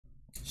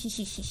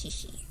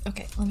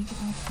Okay, let me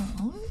get my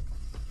phone.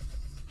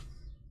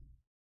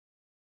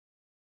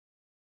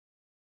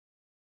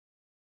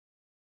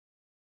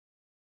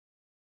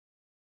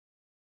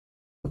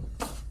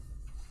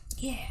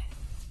 Yeah.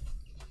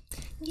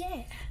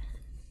 Yeah.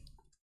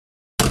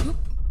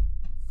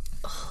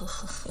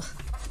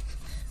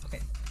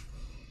 Okay.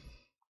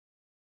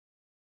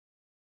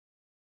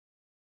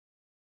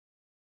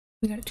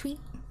 We got a tweet.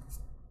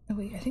 Oh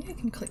wait, I think I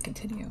can click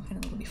continue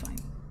and it'll be fine.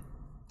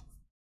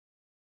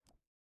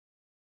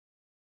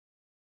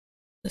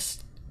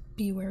 Just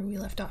be where we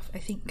left off, I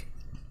think.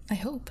 I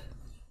hope.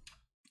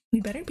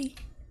 We better be.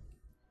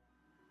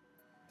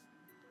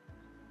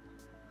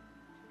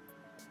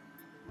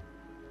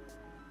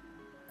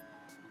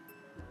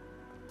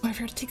 Oh, I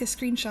forgot to take a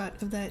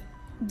screenshot of that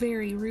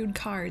very rude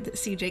card that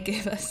CJ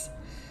gave us.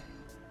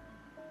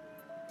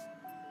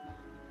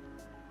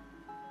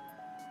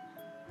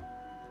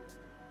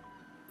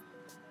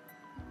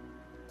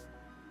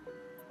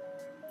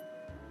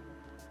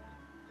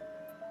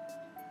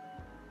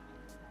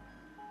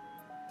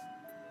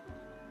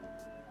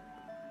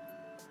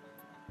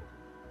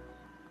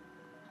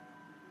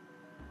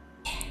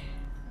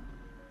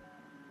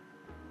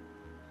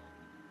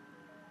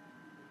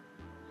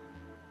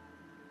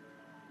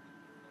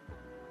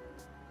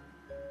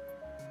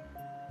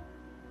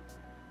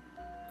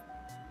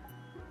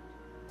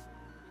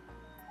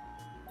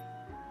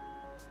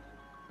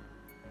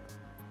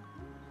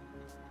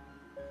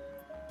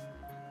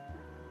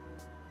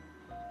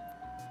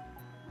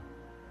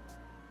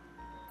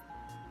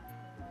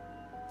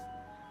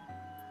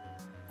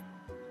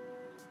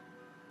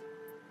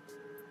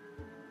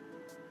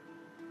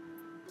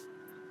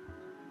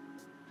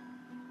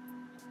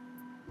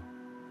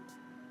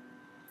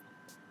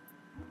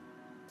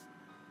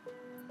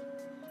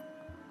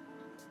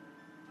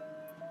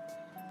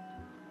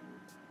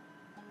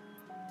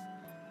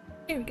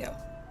 Here we go.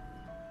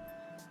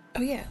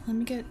 Oh yeah, let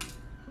me get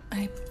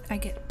I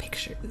get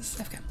pictures.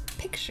 I've got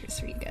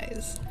pictures for you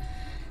guys.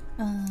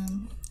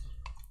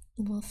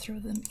 We'll throw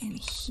them in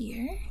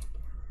here.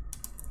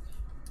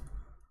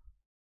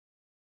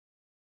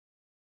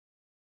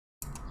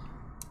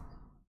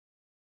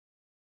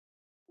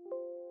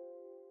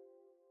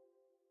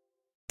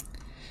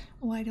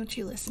 Why don't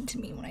you listen to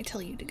me when I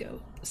tell you to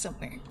go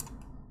somewhere?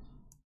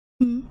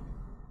 Hmm?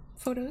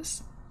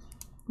 Photos?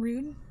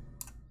 Rude?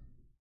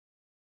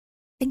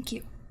 Thank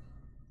you.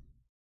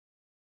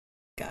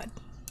 God.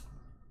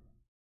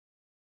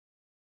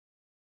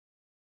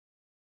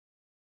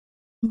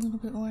 A little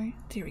bit more.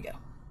 There we go.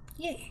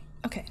 Yay.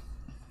 Okay.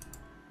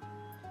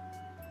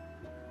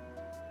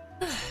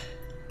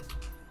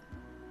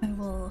 I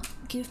will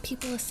give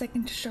people a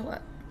second to show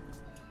up.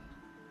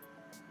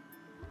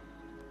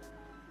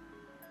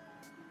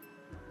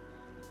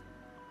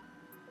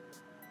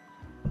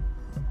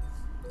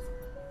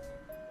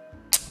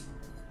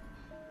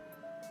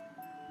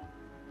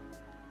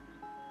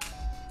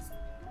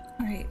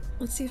 Alright,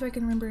 let's see if I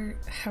can remember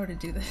how to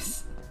do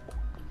this.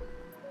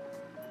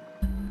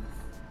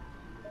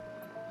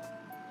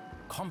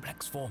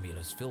 Complex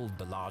formulas filled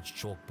the large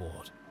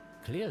chalkboard.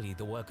 Clearly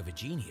the work of a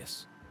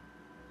genius.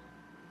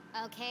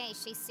 Okay,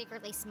 she's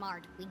secretly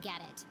smart. We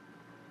get it.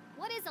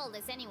 What is all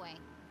this anyway?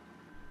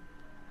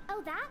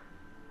 Oh, that?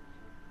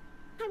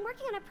 I'm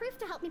working on a proof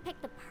to help me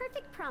pick the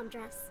perfect prom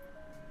dress.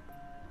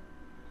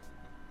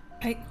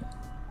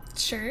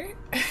 Sure.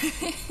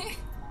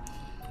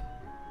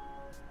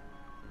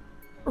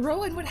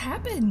 Rowan, what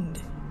happened?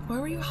 Why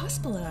were you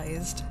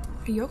hospitalized?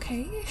 Are you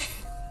okay?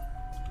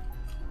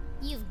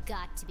 You've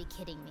got to be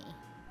kidding me.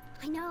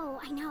 I know.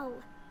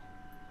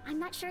 I'm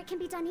not sure it can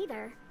be done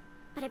either,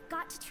 but I've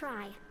got to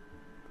try.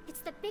 It's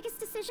the biggest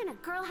decision a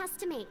girl has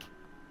to make.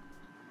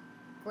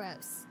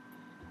 Gross.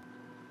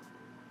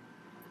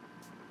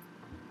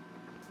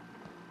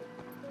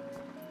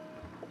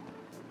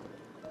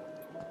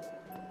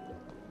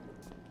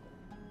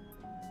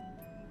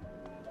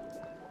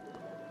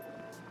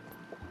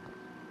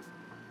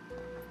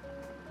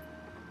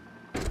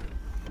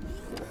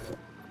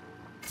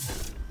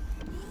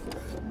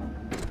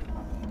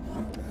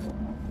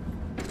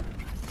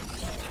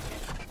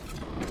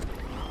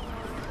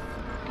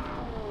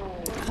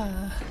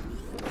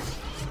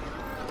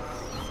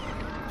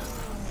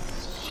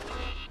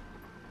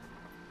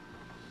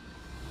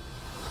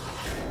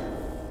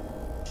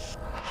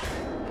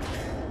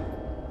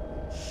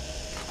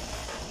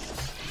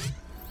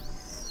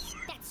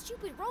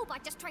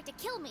 Robot just tried to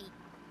kill me.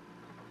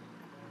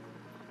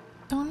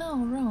 Oh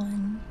no,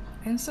 Rowan.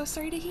 I'm so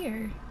sorry to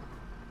hear.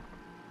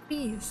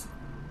 Please.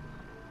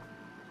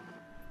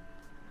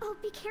 Oh,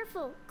 be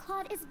careful.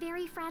 Claude is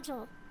very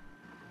fragile.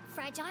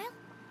 Fragile?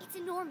 It's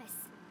enormous.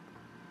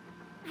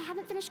 I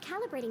haven't finished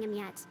calibrating him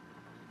yet.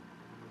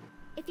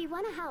 If you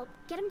want to help,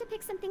 get him to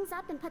pick some things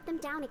up and put them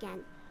down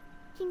again.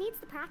 He needs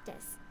the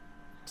practice.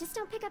 Just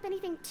don't pick up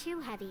anything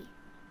too heavy.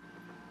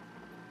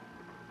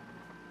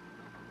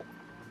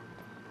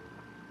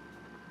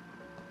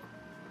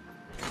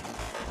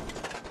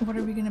 What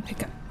are we gonna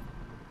pick up?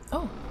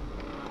 Oh.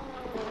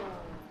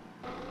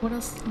 What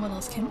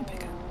else can we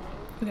pick up?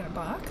 We got a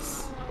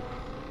box.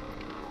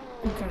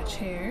 We've got a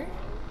chair.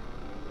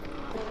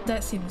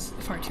 That seems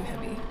far too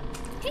heavy.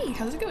 Hey,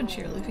 how's it going,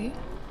 Chair Luffy?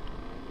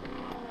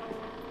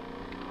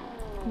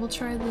 We'll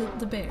try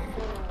the bear.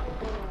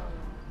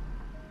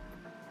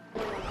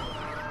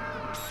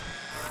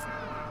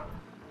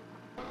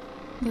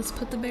 Let's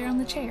put the bear on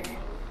the chair.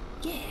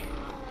 Yeah.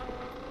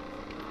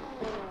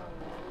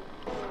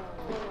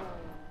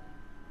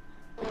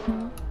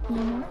 No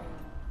more?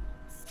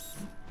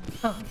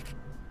 Oh.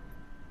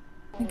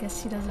 I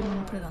guess he doesn't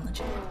want to put it on the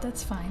chair.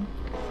 That's fine.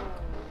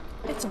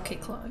 It's okay,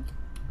 Claude.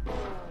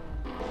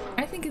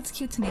 I think it's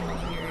cute to name all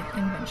of your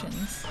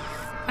inventions.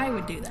 I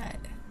would do that.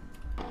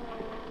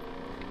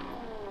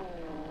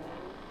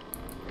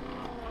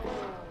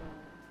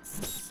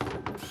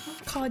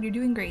 Claude, you're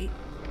doing great.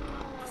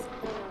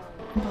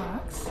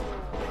 Box.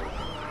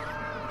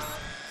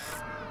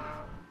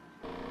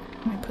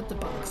 Can I put the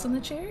box on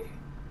the chair?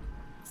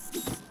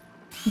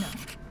 No.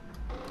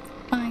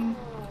 Fine.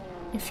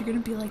 If you're gonna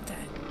be like that.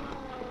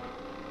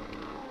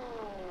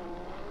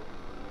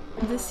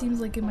 This seems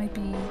like it might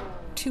be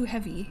too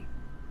heavy.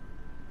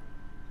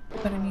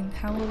 But I mean,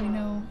 how will we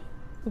know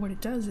what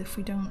it does if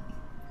we don't?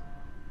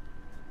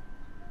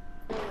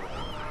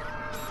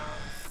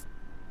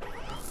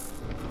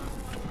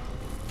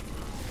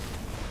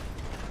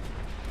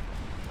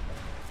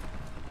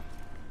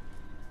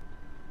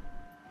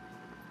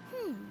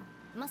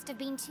 Must have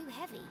been too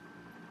heavy.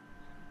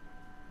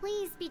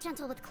 Please be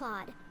gentle with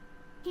Claude.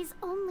 He's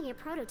only a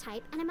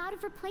prototype, and I'm out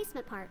of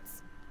replacement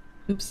parts.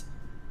 Oops.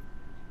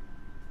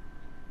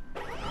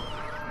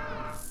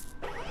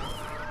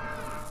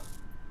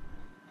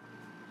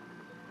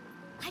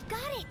 I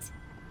got it!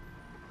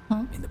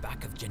 Huh? In the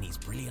back of Jenny's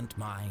brilliant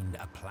mind,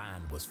 a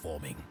plan was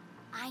forming.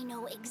 I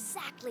know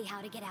exactly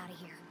how to get out of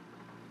here.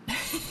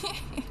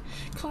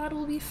 Claude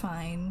will be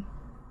fine.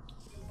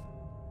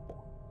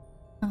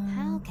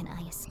 How can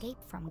I escape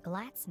from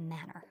Glatz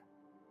Manor?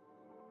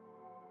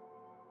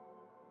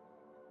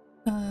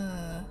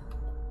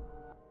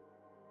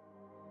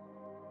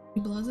 He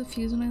blows a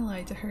fuse when I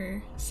lie to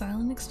her.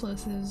 Silent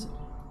explosives.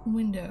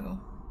 Window.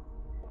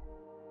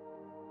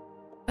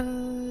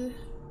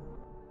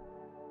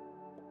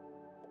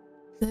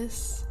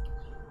 This.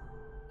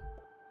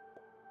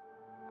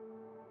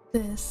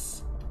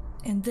 This.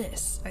 And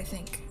this, I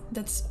think.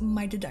 That's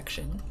my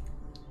deduction.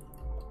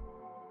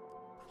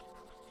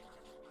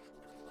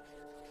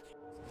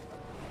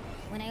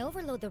 When I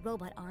overload the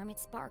robot arm, it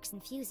sparks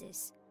and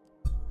fuses.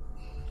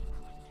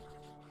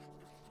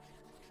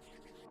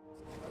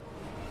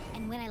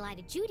 And when I lie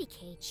to Judy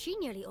Kate, she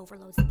nearly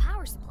overloads the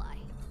power supply.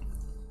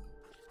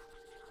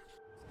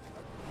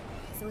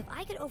 So if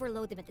I could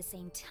overload them at the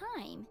same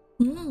time,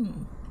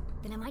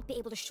 then I might be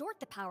able to short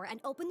the power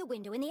and open the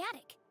window in the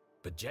attic.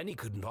 But Jenny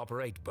couldn't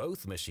operate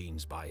both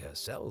machines by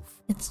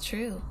herself. It's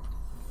true.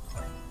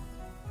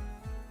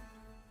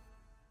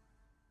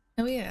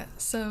 Oh yeah,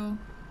 so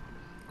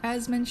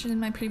as mentioned in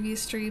my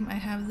previous stream, I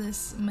have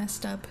this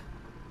messed up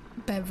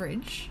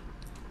beverage.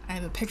 I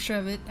have a picture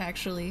of it,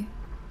 actually.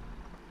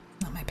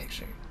 Not my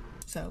picture,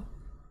 so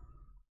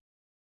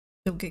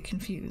don't get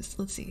confused.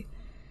 Let's see.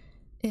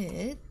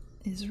 It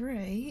is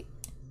right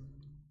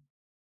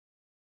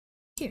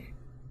here.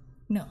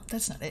 No,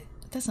 that's not it.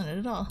 That's not it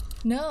at all.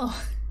 No!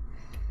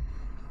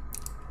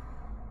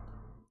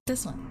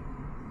 This one.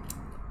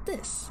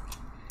 This.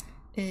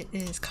 It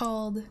is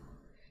called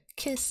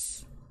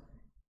Kiss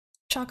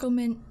Choco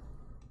Mint.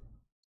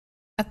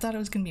 I thought it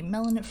was gonna be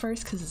melon at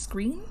first because it's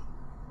green,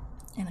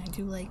 and I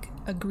do like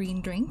a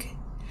green drink.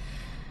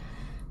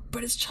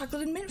 But it's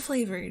chocolate and mint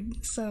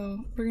flavored,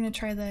 so we're gonna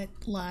try that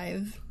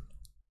live.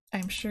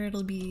 I'm sure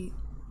it'll be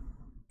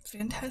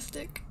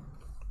fantastic.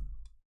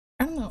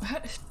 I don't know,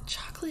 how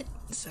chocolate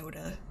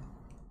soda.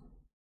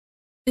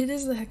 It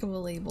is the heck of a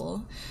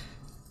label.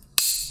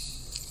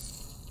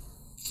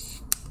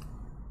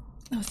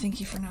 Oh, thank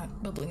you for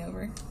not bubbling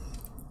over.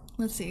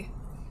 Let's see.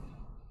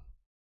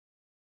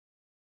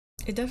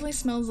 It definitely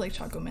smells like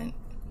chocolate mint.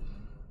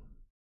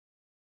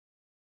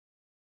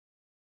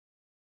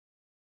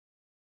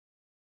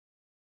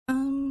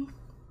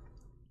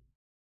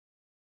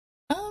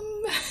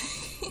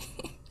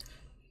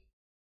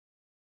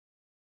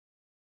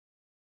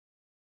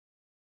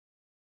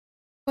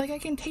 Like, I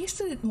can taste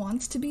that it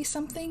wants to be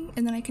something,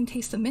 and then I can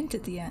taste the mint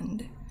at the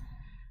end.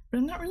 But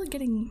I'm not really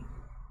getting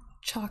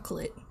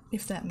chocolate,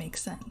 if that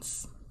makes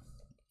sense.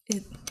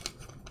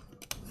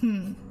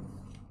 You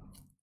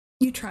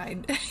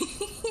tried.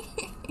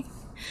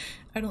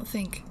 I don't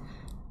think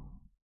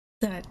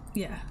that,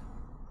 yeah.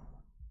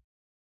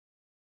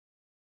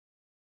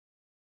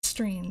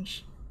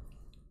 Strange.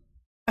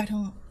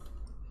 Well,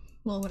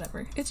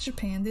 whatever. It's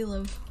Japan, they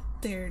love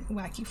their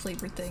wacky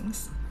flavored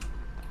things.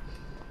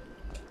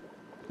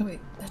 Oh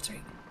wait, that's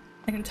right.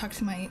 I gotta talk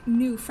to my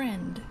new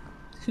friend,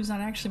 who's not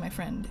actually my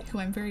friend, who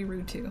I'm very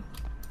rude to.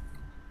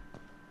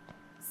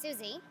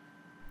 Susie,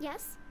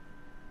 Yes?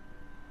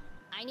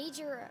 I need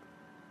your...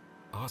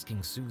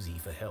 Asking Susie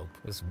for help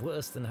was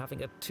worse than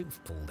having a tooth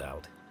pulled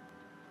out.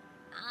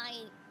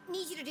 I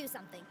need you to do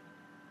something.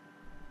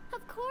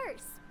 Of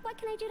course. What what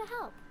can I do to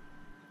help?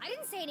 I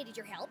didn't say I needed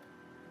your help.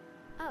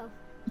 Oh.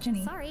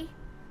 Jenny. Sorry.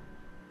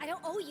 I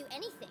don't owe you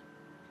anything.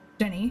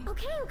 Jenny.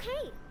 Okay,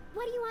 okay.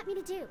 What do you want me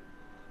to do?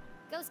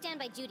 Go stand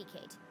by Judy,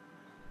 Kate.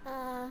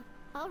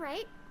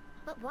 Alright.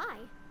 But why?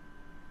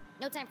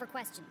 No time for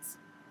questions.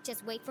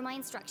 Just wait for my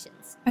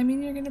instructions. I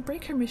mean, you're gonna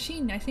break her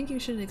machine. I think you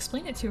should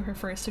explain it to her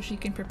first so she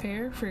can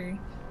prepare for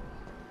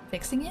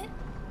fixing it.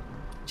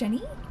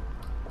 Jenny?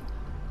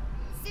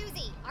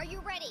 Susie, are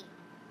you ready?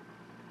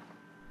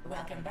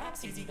 Welcome back,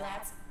 Susie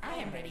Glatz. I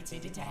am ready to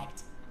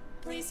detect.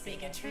 Please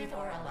speak a truth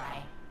or a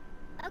lie.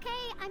 Okay,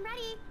 I'm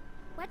ready.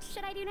 What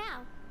should I do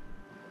now?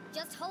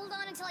 Just hold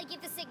on until I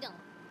give the signal.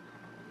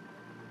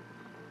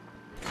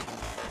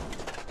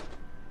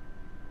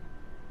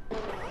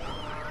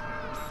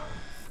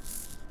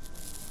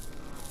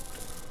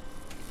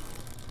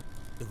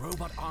 The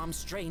robot arm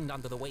strained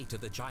under the weight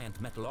of the giant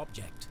metal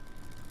object.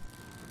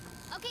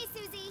 Okay,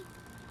 Susie.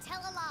 Tell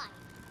a lie.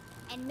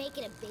 And make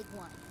it a big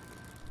one.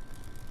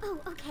 Oh,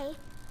 okay.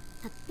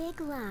 A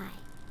big lie.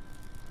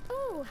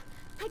 Ooh,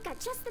 I've got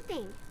just the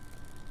thing.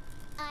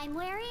 I'm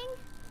wearing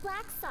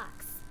black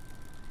socks.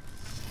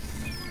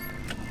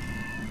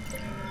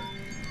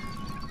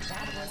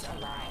 That was a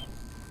lie.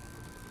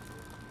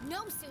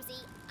 No,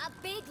 Susie. A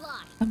big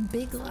lie. A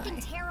big Something lie.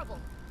 terrible.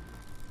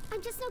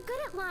 I'm just no good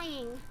at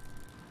lying.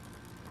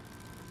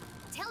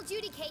 Tell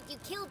Judy, Kate, you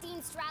killed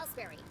Dean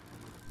Strasberry.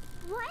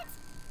 What?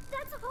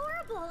 That's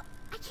horrible.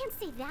 I can't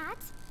say that.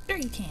 Sure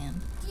you can.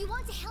 Do you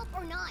want to help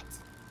or not?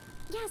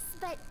 Yes,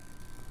 but...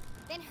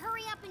 Then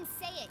hurry up and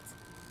say it.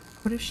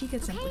 What if she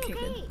gets Okay,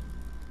 implicated? okay.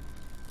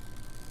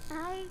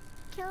 I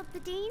killed the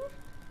Dean?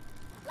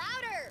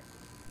 Louder!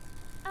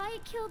 I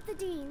killed the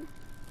Dean.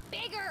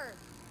 Bigger!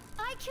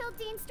 I killed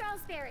Dean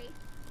Strasberry.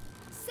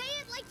 Say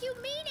it like you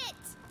mean it!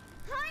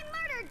 I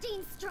murdered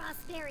Dean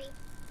Strasberry.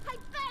 I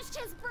bashed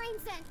his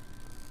brains in.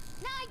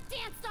 Now I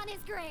danced on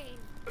his grave.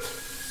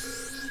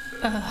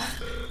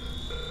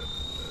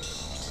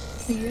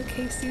 Are you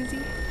okay, Susie?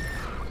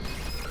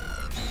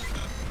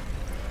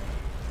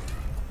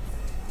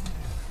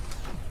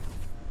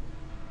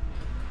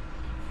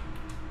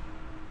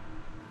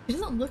 She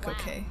doesn't look Wow.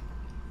 okay.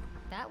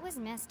 That was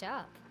messed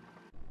up.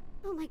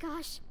 Oh my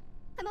gosh.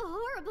 I'm a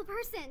horrible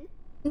person.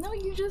 No,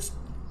 you just...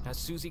 As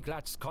Susie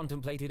Glatz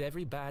contemplated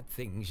every bad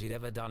thing she'd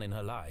ever done in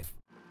her life,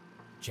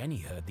 Jenny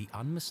heard the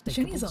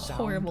unmistakable Jenny's a sound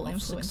horrible of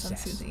influence on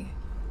success. Susie.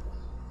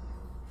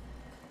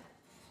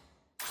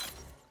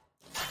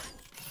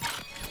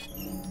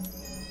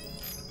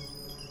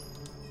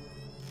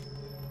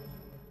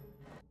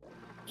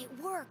 It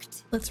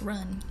worked. Let's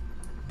run.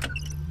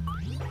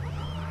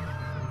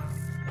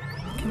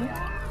 Can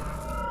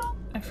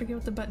I forget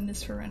what the button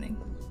is for running.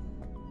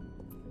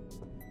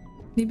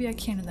 Maybe I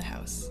can in the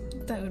house.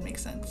 That would make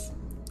sense.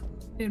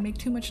 It would make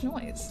too much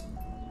noise,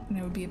 and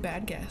I would be a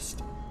bad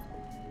guest.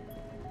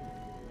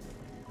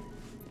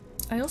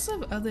 I also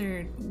have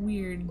other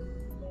weird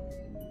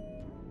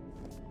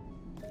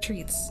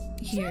treats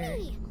here.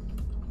 Jenny!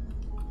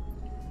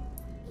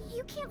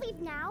 You can't leave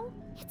now.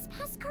 It's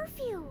past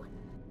curfew.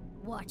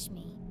 Watch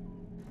me.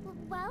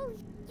 Well,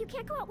 you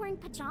can't go out wearing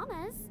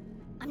pajamas.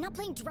 I'm not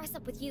playing dress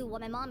up with you while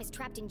my mom is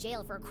trapped in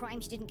jail for a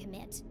crime she didn't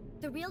commit.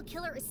 The real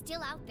killer is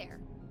still out there.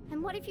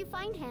 And what if you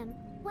find him?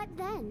 What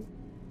then?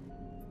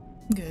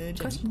 Good Jenny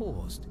question.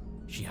 paused.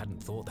 She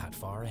hadn't thought that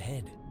far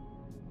ahead.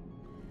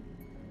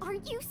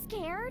 Aren't you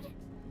scared?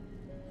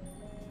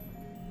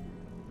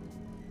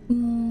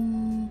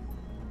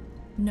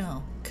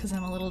 No, because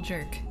I'm a little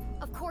jerk.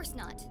 Of course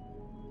not.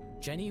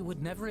 Jenny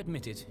would never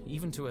admit it,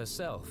 even to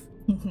herself,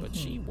 but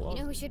she was.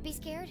 You know who should be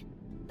scared?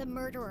 The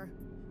murderer.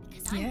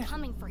 Because I'm Yeah.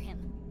 coming for him.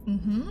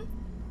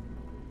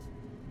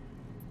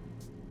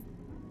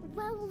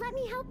 Well, let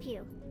me help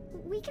you.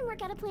 We can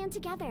work out a plan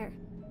together.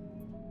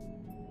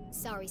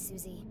 Sorry,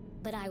 Susie,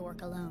 but I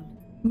work alone.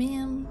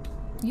 Ma'am,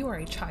 you are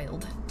a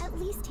child. At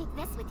least take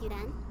this with you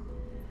then.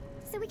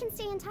 So we can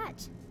stay in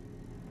touch.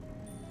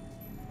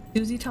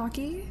 Susie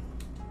talkie?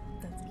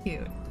 That's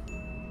cute.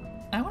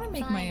 I want to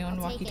make my Fine, own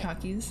I'll take it.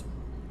 walkie-talkies.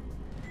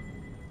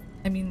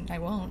 I mean, I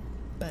won't,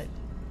 but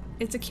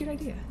it's a cute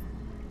idea.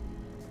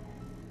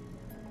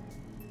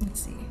 Let's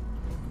see.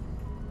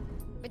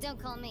 But don't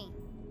call me.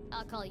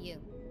 I'll call you.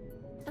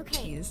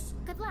 Okay. Jeez.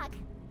 Good luck.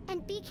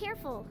 And be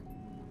careful.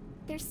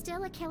 There's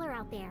still a killer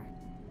out there.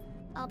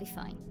 I'll be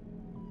fine.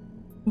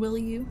 Will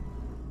you?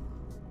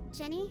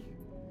 Jenny,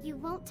 you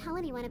won't tell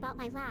anyone about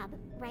my lab,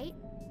 right?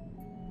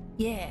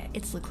 Yeah,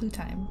 it's LeClue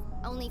time.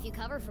 Only if you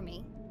cover for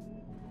me.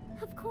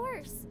 Of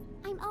course.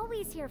 I'm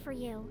always here for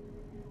you.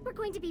 We're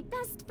going to be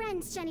best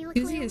friends, Jenny LeClue.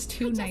 Susie is I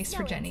too just nice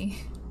for know it. Jenny.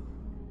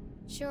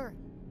 Sure.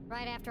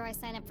 Right after I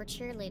sign up for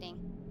cheerleading.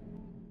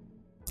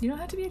 You don't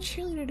have to be a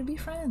cheerleader to be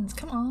friends.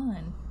 Come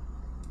on.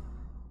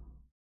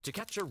 To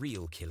catch a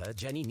real killer,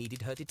 Jenny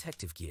needed her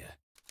detective gear.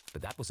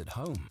 But that was at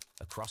home,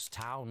 across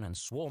town and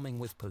swarming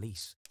with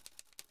police.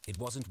 It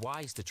wasn't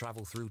wise to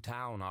travel through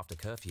town after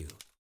curfew.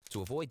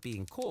 To avoid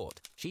being caught,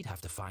 she'd have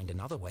to find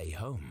another way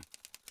home.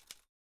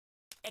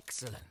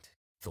 Excellent,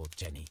 thought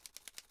Jenny.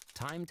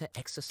 Time to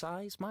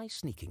exercise my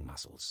sneaking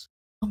muscles.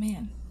 Oh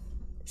man,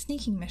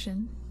 Sneaking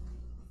mission.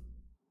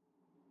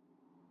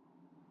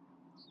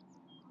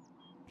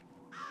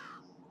 I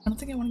don't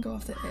think I want to go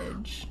off the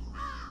edge.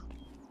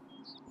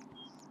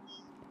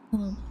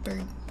 Hello,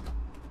 bird.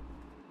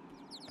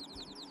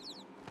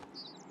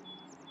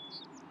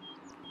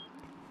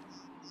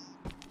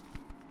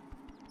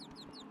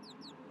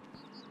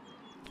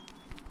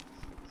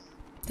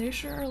 There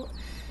sure are.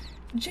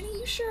 Jenny,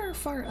 you sure are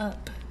far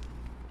up.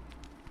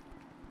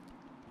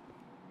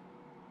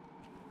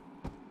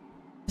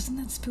 Doesn't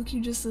that spook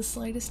you just the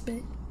slightest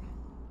bit?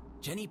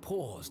 Jenny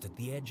paused at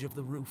the edge of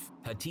the roof,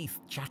 her teeth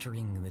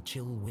chattering in the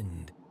chill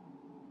wind.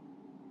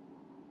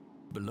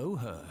 Below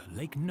her,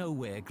 Lake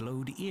Nowhere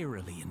glowed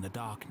eerily in the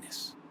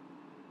darkness.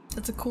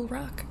 That's a cool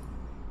rock.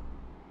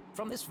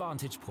 From this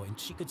vantage point,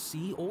 she could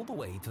see all the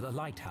way to the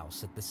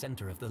lighthouse at the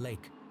center of the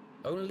lake.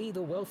 Only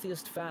the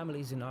wealthiest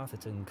families in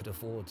Arthurton could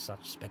afford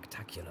such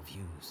spectacular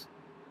views.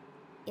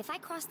 If I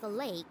cross the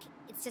lake,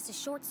 it's just a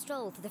short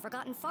stroll through the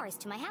Forgotten Forest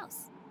to my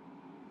house.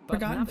 But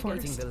Forgotten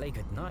navigating Forest. the lake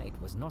at night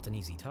was not an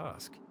easy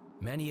task.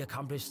 Many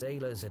accomplished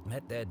sailors had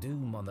met their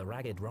doom on the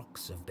ragged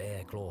rocks of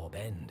Bear Claw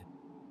Bend.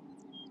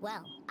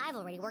 Well, I've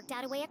already worked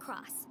out a way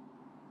across.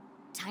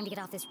 Time to get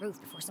off this roof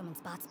before someone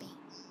spots me.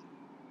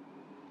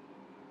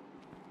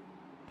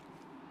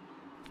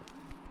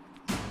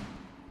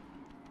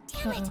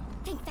 Damn it!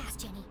 Think fast,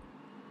 Jenny.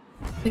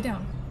 Lay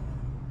down.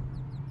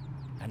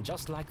 And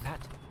just like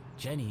that,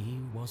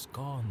 Jenny was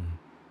gone.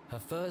 Her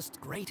first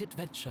great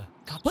adventure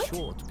cut What?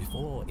 short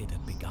before it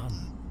had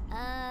begun.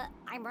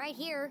 I'm right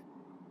here.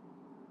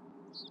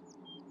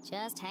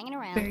 Just hanging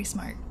around. Very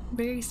smart.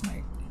 Very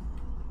smart.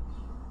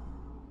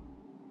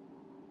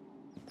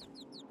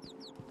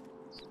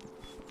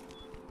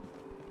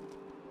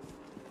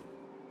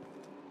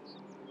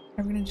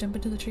 Are we gonna jump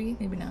into the tree?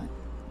 Maybe not.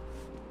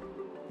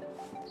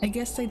 I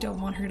guess I don't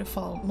want her to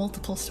fall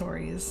multiple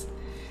stories.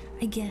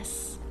 I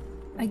guess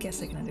I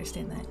can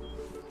understand that.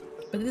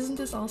 But isn't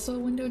this also a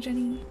window,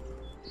 Jenny?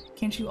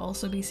 Can't you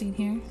also be seen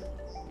here?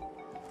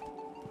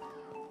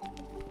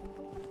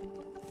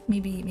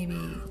 Maybe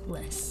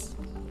less.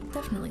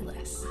 Definitely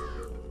less.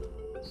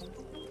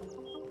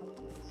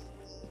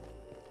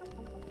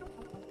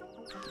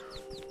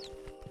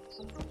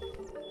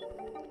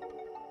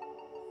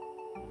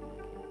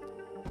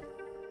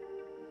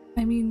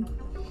 I mean,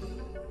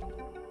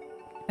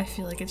 I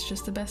feel like it's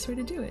just the best way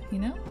to do it, you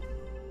know?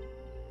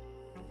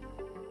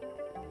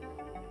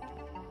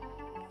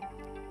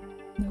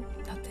 Nope,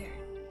 not there.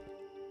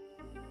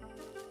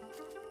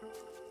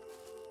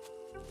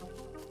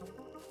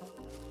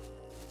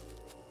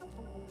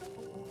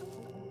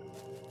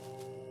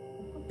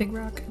 Big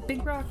rock,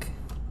 big rock.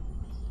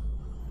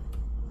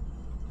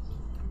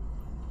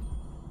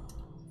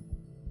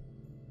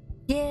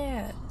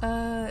 Yeah,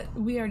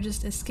 we are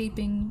just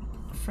escaping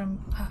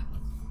from,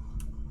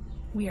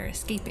 we are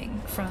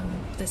escaping from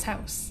this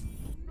house.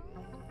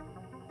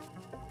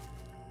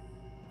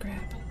 Grab.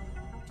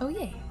 Oh,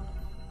 yay.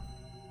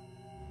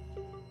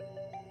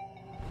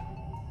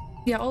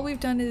 Yeah, all we've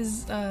done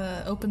is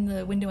open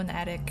the window in the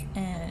attic,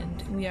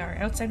 and we are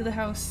outside of the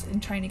house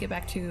and trying to get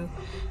back to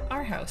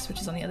our house, which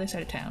is on the other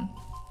side of town.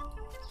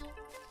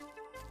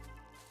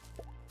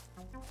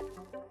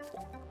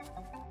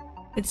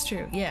 It's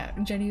true, yeah.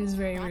 Jenny was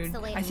very rude.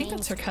 I think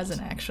that's her cousin,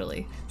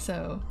 actually,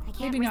 so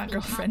maybe not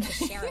girlfriend. The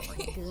sheriff or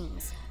the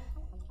goons.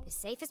 The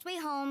safest way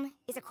home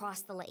is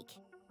across the lake.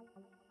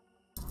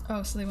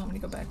 Oh, so they want me to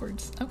go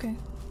backwards. Okay,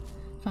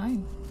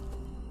 fine.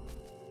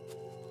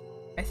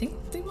 I think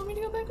they want me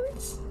to go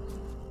backwards?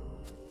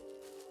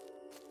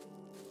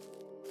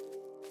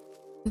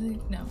 Do they?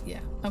 No,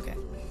 yeah, okay.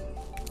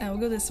 We'll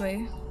go this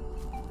way.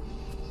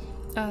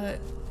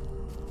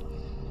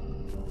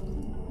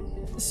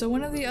 So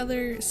one of the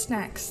other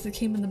snacks that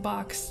came in the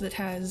box that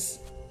has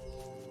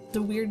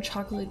the weird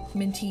chocolate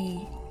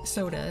minty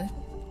soda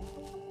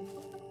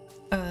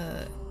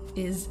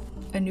is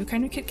a new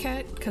kind of Kit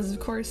Kat, because of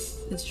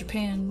course it's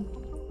Japan.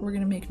 We're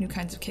gonna make new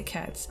kinds of Kit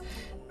Kats.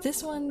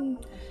 This one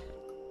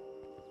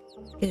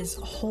is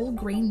whole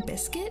grain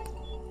biscuit,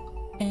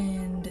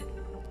 and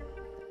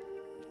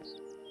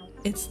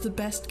it's the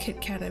best Kit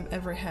Kat I've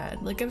ever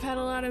had. Like, I've had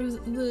a lot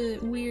of the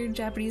weird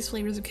Japanese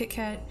flavors of Kit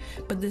Kat,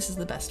 but this is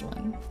the best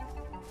one.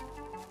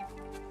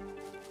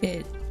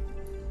 It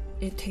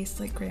tastes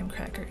like graham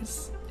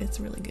crackers. It's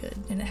really good,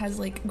 and it has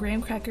like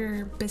graham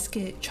cracker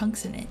biscuit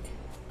chunks in it.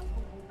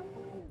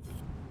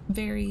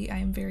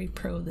 I'm very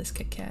pro this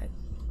Kit Kat.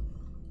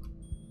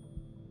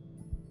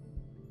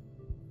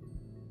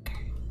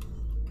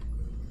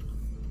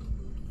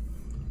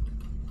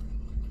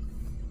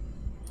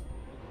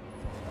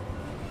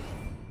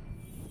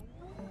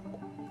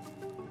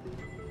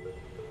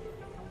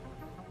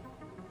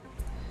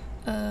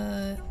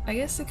 I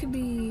guess it could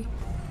be.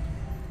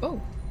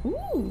 Oh,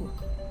 ooh.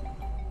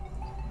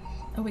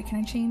 Oh wait, can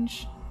I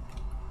change?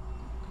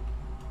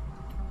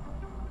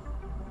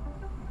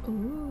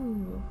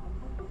 Ooh.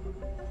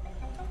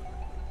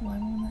 Well, I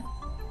want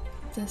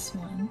this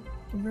one.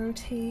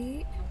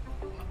 Rotate.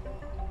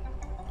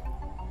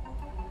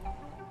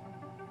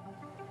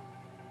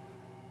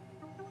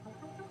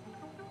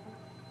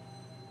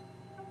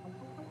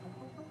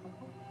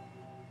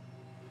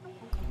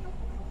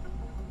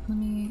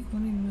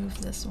 let me move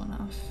this one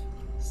off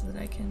so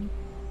that I can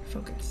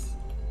focus.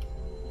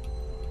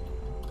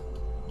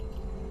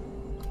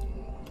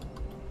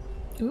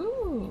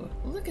 Ooh,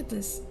 look at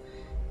this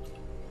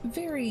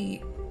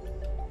very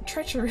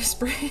treacherous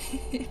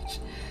bridge.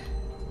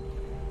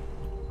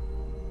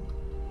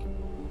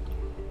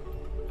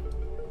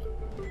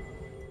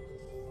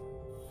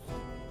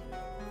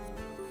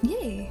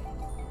 Yay!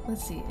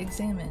 Let's see,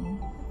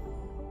 examine.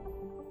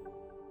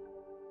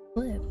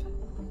 Flip.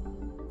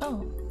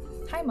 Oh,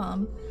 hi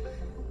Mom.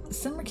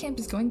 Summer camp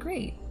is going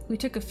great. We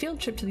took a field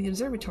trip to the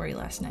observatory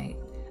last night.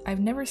 I've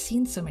never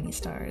seen so many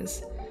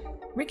stars.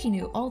 Ricky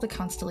knew all the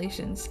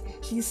constellations.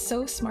 He's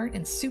so smart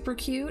and super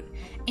cute,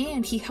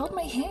 and he held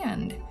my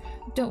hand.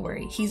 Don't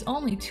worry, he's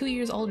only 2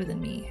 years older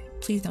than me.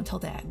 Please don't tell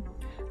Dad.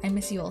 I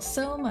miss you all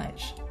so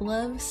much.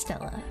 Love,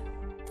 Stella.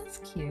 That's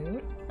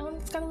cute. Oh,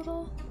 it's got a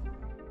little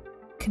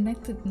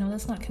connected. No,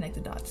 that's not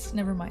connected dots.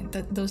 Never mind.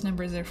 Those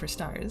numbers are for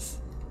stars.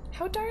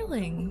 How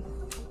darling.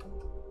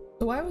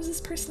 Why was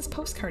this person's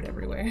postcard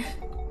everywhere?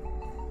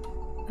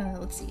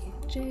 Let's see.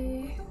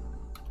 J.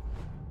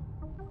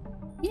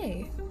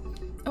 Yay.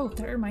 Oh,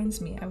 that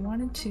reminds me. I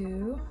wanted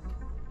to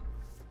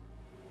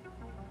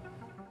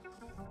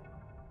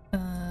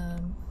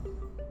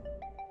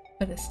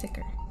put a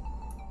sticker.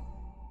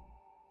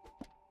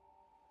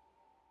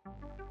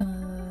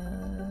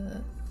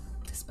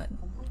 This button.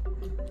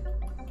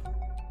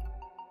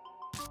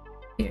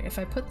 Here, if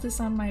I put this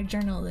on my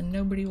journal, then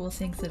nobody will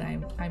think that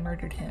I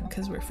murdered him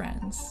because we're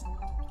friends.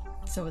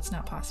 So it's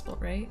not possible,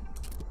 right?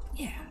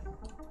 Yeah.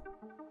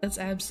 That's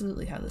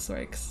absolutely how this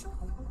works.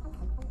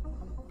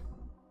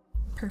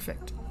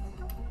 Perfect.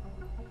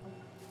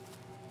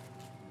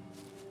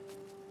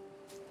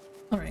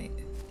 All right.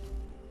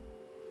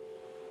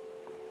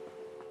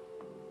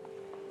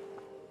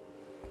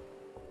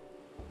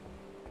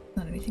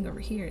 Not anything over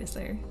here, is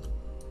there?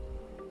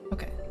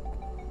 Okay.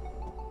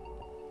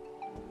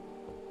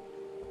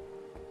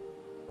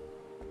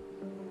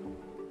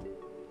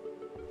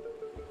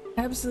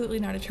 Absolutely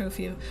not a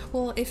trophy of—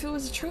 well, if it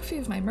was a trophy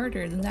of my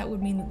murder, then that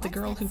would mean that the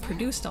girl who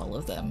produced all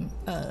of them,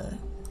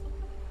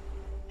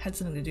 had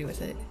something to do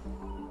with it.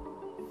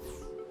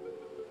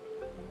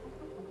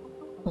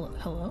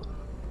 Hello?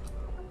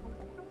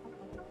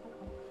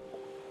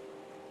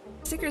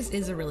 Stickers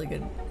is a really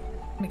good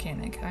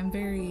mechanic. I'm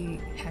very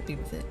happy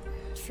with it.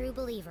 True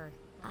believer,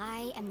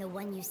 I am the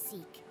one you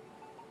seek.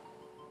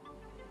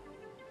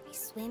 I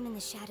swim in the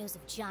shadows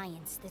of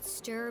giants that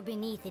stir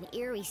beneath an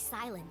eerie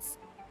silence.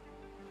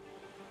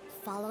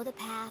 Follow the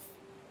path,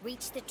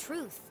 reach the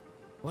truth.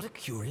 What a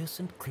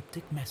curious and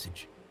cryptic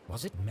message.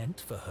 Was it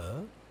meant for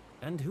her?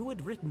 And who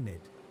had written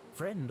it?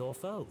 Friend or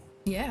foe?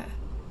 Yeah.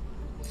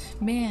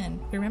 Man,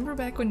 remember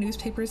back when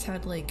newspapers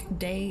had like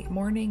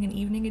morning and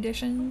evening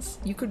editions?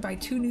 You could buy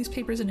 2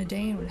 newspapers in a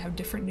day and would have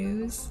different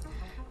news.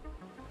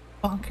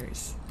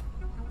 Bonkers.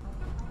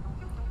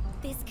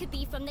 This could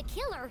be from the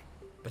killer.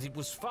 But it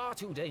was far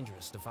too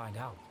dangerous to find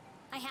out.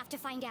 I have to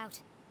find out.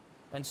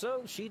 And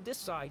so she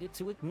decided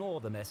to ignore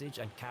the message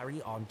and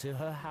carry on to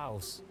her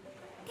house.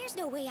 There's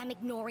no way I'm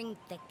ignoring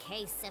the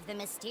case of the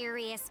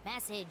mysterious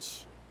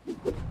message.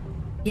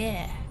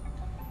 Yeah.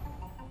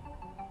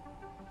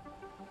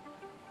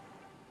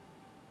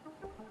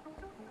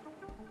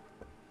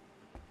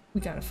 We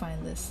gotta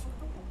find this.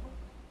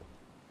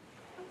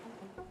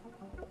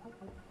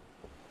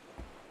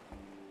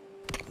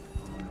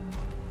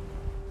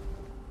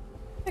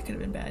 That could have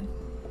been bad.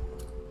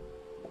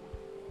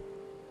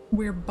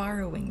 We're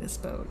borrowing this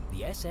boat.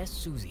 The SS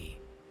Susie.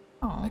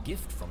 Aww. A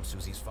gift from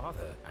Susie's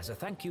father as a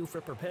thank you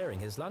for preparing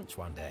his lunch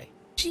one day.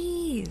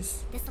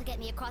 Jeez. This'll get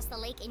me across the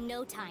lake in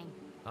no time.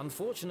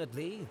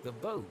 Unfortunately, the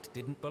boat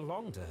didn't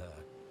belong to her.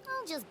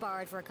 I'll just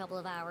borrow it for a couple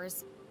of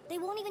hours. They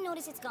won't even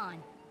notice it's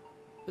gone.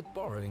 But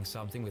borrowing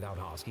something without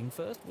asking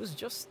first was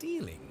just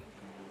stealing.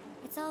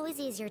 It's always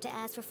easier to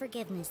ask for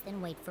forgiveness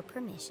than wait for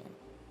permission.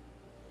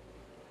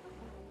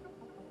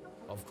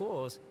 Of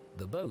course,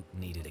 the boat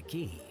needed a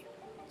key.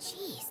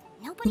 Jeez,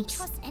 nobody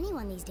trusts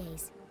anyone these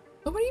days.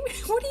 What do you mean?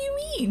 What do you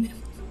mean?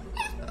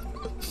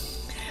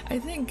 I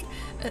think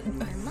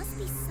There must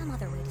be some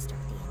other way to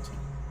start the engine.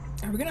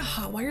 are we gonna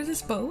hotwire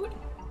this boat?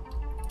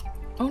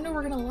 Oh no,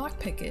 we're gonna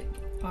lockpick it,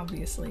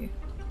 obviously.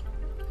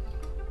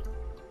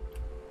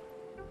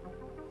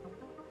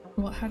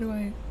 Well, how do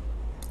I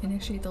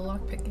initiate the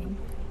lockpicking?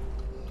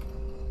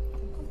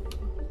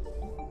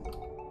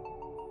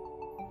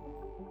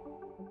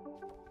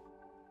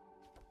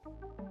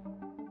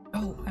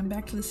 Oh, I'm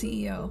back to the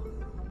CEO.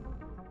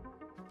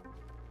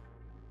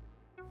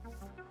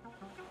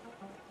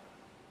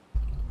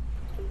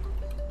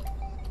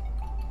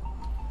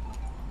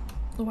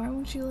 Why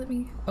won't you let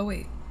me? Oh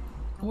wait.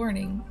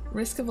 Warning.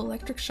 Risk of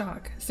electric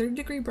shock.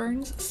 3rd-degree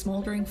burns,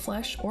 smoldering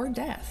flesh, or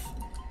death.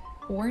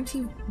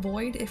 Warranty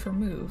void if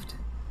removed.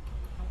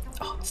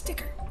 Oh,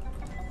 sticker.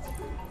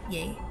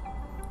 Yay.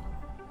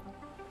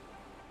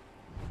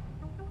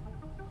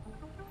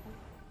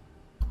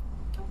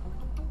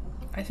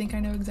 I think I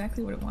know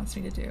exactly what it wants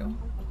me to do.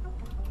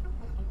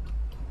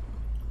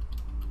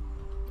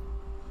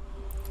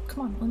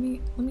 come on,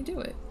 let me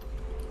do it.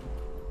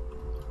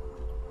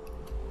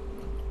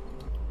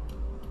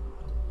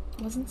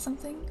 Wasn't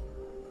something?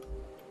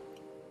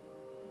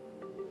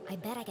 I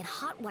bet I can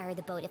hotwire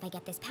the boat if I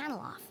get this panel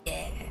off.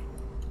 Yeah.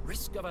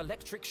 Risk of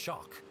electric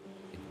shock.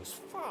 It was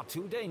far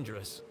too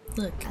dangerous.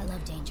 Look. I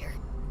love danger.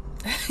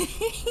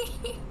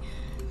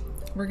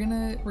 We're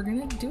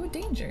gonna do a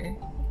danger.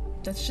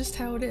 That's just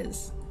how it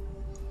is.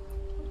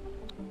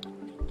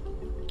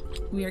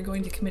 We are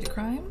going to commit a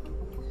crime.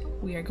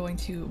 We are going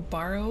to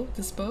borrow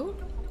this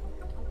boat.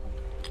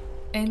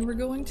 And we're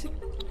going to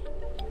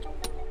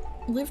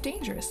live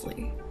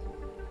dangerously.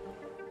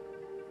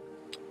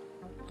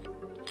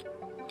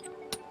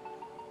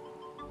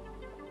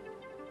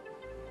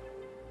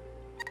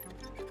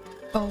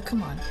 Oh,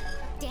 come on.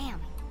 Damn,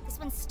 this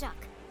one's stuck.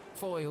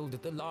 Foiled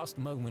at the last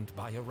moment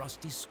by a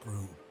rusty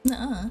screw.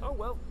 Nuh-uh. Oh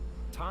well,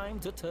 time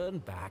to turn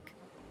back.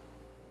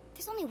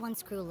 There's only one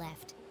screw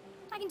left.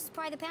 I can just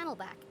pry the panel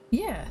back.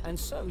 Yeah. And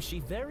so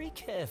she very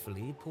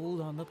carefully pulled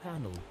on the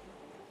panel.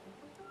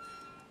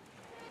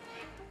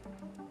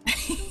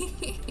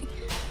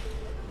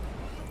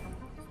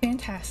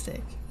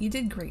 Fantastic. You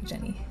did great,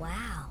 Jenny.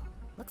 Wow,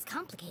 looks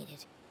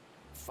complicated.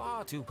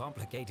 Far too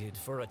complicated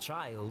for a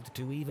child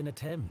to even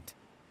attempt.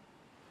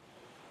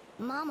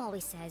 Mom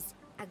always says,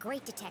 a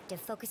great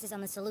detective focuses on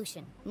the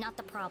solution, not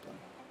the problem.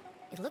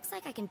 It looks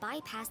like I can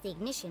bypass the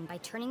ignition by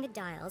turning the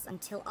dials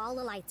until all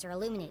the lights are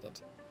illuminated.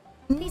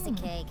 Piece of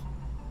cake.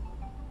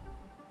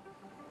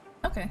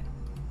 Okay.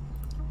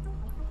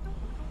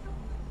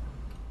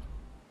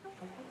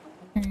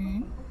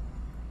 Alright.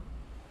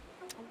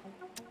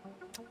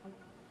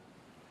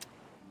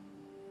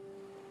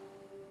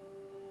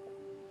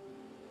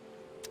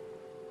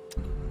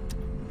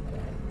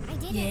 I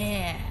did it!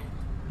 Yeah.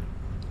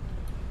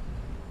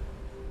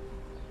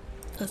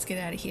 Let's get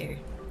out of here.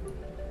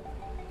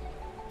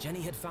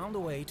 Jenny had found a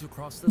way to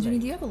cross the Jenny,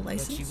 lake, do you have a but she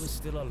license? was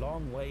still a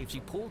long way.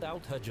 She pulled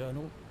out her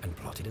journal and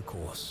plotted a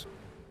course.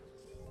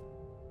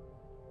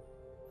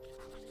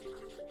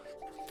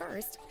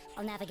 First,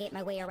 I'll navigate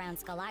my way around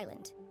Skull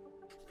Island.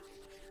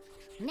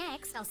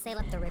 Next, I'll sail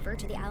up the river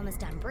to the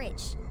Almaston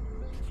Bridge.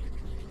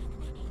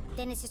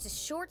 Then it's just a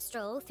short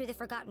stroll through the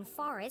Forgotten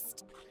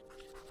Forest.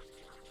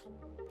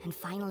 And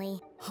finally,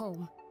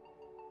 home.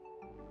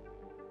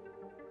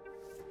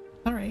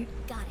 Alright.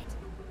 Got it.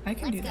 I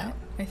can Let's do go. that,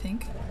 I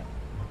think.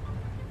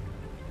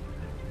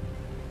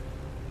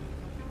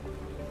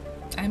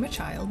 I'm a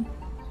child.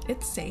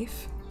 It's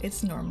safe.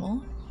 It's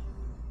normal.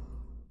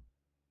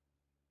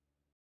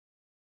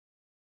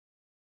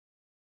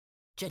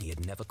 Jenny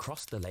had never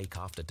crossed the lake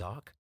after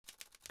dark.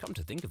 Come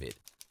to think of it,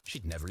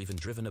 she'd never even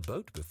driven a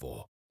boat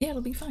before. Yeah,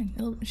 it'll be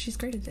fine. She's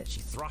great at it. She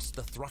thrust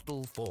the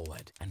throttle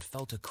forward and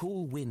felt a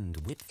cool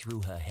wind whip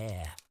through her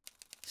hair.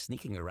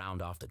 Sneaking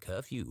around after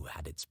curfew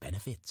had its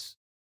benefits.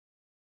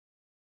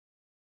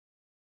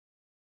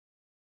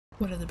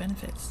 What are the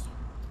benefits?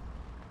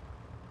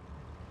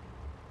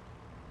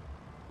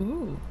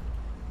 Ooh.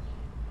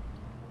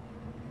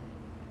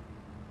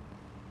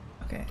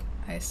 Okay,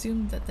 I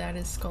assume that that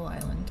is Skull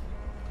Island.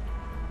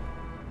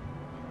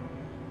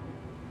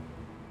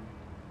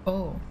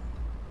 Oh.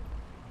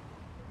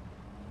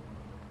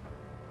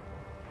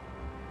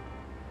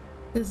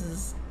 This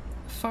is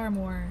far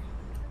more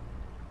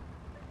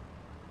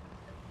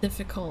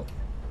difficult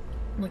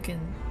looking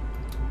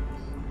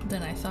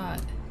than I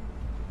thought.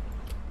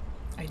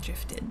 I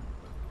drifted.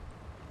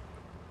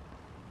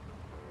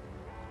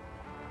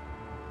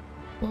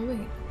 Well,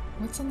 wait,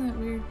 what's on that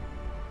weird...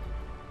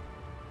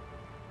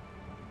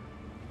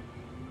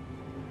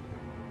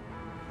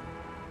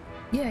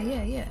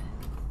 Yeah.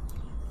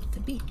 The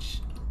beach.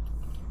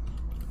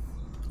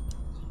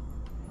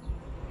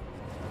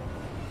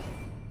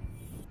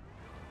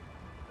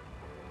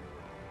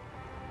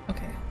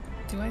 Okay,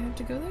 do I have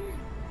to go there?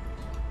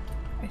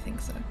 I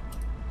think so.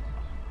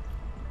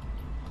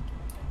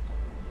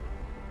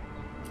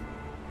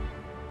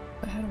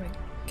 But how do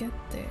I get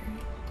there?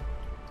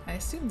 I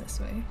assume this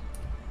way.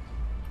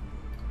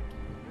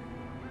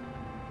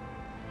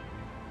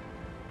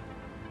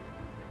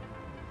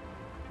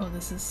 Oh,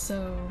 this is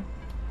so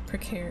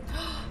precarious.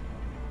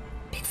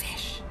 Big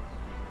fish!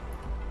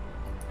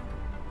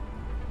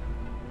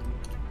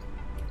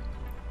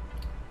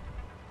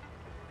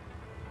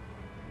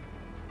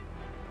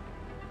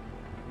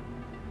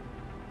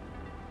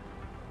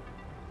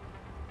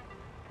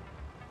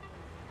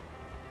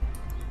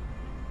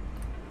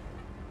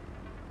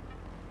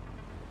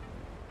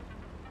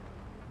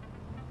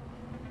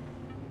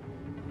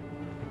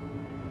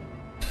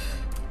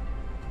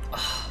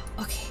 Oh,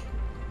 okay.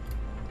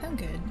 I'm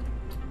good.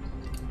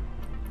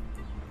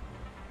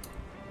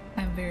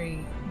 I'm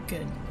very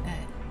good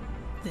at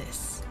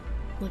this.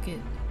 Look at...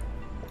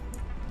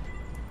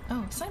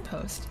 Oh,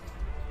 signpost.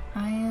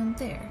 I am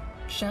there.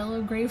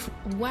 Shallow grave...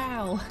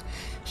 Wow!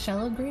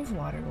 Shallow grave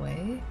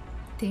waterway.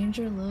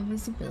 Danger low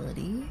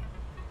visibility.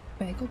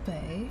 Bagel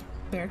Bay.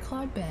 Bear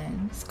Claw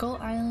Bend. Skull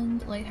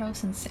Island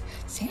Lighthouse and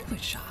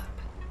Sandwich Shop.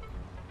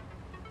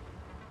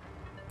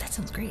 That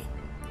sounds great.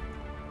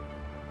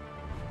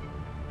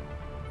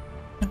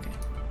 Okay.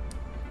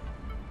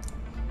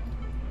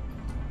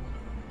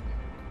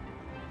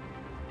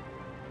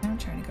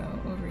 trying to go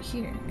over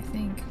here, I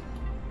think.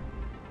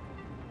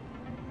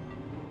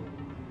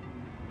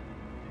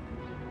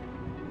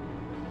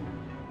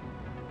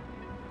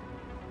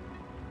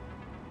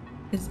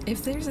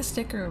 If there's a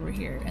sticker over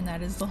here, and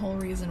that is the whole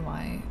reason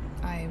why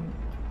I'm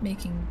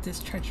making this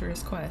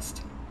treacherous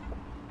quest,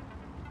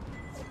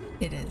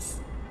 it is.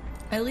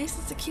 At least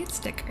it's a cute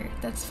sticker,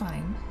 that's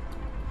fine.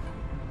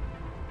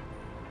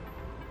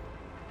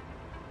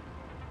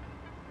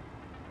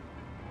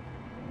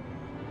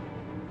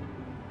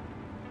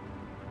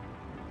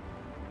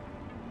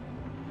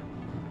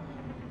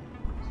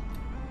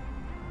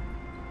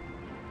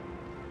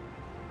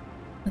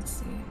 Let's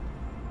see.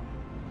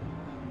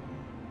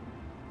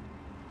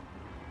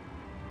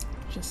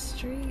 Just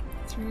straight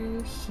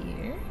through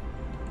here.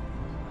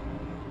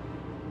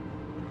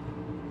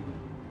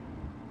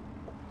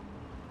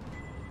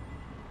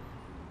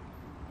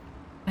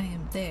 I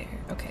am there.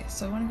 Okay,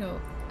 so I want to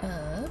go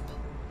up.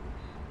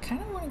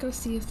 Kind of want to go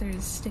see if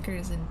there's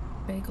stickers in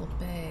Bagel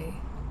Bay.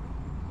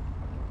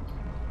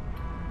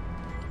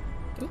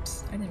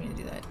 Oops, I didn't mean to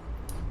do that.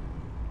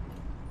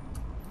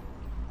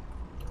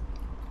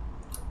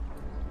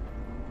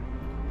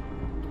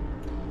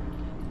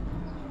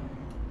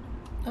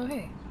 Oh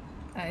hey,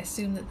 I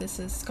assume that this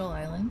is Skull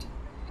Island.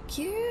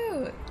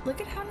 Cute! Look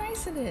at how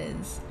nice it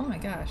is! Oh my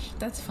gosh,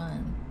 that's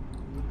fun.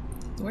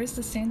 Where's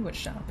the sandwich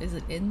shop? Is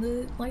it in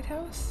the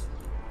lighthouse?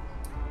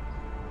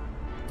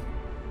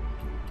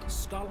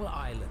 Skull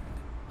Island,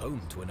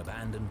 home to an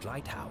abandoned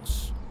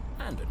lighthouse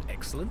and an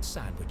excellent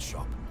sandwich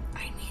shop.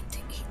 I need to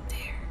eat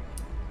there.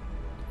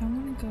 I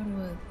want to go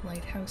to a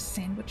lighthouse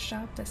sandwich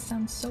shop. That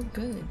sounds so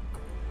good.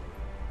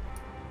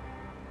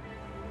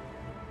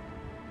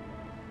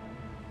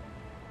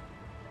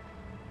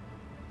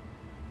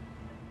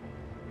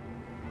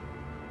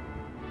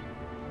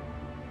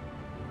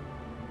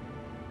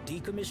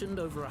 Decommissioned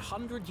over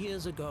 100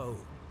 years ago,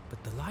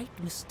 but the light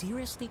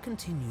mysteriously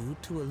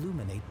continued to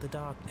illuminate the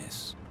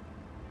darkness.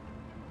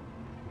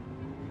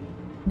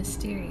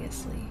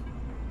 Mysteriously.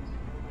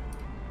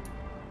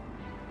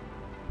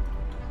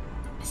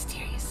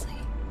 Mysteriously.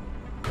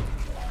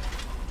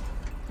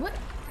 What?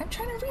 I'm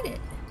trying to read it.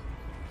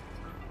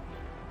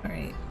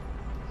 Alright.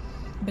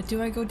 But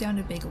do I go down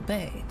to Bagel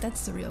Bay?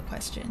 That's the real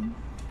question.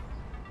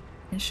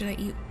 And should I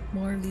eat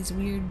more of these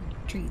weird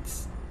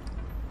treats?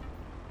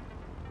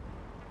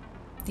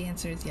 The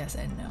answer is yes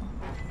and no.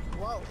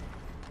 Whoa.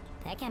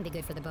 That can't be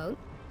good for the boat.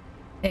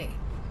 Hey.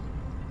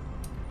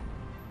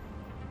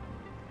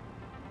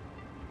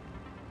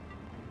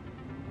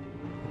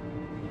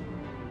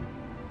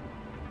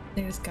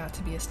 There's got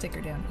to be a sticker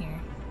down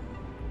here.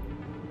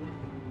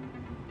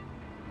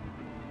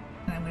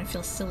 And I'm gonna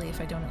feel silly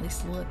if I don't at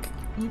least look.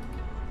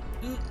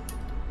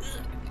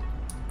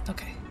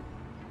 Okay.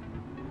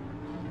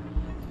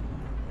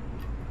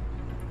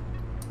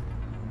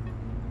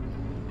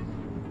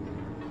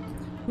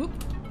 Whoop.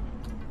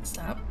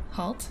 Stop.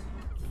 Halt.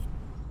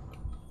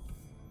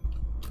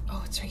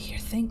 Oh, it's right here.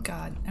 Thank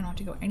God. I don't have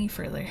to go any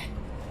further.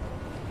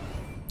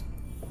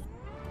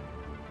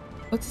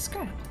 What's a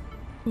scrap?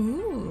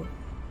 Ooh.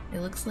 It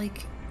looks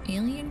like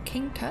Alien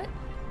King Tut.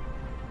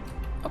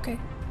 Okay.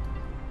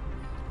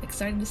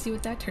 Excited to see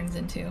what that turns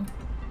into.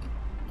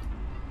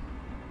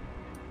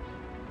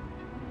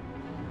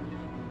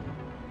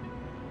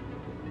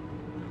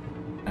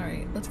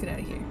 Alright, let's get out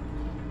of here.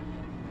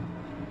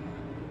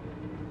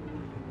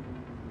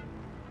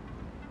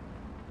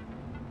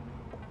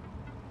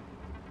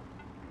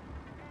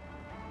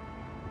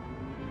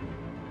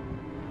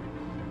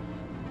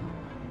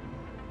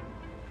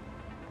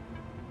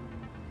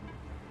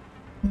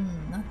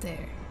 Not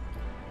there.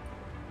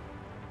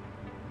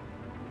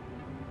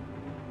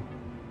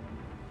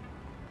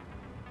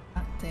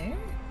 Not there?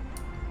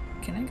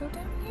 Can I go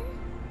down here?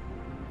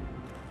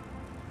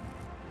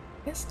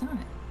 Guess not.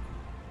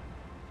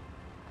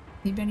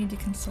 Maybe I need to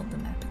consult the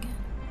map again.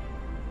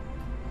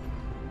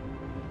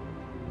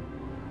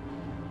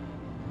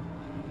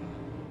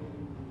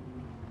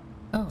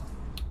 Oh.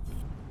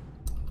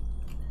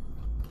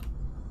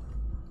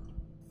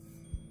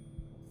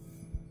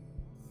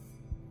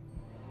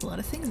 A lot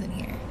of things in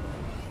here.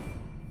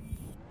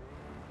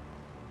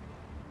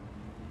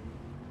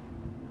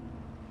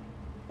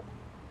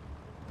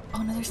 Oh,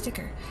 another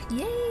sticker.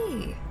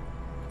 Yay!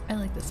 I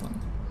like this one.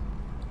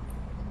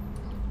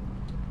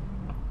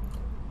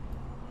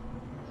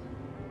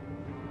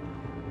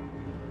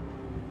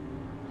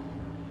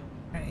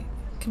 Alright,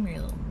 come here,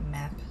 little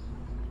map.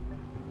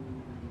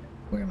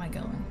 Where am I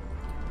going?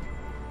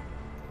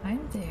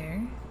 I'm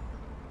there.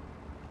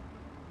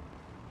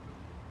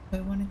 Do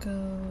I want to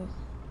go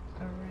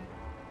around?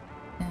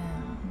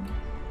 Down.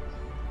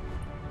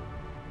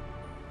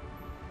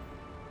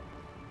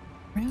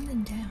 Round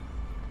and down.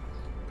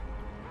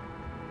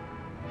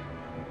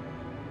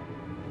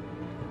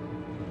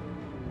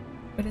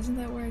 But isn't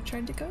that where I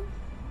tried to go?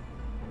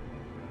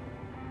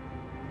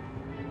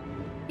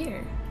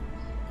 Here.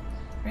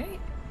 Right?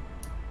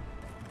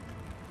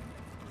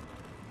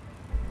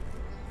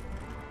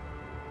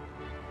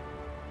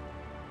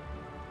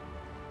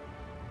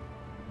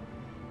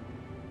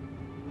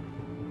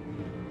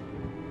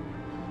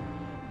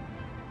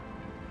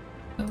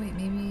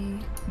 maybe...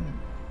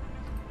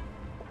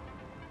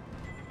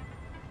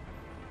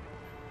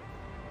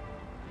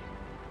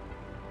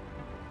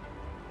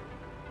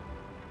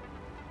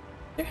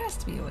 There has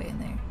to be a way in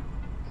there.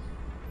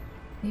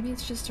 Maybe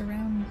it's just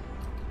around...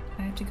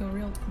 I have to go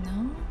real...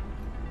 No?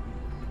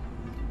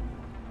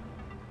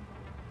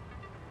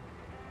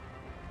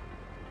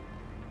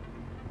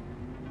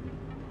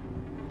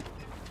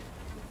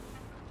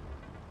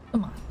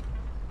 Come on.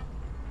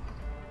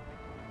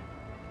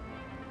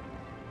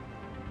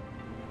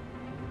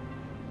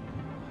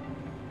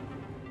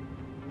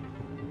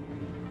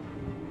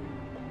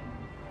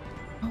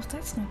 Oh, if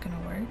that's not gonna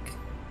work.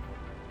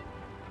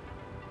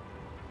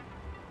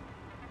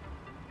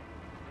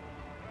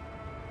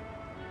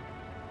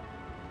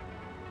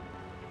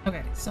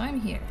 Okay, so I'm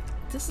here.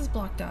 This is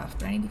blocked off,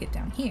 but I need to get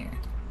down here.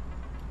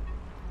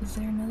 Is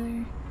there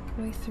another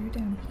way through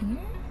down here?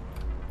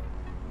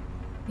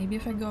 Maybe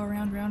if I go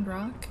around Round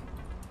Rock?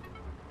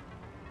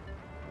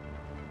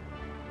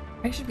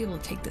 I should be able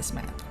to take this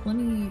map. Let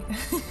me...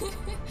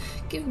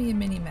 Give me a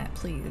mini map,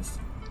 please.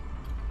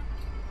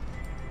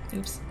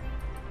 Oops.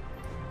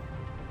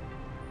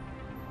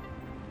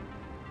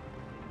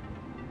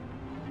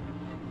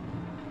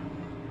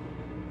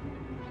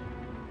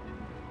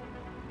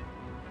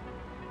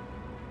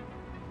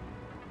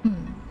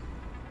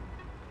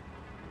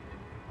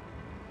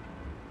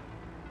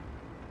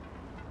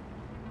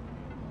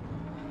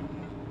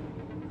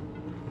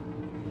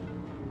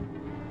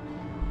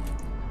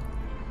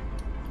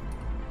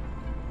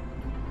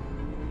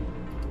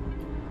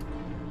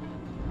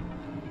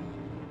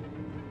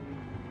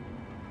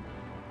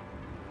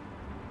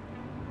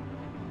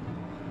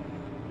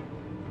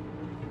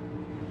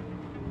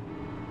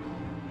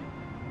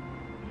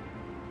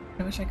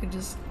 I wish I could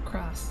just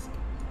cross.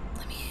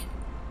 Let me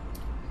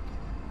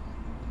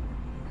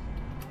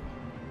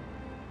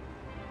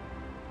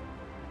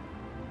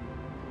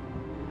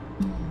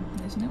in.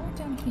 There's nowhere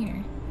down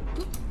here.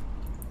 Oop.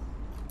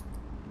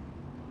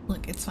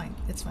 Look, it's fine.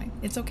 It's fine.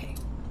 It's okay.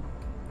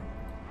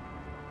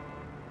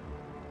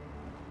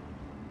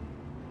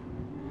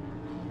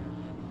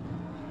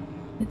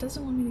 It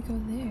doesn't want me to go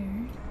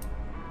there.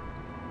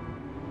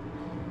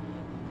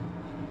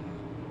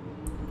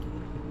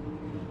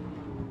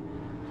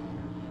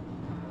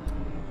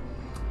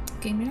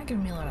 Game, you're not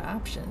giving me a lot of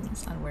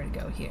options on where to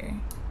go here.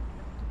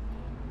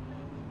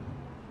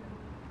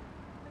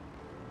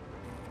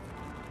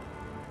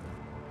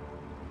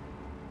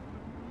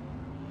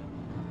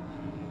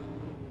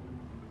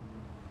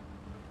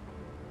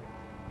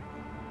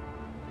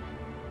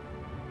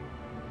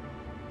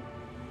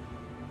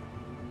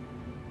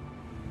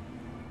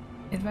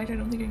 In fact, I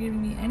don't think you're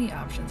giving me any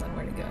options on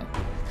where to go.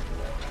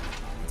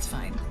 It's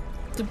fine.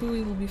 The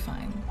buoy will be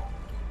fine.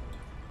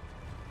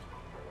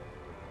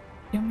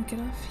 You want me to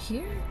get off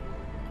here?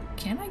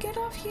 Can I get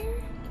off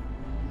here?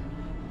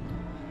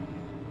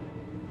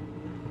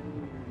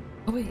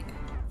 Oh wait.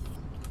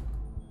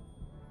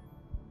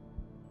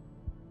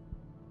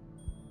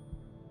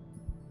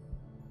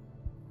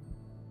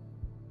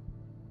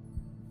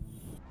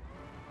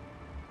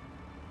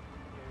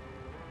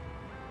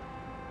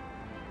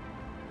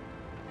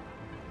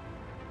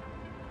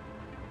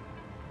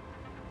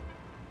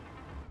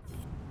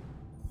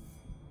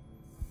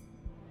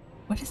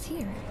 What is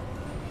here?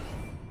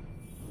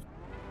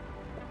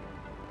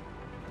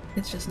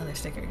 It's just another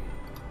sticker.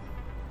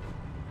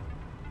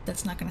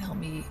 That's not gonna help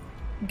me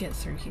get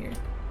through here.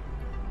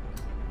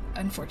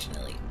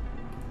 Unfortunately.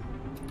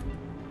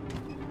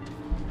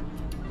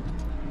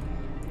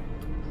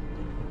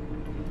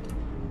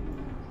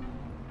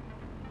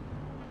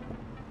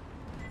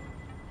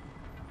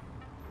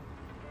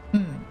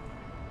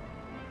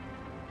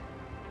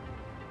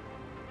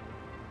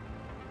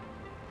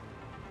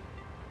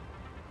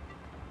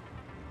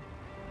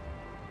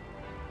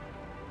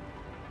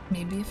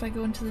 Maybe if I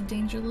go into the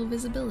danger low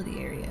visibility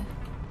area.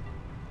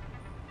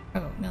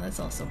 Oh, no, that's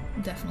also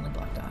definitely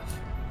blocked off.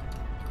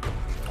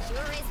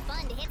 Sure is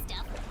fun to hit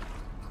stuff.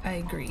 I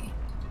agree.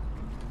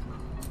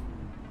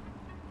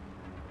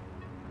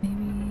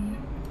 Maybe...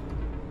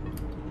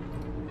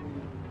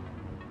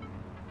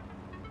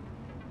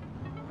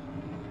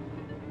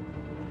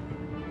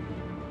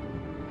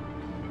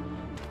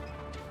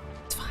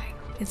 It's fine.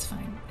 It's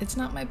fine. It's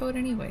not my boat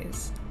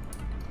anyways.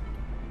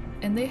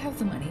 And they have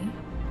the money.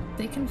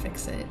 They can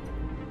fix it.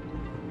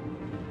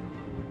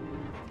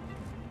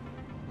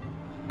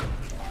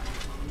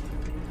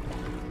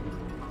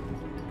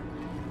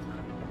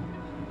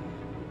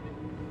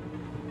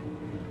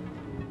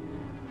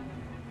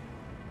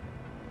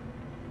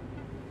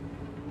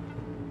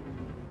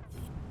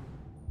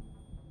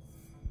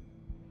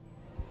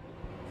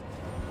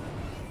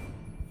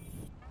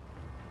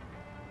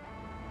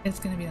 It's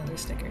gonna be another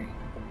sticker.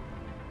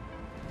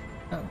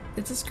 Oh,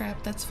 it's a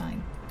scrap, that's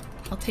fine.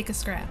 I'll take a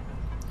scrap.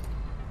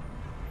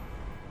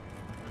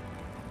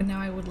 But now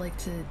I would like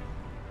to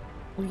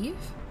leave?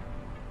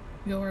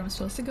 Go where I'm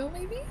supposed to go,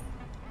 maybe?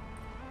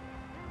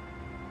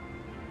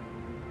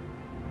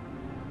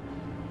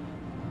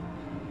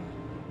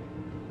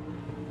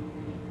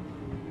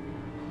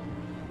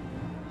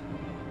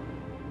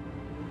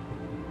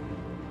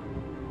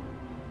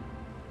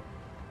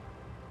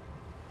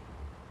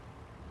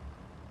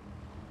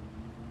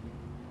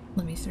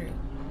 Let me through.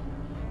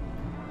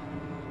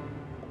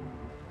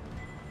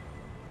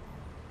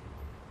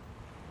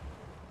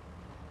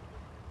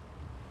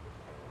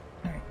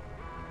 Alright.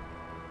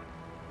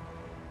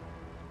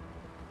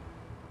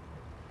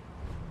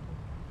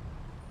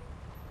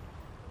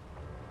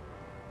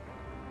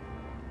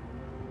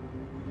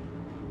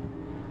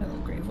 Hello,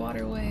 Grave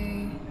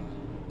Waterway.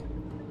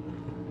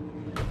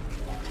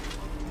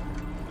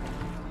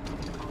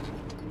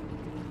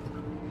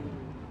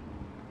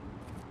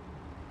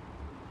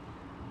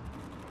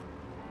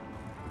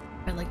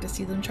 I'd like to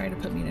see them try to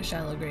put me in a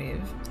shallow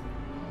grave.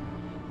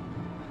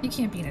 You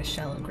can't be in a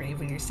shallow grave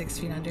when you're 6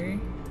 feet under.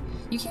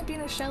 You can't be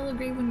in a shallow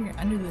grave when you're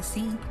under the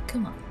sea.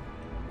 Come on.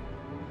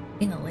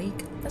 In a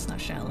lake? That's not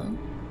shallow.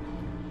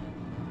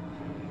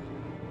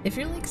 If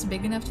your lake's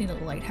big enough to need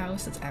a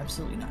lighthouse, it's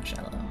absolutely not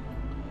shallow.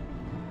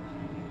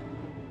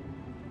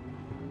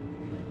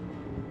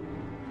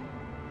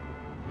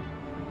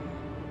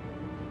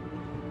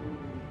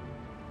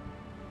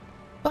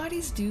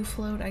 Bodies do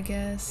float, I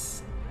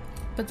guess.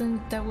 But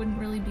then that wouldn't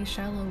really be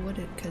shallow, would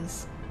it?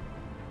 Because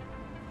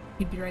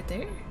you'd be right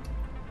there?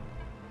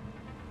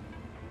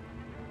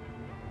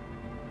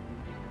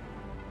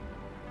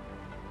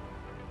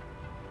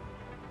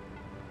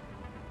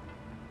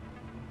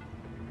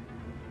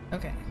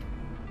 Okay.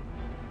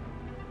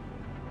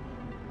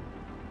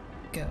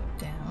 Go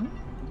down.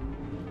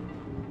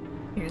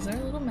 Here's our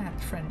little map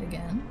friend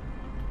again.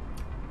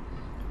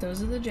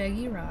 Those are the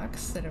jaggy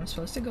rocks that I'm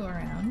supposed to go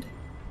around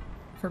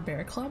for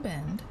Bear Claw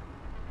Bend.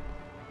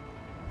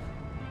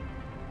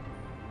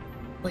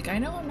 Like, I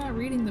know I'm not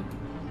reading the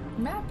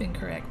map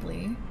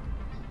incorrectly.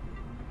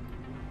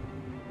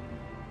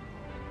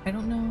 I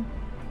don't know.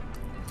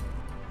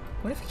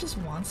 What if it just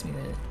wants me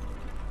to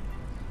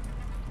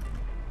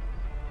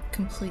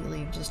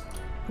completely just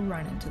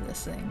run into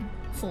this thing?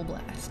 Full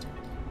blast.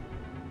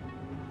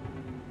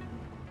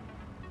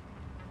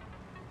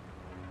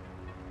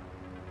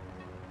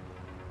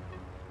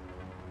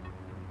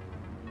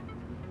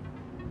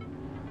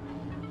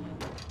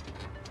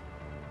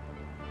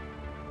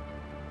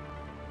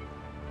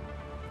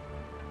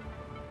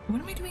 What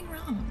am I doing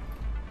wrong?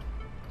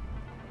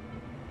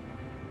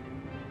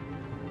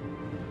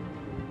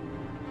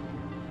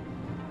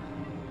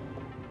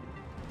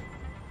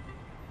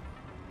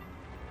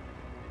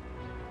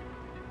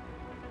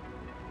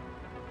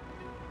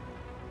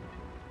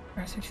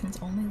 Arthurton's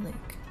only lake.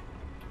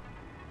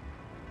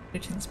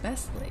 Arthurton's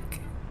best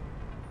lake.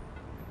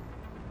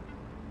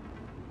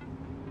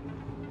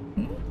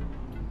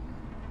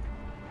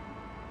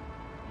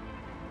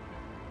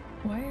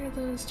 Why are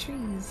those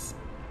trees?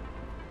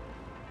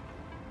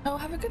 Oh,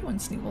 have a good one,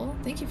 Sneeble.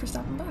 Thank you for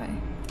stopping by.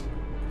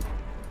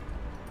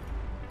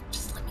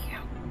 Just let me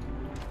out.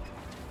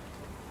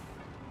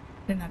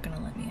 They're not gonna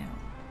let me out.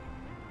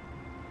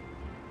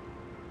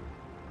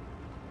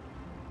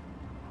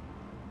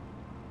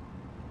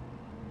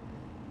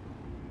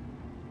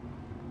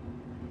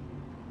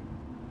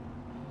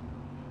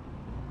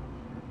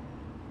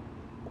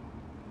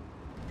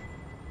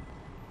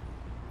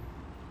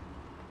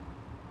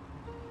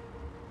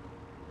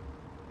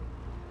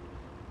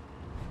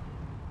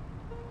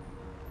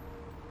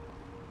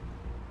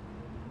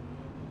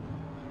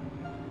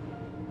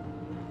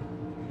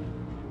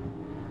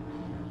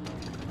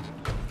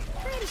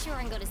 Sure,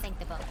 and go to sink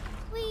the boat.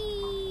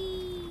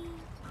 Whee!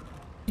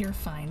 You're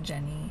fine,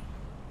 Jenny.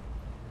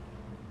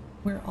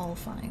 We're all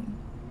fine.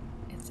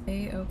 It's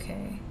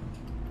a-okay.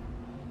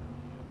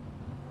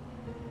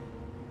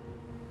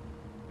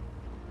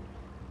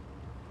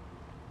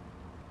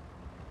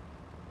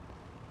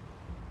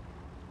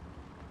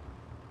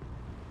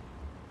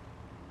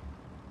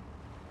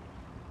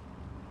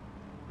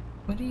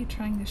 What are you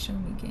trying to show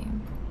me,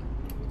 game?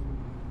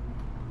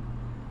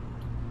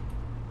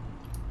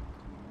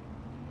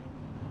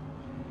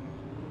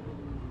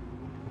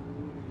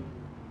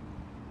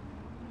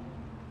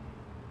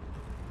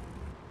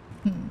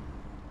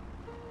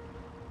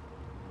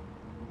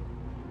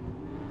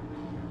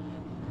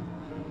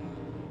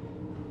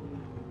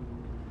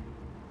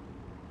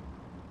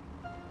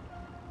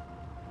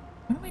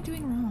 What am I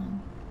doing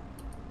wrong?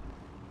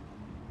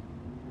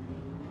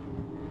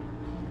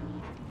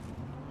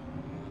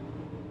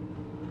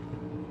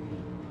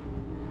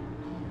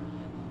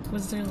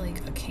 Was there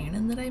like a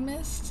cannon that I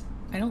missed?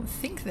 I don't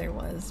think there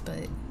was,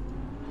 but...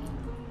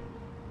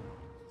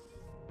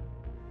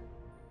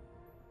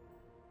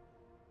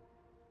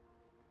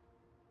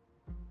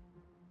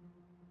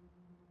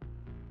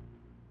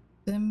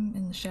 Them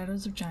in the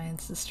shadows of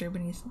giants,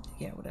 disturbing...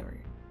 Yeah, whatever.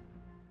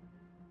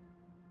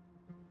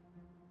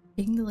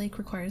 Taking the lake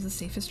requires the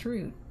safest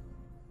route.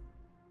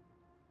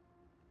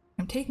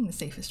 I'm taking the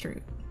safest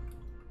route.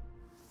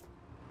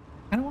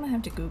 I don't want to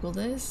have to Google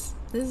this.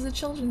 This is a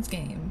children's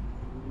game.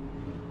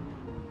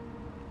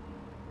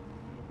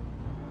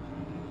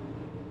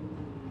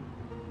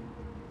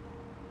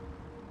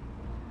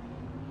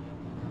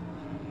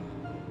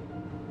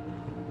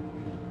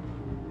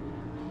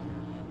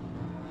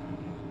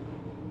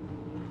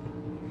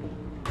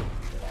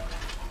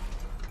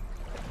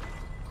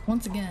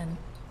 Once again.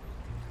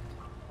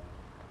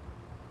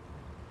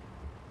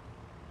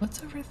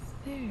 What's over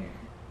there?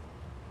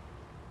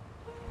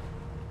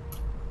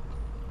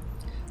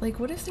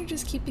 Like, what if they're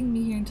just keeping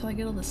me here until I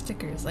get all the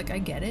stickers? Like, I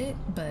get it,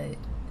 but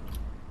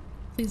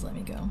please let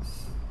me go.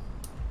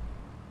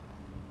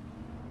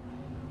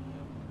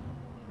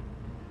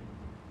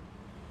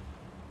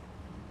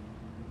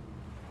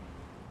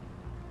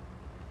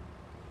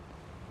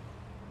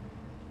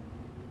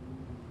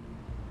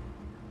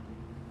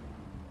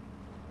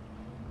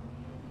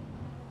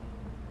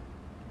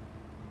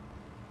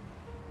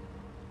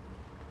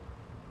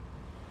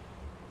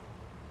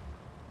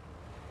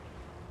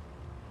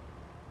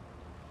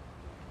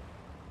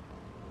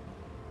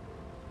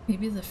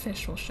 Maybe the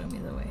fish will show me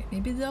the way.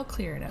 Maybe they'll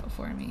clear it out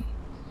for me.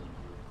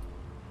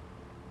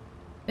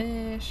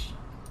 Fish.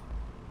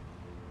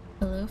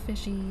 Hello,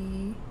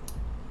 fishy.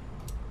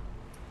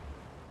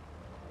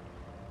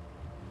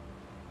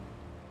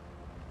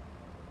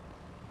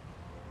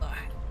 Oh,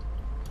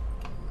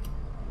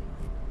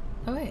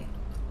 hey.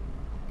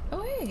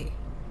 Oh, hey.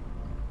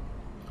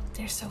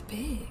 They're so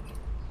big.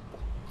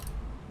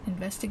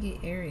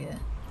 Investigate area.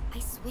 I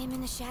swim in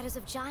the shadows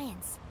of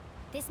giants.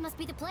 This must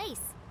be the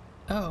place.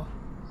 Oh.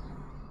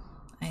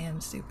 I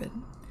am stupid.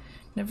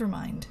 Never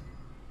mind.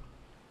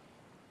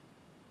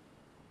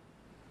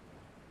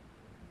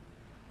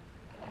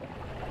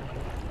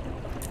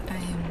 I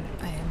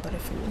am but a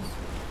fool.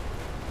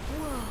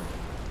 Whoa,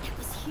 that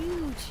was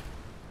huge.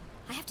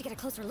 I have to get a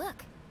closer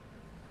look.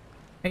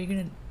 Are you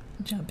gonna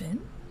jump in?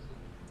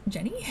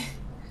 Jenny?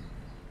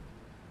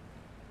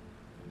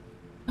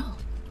 Oh.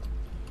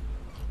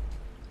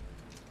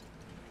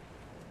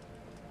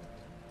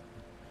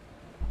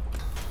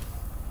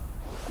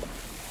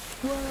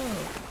 Whoa.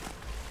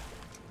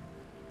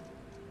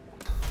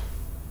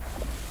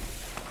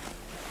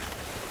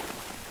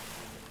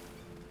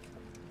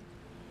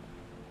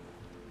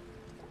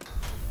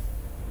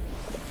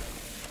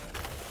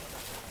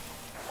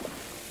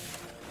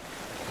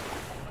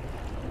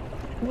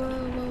 Whoa,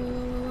 whoa, whoa,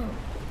 whoa, whoa.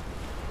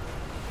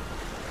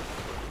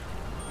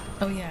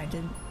 Oh yeah, I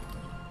did.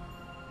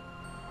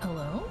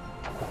 Hello?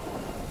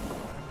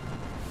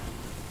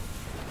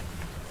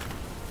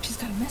 She's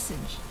got a message.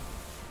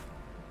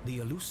 The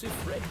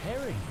elusive red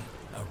herring,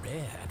 a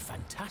rare and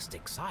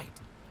fantastic sight.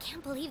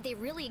 Can't believe they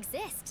really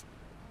exist.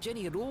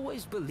 Jenny had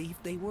always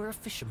believed they were a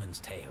fisherman's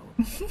tale,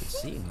 but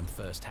seeing them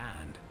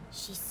firsthand.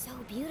 She's so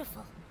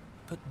beautiful.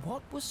 But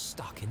what was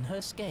stuck in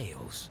her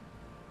scales?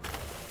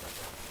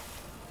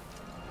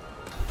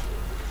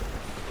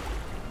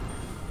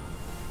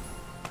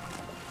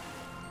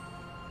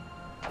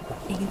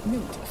 A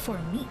note for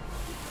me.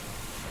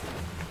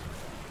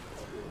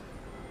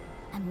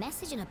 A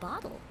message in a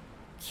bottle.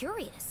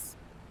 Curious.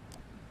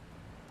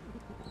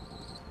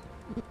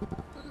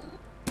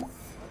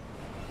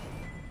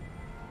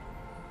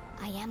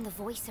 I am the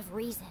voice of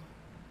reason.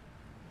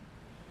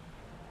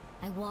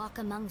 I walk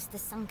amongst the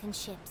sunken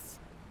ships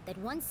that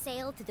once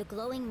sailed through the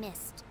glowing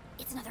mist.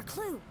 It's another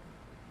clue.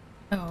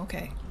 Oh,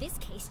 okay. This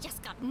case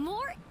just got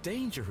more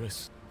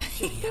Dangerous.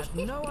 Jenny had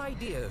no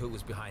idea who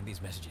was behind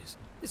these messages.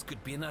 This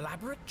could be an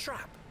elaborate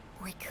trap.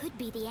 Or it could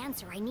be the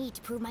answer I need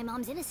to prove my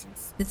mom's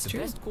innocence. It's The true.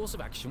 best course of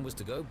action was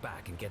to go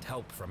back and get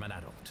help from an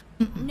adult.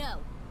 No,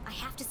 I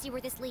have to see where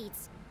this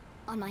leads.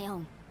 On my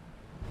own.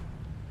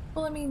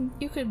 Well, I mean,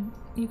 you could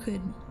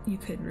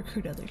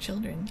recruit other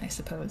children, I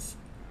suppose.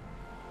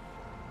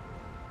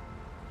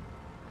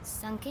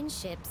 Sunken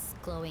ships,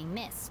 glowing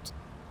mist.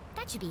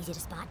 That should be easy to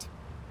spot.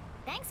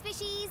 Thanks,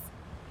 fishies!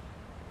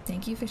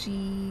 Thank you,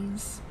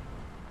 fishies.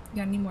 You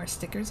got any more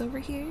stickers over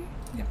here?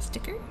 You got a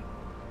sticker?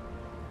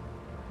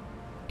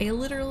 A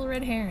literal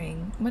red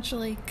herring, much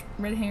like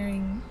Red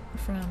Herring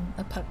from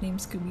A Pup Named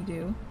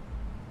Scooby-Doo.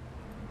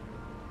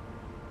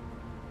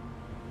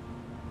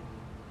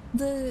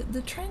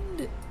 The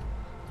trend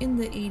in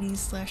the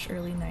 80s /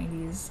 early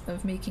 90s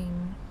of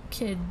making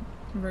kid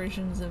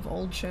versions of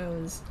old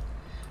shows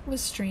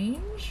was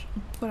strange,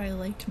 but I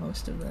liked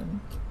most of them.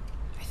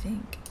 I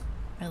think.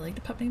 I liked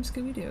A Pup Named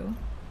Scooby-Doo.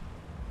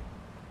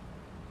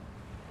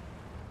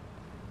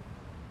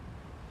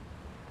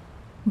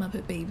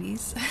 Muppet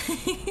Babies.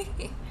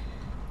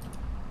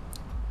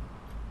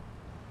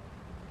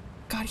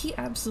 God, he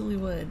absolutely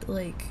would.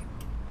 Like,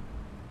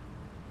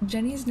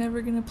 Jenny's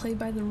never gonna play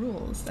by the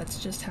rules.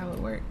 That's just how it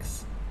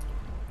works.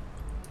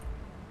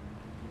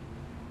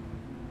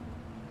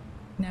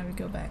 Now we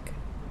go back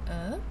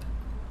up.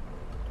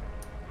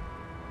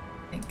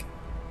 I think.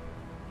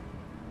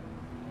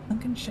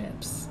 Sunken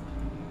ships.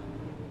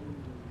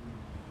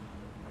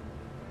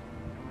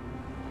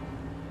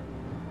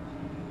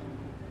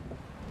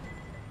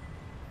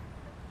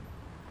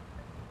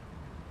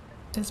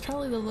 It's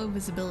probably the low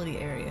visibility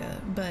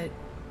area, but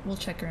we'll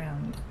check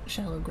around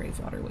shallow grave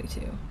waterway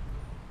too.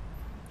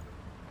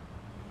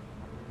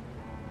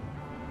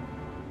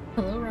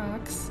 Hello,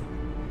 rocks.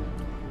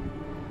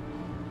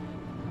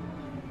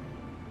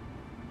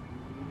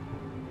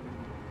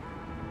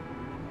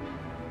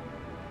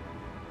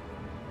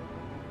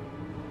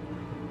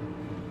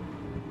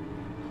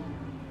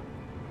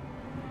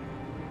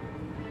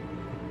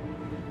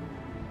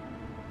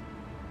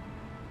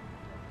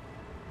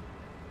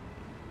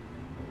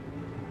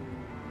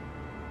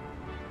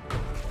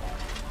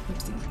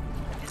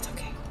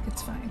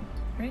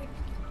 right?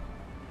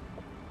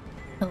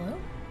 Hello?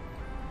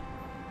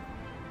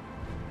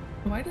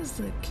 Why does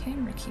the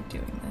camera keep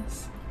doing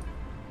this?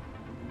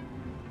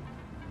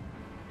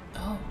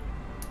 Oh.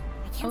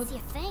 I can't see a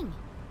thing.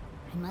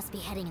 I must be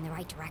heading in the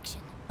right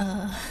direction.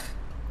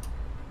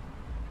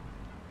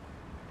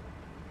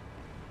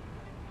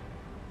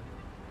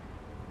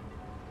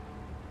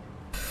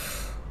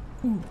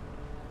 Ooh.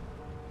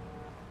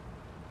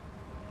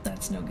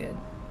 That's no good.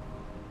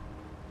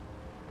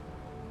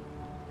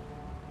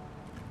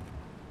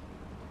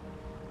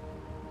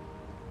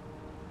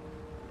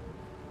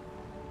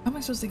 How am I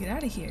supposed to get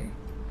out of here?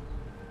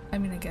 I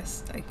mean, I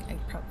guess I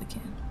probably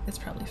can. It's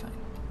probably fine.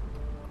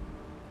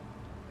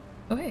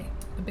 Oh hey,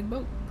 a big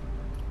boat.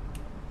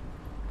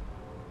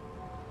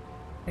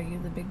 Are you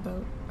the big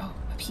boat? Oh,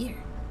 up here.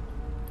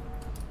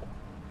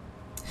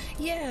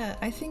 Yeah,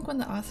 I think when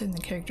the author and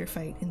the character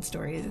fight in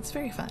stories, it's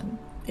very fun.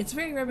 It's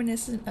very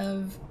reminiscent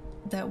of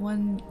that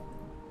one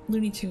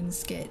Looney Tunes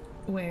skit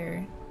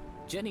where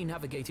Jenny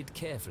navigated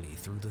carefully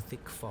through the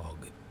thick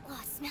fog. Oh,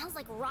 it smells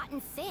like rotten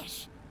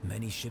fish.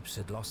 Many ships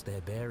had lost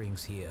their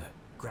bearings here,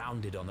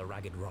 grounded on the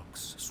ragged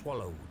rocks,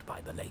 swallowed by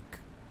the lake.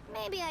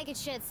 Maybe I could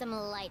shed some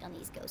light on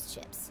these ghost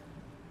ships.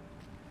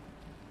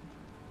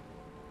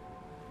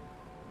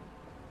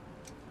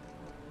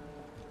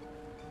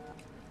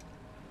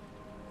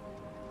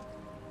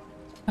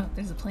 oh,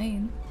 there's a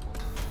plane.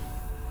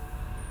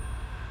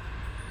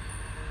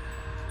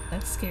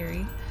 That's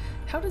scary.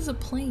 How does a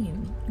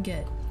plane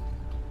get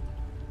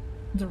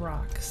the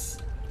rocks?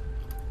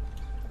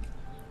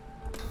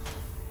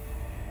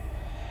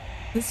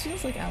 This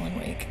feels like Alan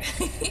Wake.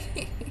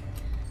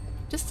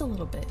 Just a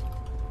little bit.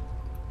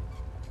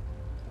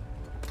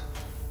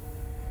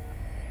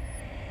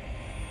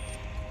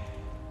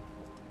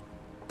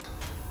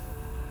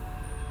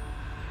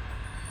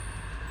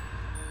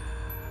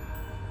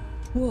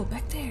 Whoa,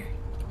 back there.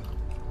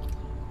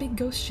 Big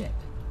ghost ship.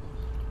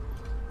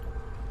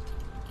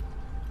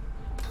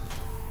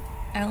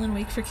 Alan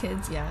Wake for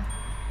kids, yeah.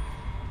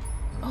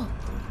 Oh,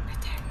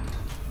 right there.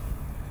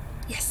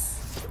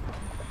 Yes!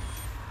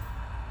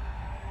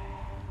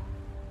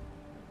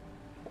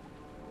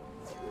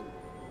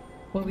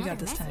 What we got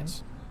this time?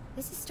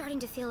 This is starting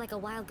to feel like a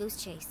wild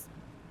goose chase.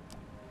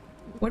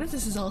 What if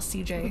this is all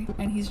CJ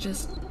and he's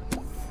just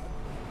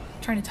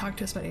trying to talk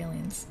to us about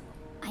aliens?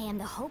 I am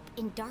the hope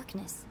in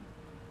darkness.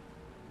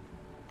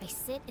 I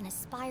sit in a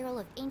spiral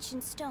of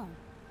ancient stone.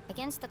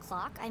 Against the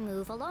clock, I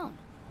move alone.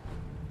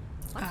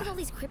 What's with all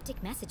these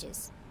cryptic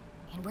messages?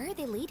 And where are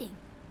they leading?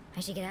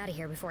 I should get out of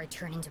here before I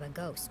turn into a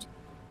ghost.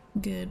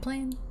 Good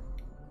plan.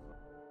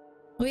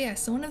 Oh yeah,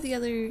 so one of the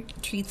other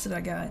treats that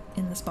I got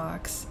in this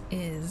box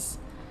is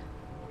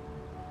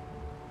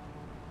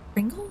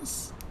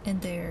Pringles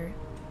and their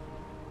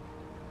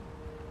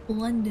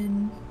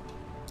London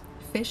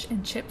fish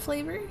and chip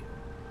flavor,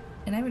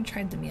 and I haven't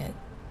tried them yet.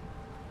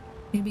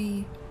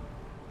 Maybe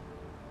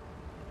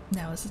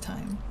now is the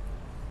time.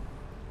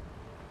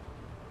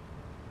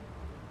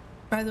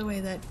 By the way,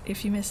 that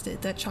if you missed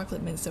it, that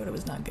chocolate mint soda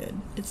was not good.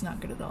 It's not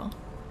good at all.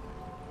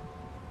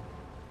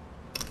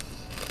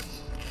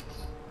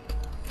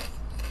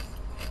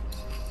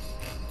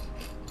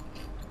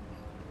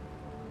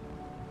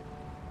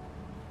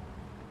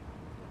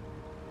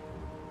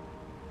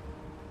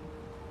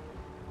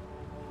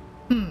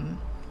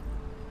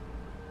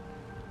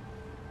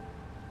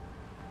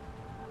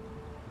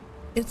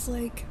 It's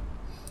like,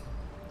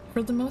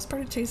 for the most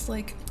part, it tastes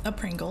like a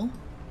Pringle,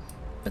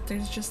 but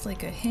there's just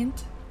like a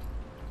hint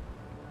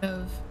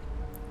of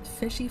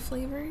fishy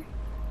flavor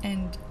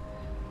and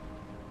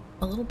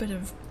a little bit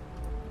of,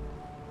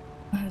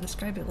 how to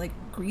describe it, like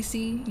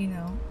greasy, you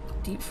know,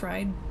 deep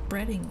fried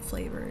breading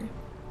flavor.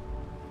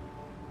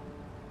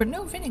 But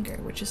no vinegar,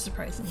 which is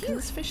surprising because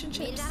it's fish and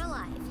chips. Made it out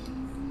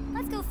alive.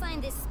 Let's go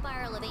find this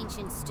spiral of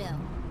ancient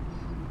stone.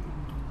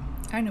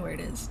 I know where it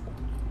is,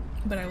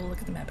 but I will look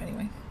at the map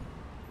anyway.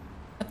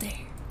 Up there.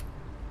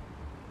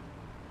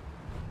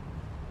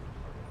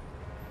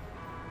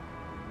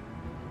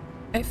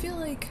 I feel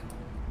like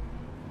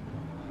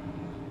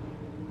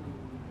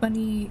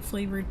funny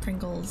flavored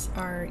Pringles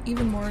are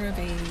even more of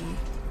a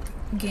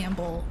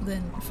gamble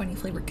than funny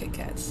flavored Kit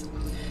Kats.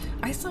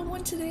 I saw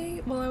one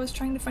today while I was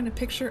trying to find a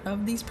picture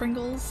of these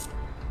Pringles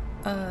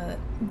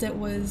that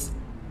was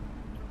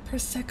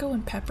Prosecco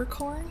and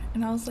peppercorn,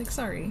 and I was like,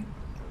 sorry.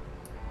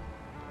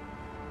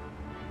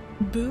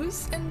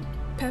 Booze and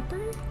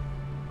pepper?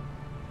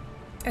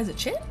 As a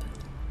chip?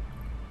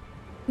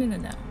 No,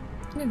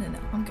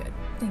 I'm good.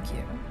 Thank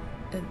you.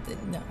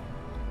 No.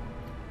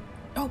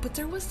 Oh, but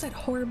there was that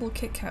horrible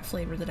Kit Kat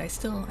flavor that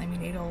I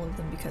mean, ate all of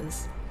them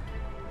because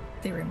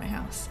they were in my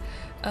house.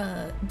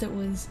 That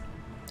was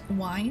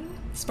wine,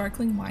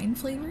 sparkling wine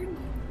flavored.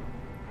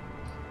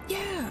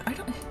 Yeah,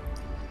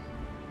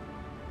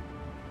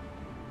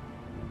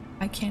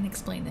 I can't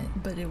explain it,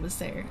 but it was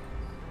there.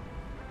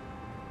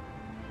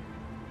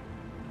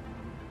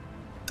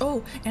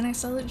 Oh, and I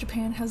saw that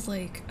Japan has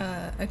like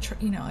a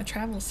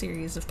travel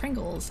series of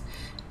Pringles,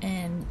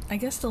 and I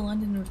guess the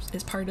London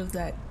is part of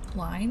that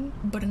line,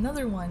 but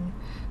another one,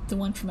 the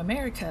one from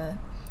America,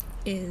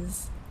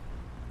 is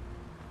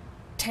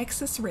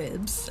Texas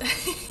ribs.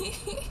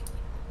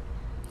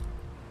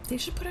 They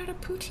should put out a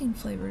poutine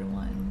flavored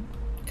one,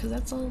 because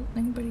that's all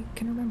anybody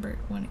can remember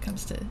when it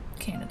comes to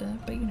Canada,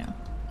 but you know.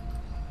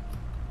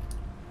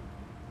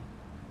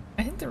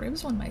 I think the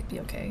ribs one might be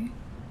okay.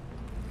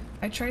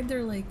 I tried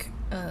their like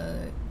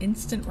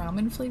instant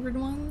ramen flavored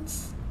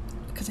ones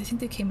because I think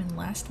they came in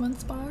last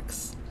month's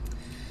box.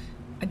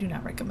 I do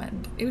not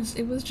recommend.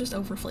 It was just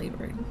over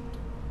flavored.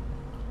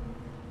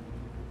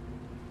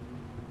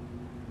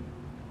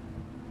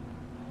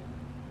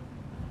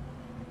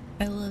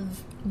 I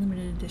love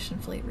limited edition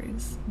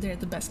flavors. They're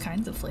the best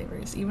kinds of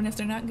flavors, even if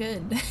they're not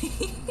good.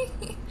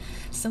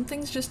 Some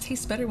things just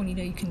taste better when you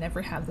know you can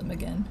never have them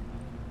again.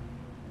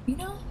 You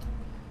know?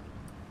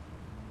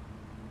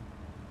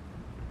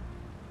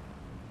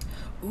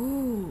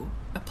 Ooh,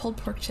 a pulled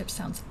pork chip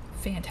sounds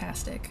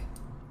fantastic.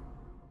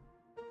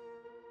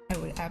 I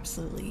would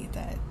absolutely eat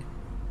that.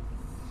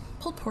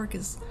 Pulled pork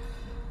is...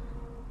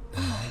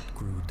 The night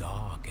grew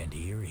dark and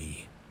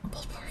eerie.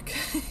 Pulled pork.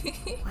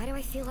 Why do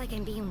I feel like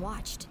I'm being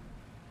watched?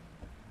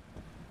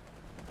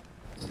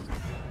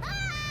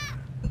 Ah!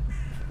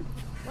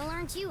 Well,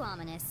 aren't you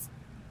ominous?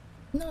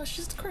 No, it's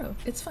just a crow.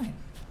 It's fine.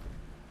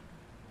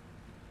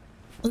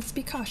 Let's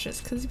be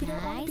cautious, because we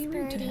don't want to be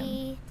rude to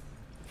him.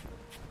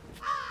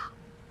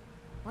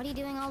 What are you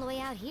doing all the way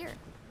out here?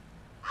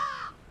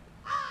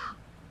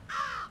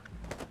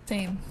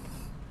 Same.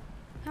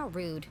 How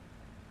rude.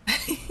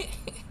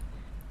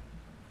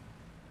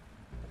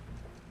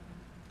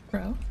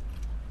 Bro,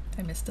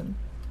 I missed him.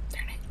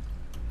 Darn it.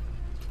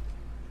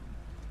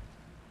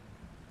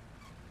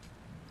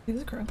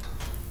 Here's a crow.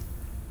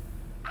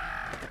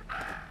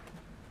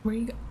 Where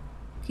you go?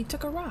 He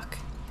took a rock.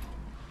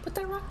 Put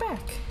that rock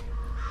back.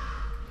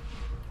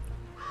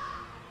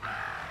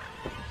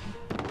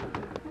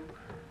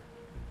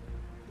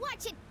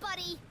 Watch it,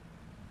 buddy!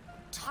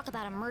 Talk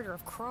about a murder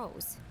of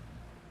crows.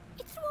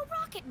 It threw a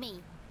rock at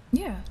me.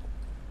 Yeah.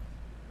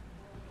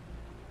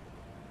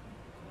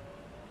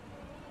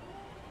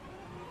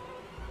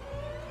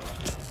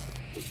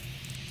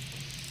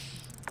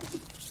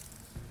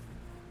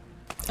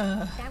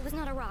 That was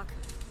not a rock.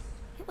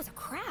 It was a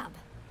crab.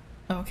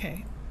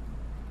 Okay.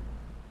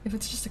 If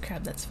it's just a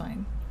crab, that's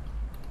fine.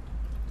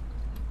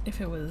 If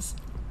it was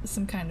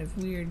some kind of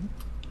weird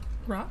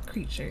rock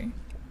creature.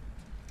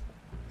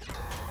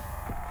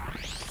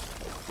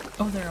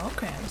 Oh, they're all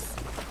crabs.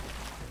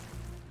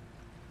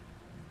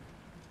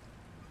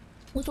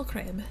 Little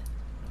crab.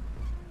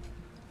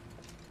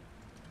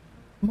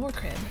 More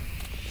crab.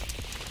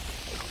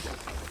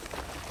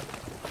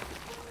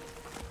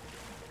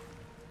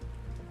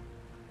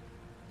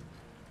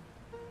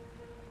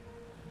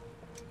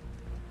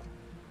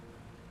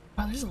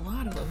 Wow, there's a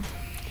lot of them.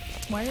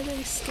 Why are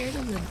they scared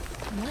of the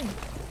light?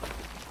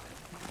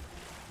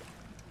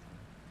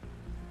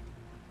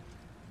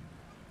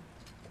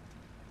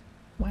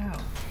 Wow.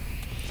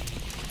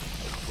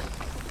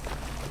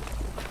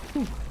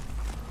 Ooh.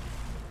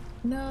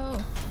 No.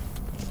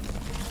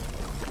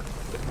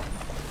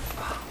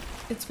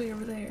 It's way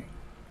over there.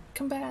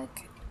 Come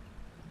back.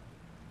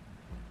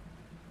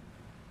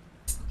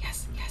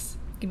 Yes, yes.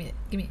 Give me it.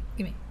 Give me it.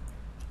 Give me it.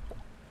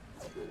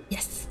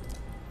 Yes.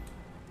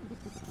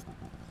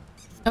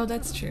 Oh,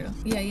 that's true.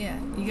 Yeah, yeah.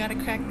 You gotta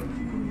crack.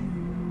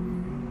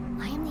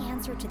 I am the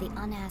answer to the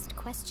unasked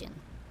question.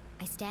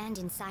 I stand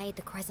inside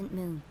the crescent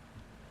moon.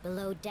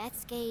 Below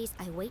death's gaze,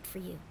 I wait for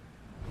you.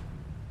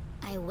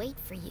 I wait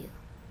for you.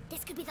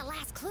 This could be the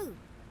last clue.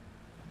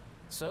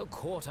 So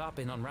caught up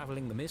in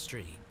unraveling the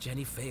mystery,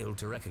 Jenny failed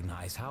to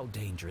recognize how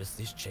dangerous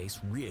this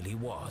chase really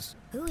was.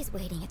 Who is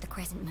waiting at the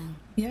crescent moon?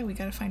 Yeah, we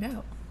gotta find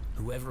out.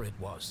 Whoever it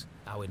was,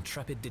 our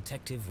intrepid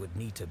detective would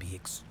need to be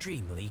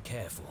extremely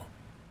careful.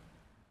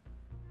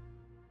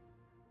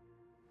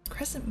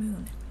 Crescent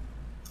moon.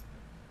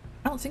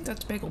 I don't think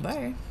that's Bagel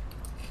Bay.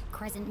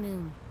 Crescent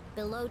moon.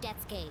 Below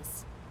death's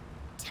gaze.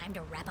 Time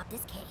to wrap up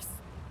this case.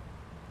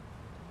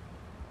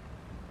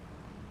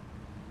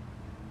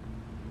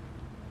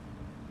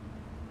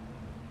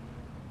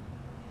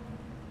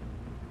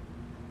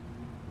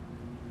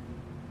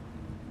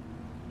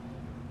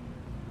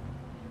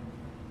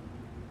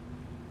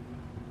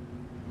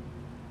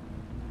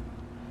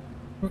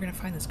 We're gonna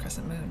find this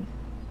crescent moon.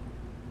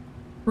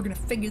 We're gonna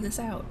figure this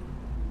out.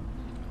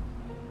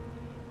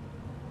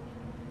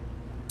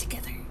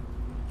 Together.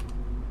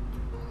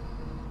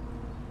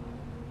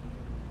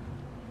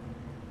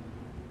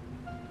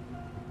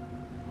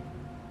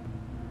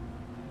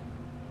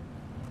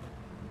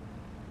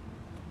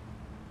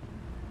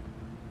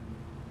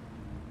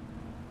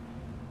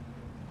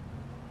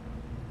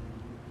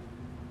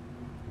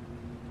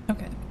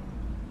 Okay.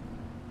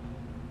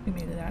 We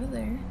made it out of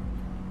there.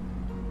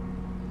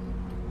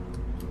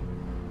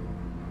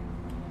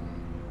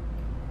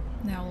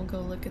 Now we'll go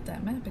look at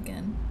that map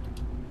again.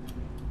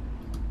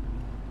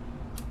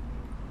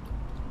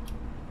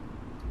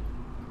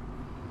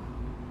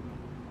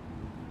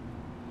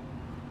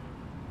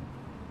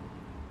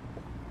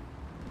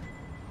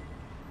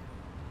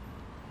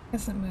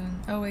 Crescent moon.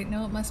 Oh wait,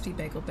 no, it must be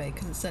Bagel Bay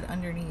because it said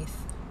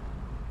underneath.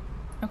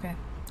 Okay.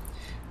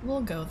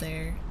 We'll go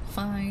there.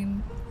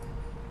 Fine.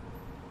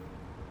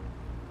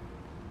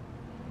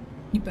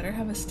 You better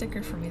have a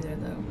sticker for me there,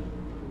 though.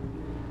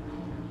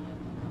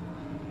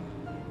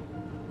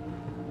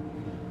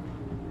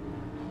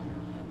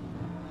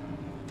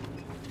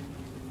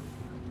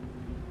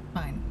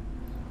 Fine.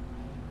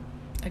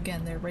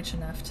 Again, they're rich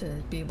enough to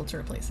be able to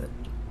replace it.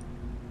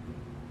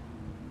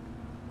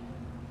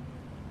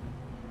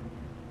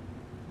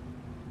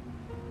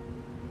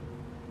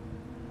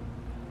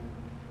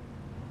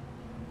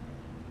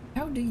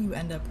 How do you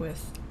end up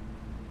with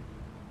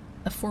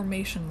a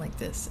formation like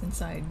this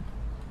inside?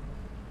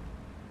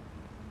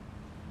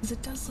 Because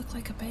it does look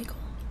like a bagel.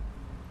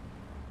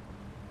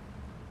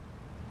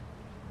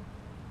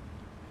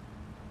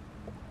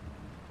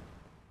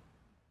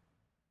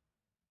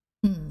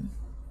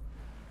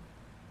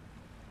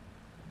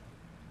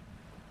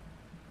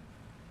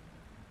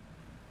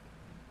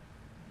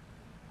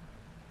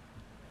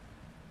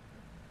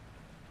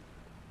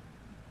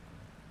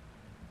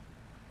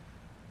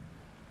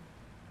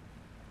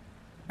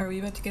 Are we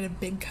about to get a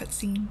big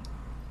cutscene?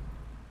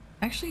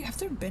 Actually, have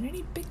there been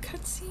any big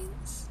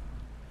cutscenes?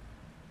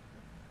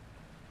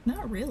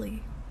 Not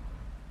really.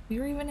 We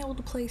were even able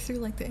to play through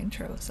like the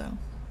intro, so.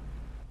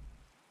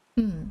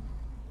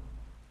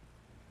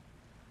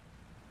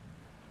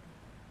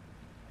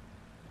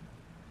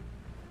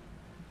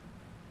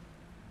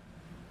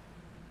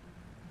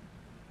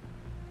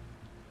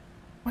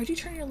 Why'd you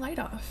turn your light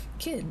off?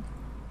 Kid.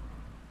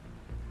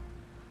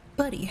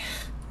 Buddy.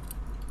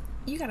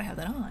 You gotta have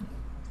that on.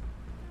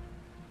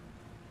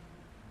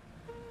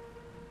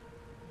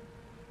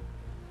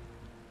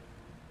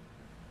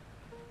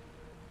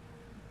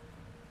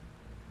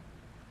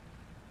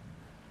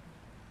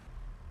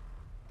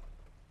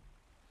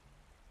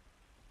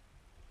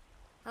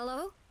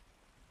 Hello?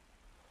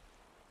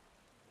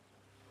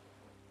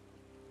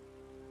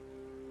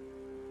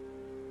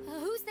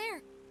 Who's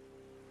there?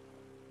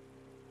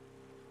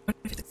 What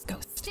if it's a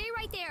ghost? Stay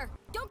right there!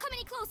 Don't come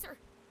any closer!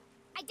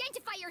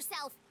 Identify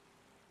yourself!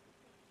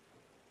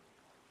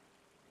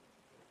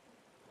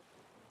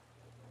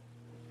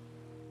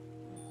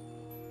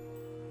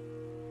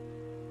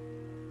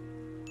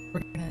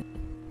 We're gonna...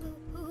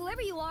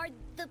 Whoever you are,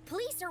 the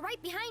police are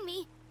right behind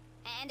me.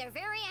 And they're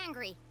very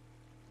angry.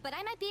 But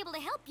I might be able to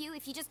help you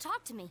if you just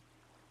talk to me.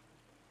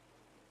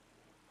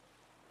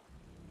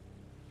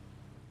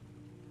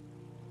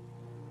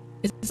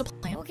 Is this a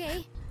plant?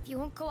 Okay, if you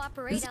won't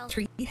cooperate, Is this a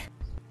tree?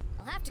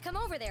 I'll have to come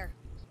over there.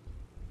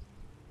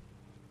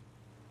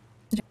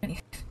 Jenny.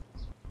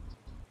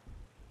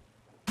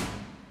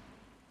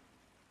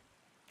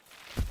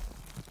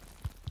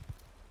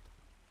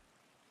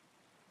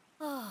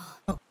 Oh.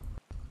 Oh.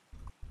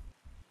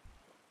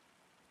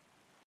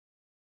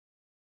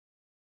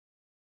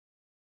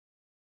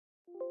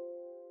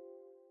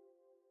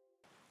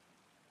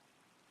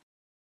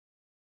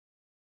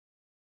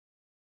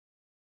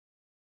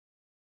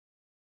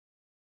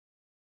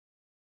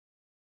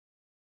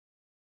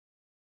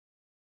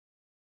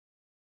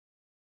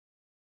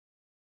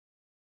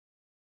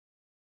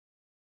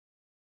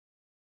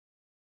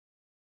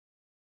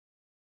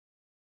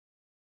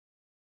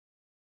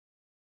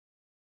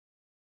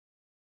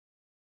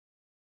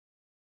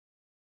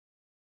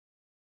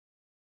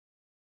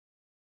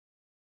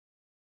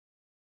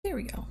 There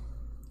we go.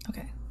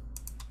 Okay.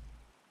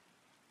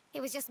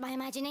 It was just my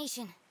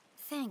imagination.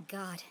 Thank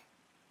God.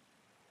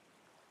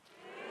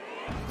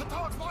 The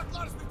dogs mark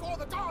let us before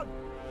the dawn!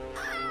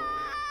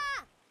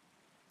 Ah!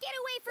 Get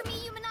away from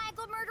me, you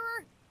maniacal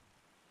murderer!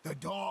 The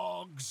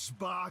dogs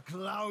bark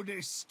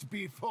loudest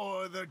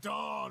before the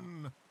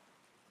dawn.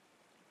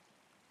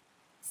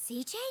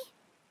 CJ?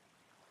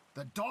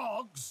 The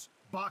dogs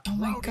bark Oh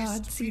my loudest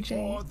God, CJ.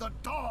 before the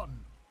dawn.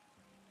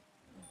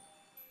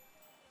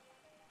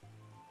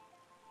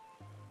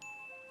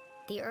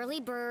 The early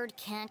bird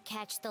can't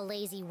catch the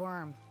lazy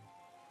worm.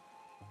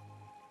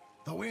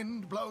 The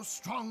wind blows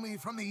strongly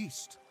from the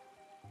east.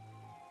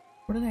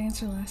 What did I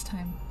answer last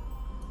time?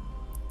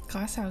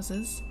 Glass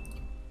houses.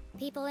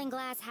 People in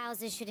glass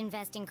houses should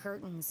invest in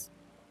curtains.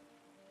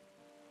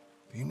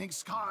 The evening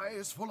sky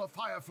is full of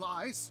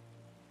fireflies.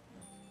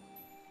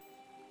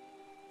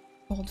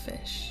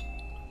 Goldfish.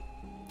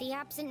 The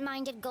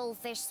absent-minded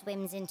goldfish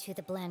swims into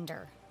the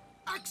blender.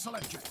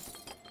 Excellent, Jen.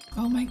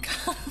 Oh my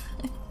God.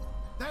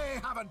 They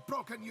haven't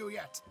broken you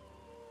yet.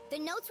 The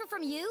notes were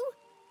from you?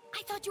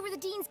 I thought you were the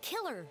Dean's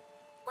killer.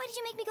 Why did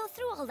you make me go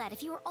through all that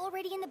if you were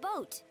already in the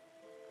boat?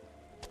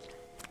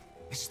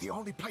 This is the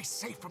only place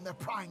safe from their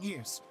prying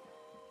ears.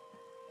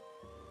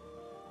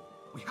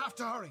 We have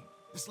to hurry.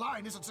 This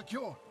line isn't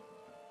secure.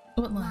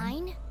 What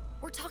line? Mine?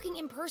 We're talking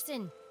in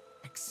person.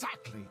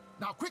 Exactly.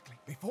 Now quickly,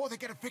 before they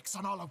get a fix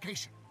on our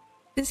location.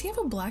 Does he have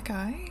a black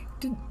eye?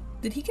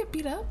 Did he get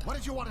beat up? What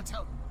did you want to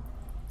tell me?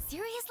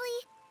 Seriously?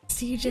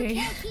 CJ. You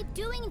can't keep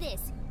doing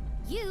this.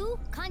 You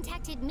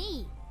contacted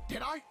me.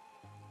 Did I?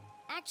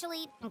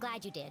 Actually, I'm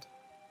glad you did.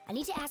 I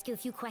need to ask you a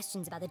few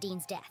questions about the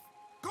Dean's death.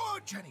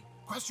 Good, Jenny.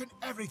 Question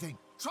everything.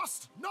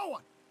 Trust no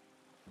one.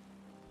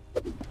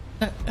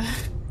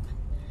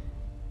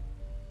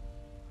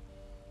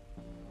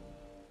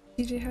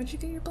 DJ, how'd you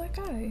get your black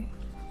eye?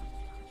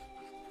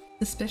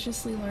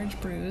 Suspiciously large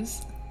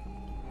bruise.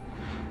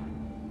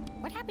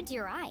 What happened to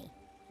your eye?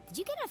 Did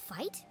you get in a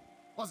fight?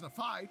 Wasn't a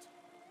fight.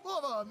 More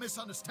of a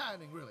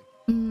misunderstanding, really.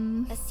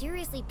 A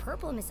seriously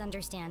purple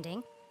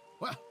misunderstanding?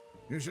 Well,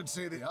 you should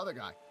see the other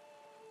guy.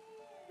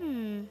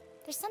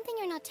 There's something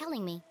you're not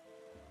telling me.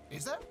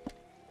 Is there?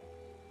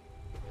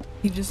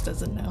 He just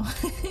doesn't know.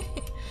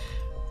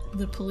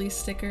 The police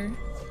sticker.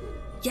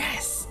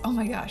 Yes! Oh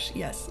my gosh,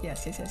 yes,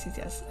 yes, yes, yes, yes,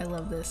 yes. I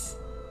love this.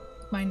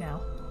 Mine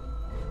now.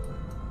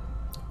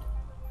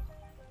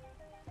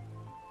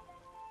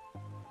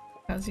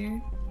 How's your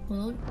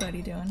little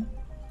buddy doing?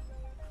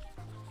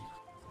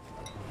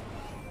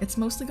 It's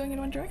mostly going in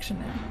one direction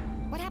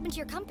now. What happened to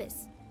your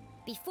compass?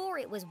 Before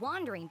it was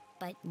wandering,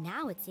 but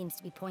now it seems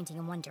to be pointing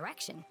in one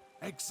direction.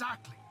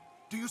 Exactly.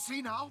 Do you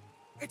see now?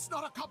 It's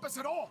not a compass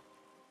at all.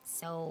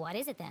 So what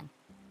is it then?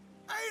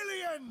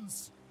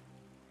 Aliens!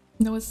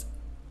 No, it's...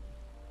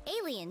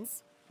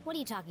 Aliens? What are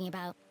you talking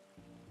about?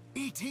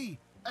 E.T.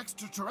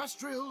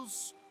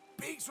 Extraterrestrials.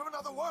 Beings from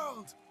another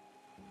world.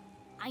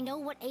 I know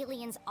what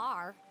aliens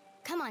are.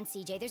 Come on,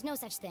 CJ, there's no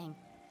such thing.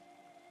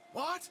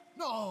 What?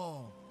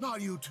 No,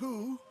 not you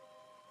too.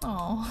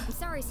 Aw. I'm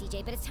sorry,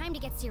 CJ, but it's time to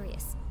get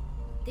serious.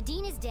 The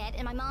dean is dead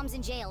and my mom's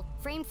in jail,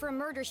 framed for a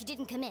murder she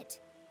didn't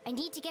commit. I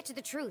need to get to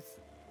the truth.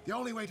 The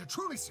only way to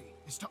truly see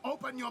is to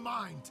open your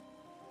mind.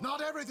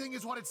 Not everything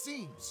is what it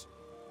seems.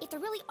 If there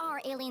really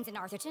are aliens in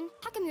Arthurton,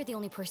 how come you're the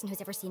only person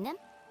who's ever seen them?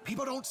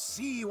 People don't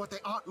see what they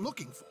aren't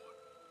looking for.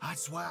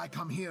 That's why I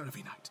come here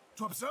every night,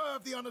 to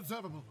observe the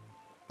unobservable.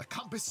 The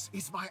compass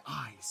is my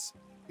eyes.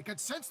 It can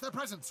sense their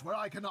presence where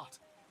I cannot.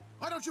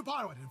 Why don't you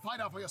borrow it and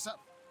find out for yourself?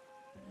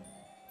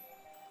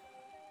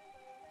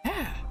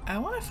 Yeah, I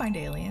want to find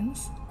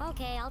aliens.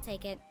 Okay, I'll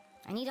take it.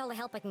 I need all the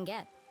help I can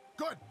get.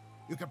 Good.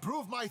 You can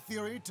prove my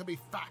theory to be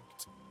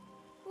fact.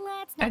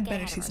 Let's not I'd get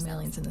better ahead see of some ourselves.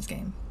 aliens in this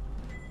game.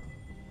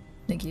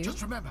 Thank you.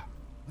 Just remember,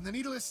 when the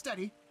needle is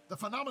steady, the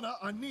phenomena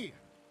are near.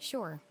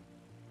 Sure.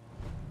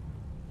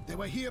 They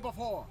were here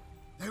before.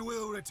 They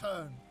will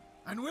return.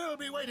 And we'll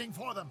be waiting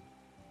for them.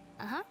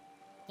 Uh-huh.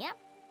 Yep,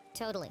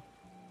 totally.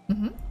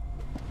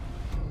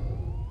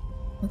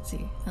 Let's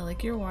see. I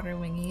like your water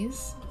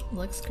wingies.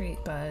 Looks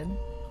great, bud.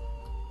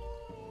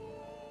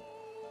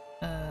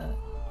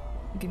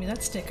 Give me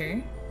that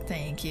sticker.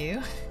 Thank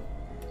you.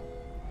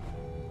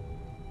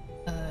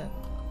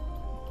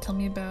 Tell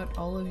me about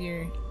all of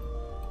your...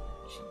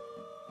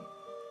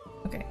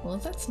 Okay, well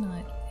if that's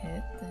not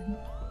it, then...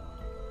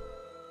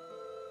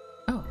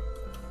 Oh.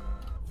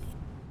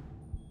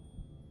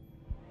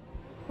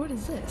 What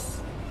is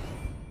this?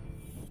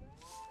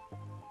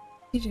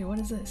 TJ, what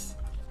is this?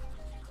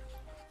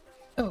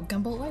 Oh,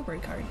 Gumboldt library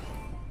card.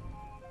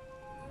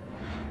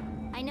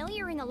 I know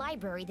you were in the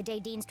library the day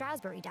Dean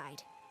Strasberry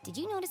died. Did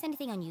you notice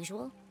anything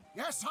unusual?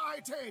 Yes, I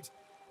did.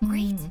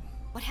 Great.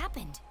 What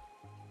happened?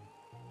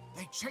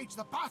 They changed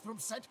the bathroom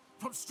scent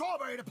from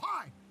strawberry to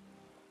pine.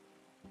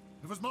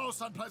 It was most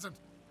unpleasant.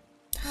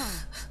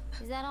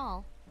 Is that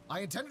all? I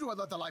intended to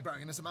alert the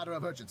librarian as a matter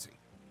of urgency.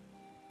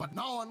 But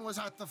no one was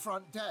at the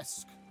front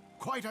desk.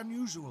 Quite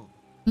unusual.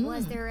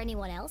 Was there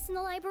anyone else in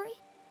the library?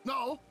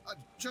 No,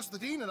 just the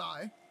dean and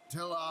I.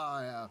 Till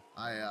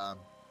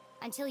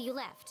Until you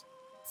left.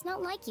 It's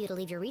not like you to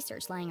leave your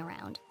research lying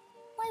around.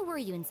 Why were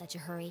you in such a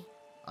hurry?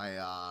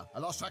 I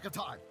lost track of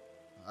time.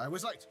 I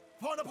was late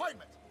for an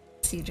appointment.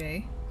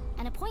 CJ.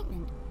 An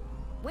appointment?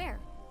 Where?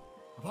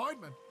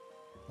 Appointment?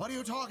 What are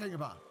you talking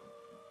about?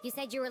 You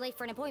said you were late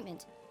for an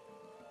appointment.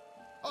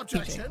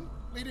 Objection.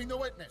 Leading the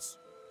witness.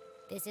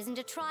 This isn't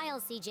a trial,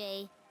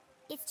 CJ.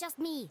 It's just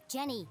me,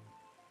 Jenny.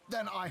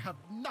 Then I have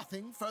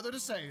nothing further to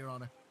say, Your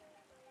Honor.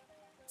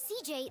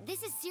 CJ,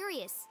 this is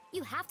serious.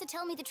 You have to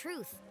tell me the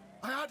truth.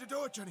 I had to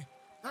do it, Jenny.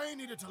 They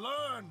needed to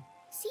learn.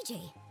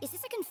 CJ, is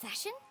this a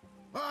confession?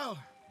 Well,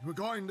 we're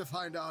going to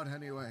find out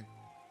anyway.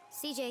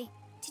 CJ,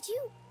 did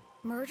you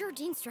murder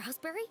Dean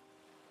Strasberry?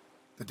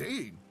 The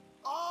dean?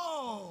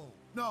 Oh,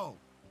 no.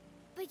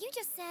 But you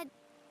just said...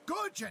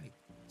 Good, Jenny.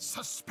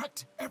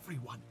 Suspect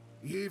everyone,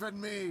 even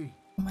me.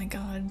 Oh my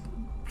god.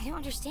 I don't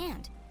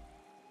understand.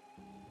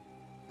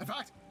 In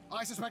fact,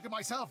 I suspected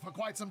myself for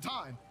quite some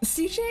time,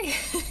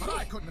 CJ! but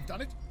I couldn't have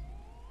done it.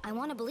 I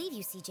want to believe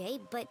you,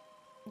 CJ, but do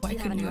Why you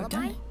have couldn't an you have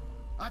done alibi?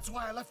 it? That's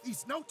why I left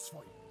these notes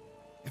for you.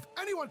 If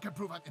anyone can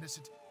prove I'm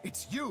innocent,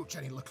 it's you,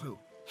 Jenny LeClue.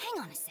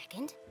 Hang on a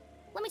second.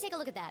 Let me take a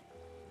look at that.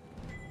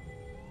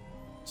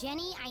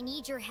 Jenny, I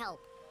need your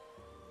help.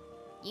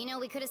 You know,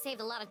 we could have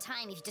saved a lot of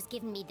time if you'd just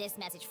given me this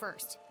message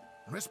first.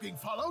 Risk being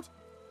followed?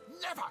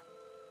 Never!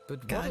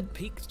 But God. what had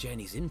piqued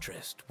Jenny's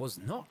interest was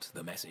not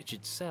the message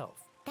itself.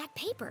 That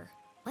paper.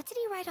 What did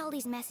he write all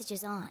these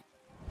messages on?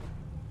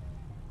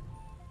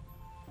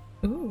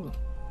 Ooh.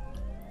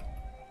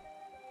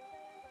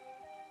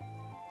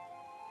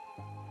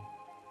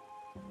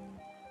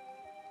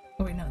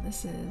 Oh wait, no,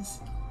 this is...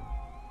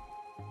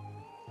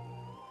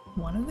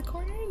 one of the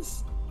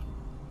corners?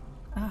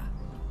 Ah.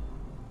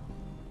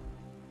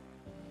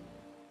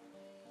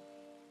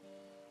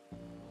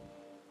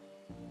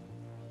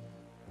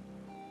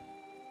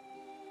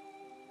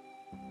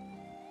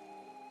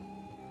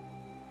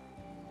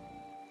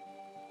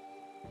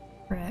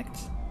 Correct.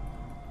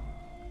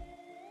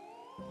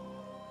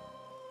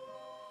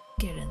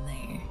 Get in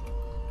there,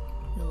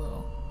 you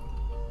little.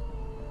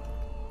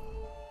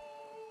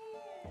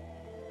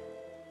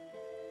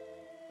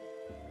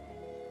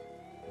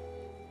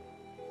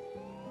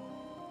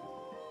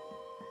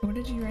 What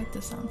did you write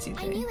this on, CJ?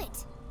 I knew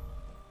it!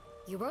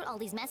 You wrote all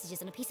these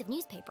messages on a piece of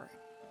newspaper.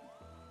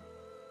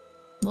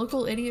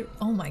 Local idiot.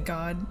 Oh my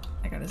god.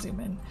 I gotta zoom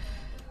in.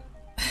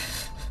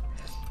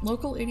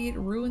 Local idiot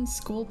ruins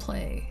school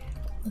play.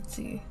 Let's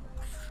see.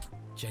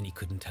 Jenny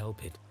couldn't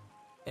help it.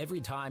 Every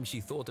time she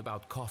thought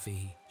about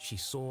coffee, she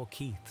saw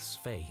Keith's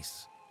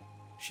face.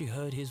 She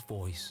heard his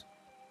voice.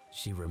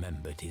 She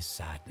remembered his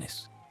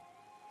sadness.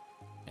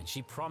 And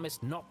she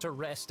promised not to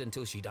rest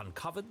until she'd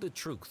uncovered the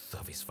truth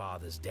of his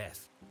father's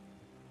death.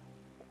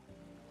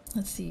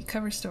 Let's see.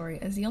 Cover story.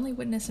 As the only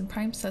witness and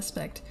prime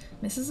suspect,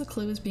 Mrs.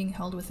 LeClue is being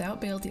held without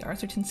bail at the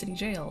Arthurton City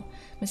Jail.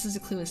 Mrs.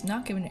 LeClue has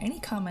not given any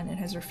comment and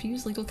has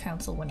refused legal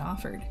counsel when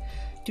offered.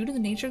 Due to the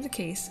nature of the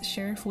case,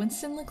 Sheriff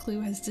Winston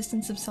LeClue has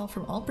distanced himself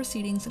from all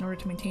proceedings in order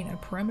to maintain a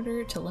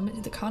perimeter to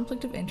limit the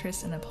conflict of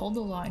interest and uphold the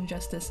law and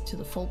justice to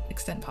the full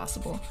extent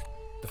possible.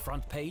 The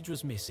front page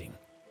was missing,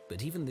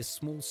 but even this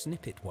small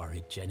snippet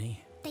worried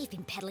Jenny. They've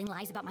been peddling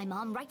lies about my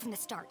mom right from the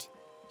start.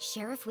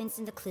 Sheriff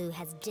Winston LeClue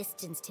has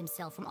distanced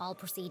himself from all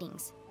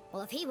proceedings.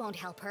 Well, if he won't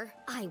help her,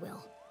 I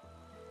will.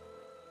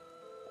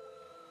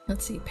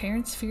 Let's see.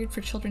 Parents feared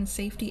for children's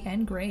safety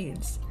and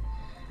grades.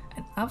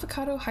 An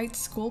Avocado Heights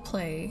school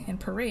play and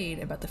parade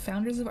about the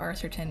founders of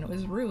Arthurton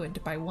was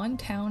ruined by one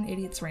town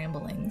idiot's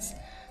ramblings.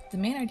 The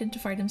man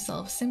identified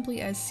himself simply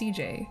as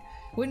CJ.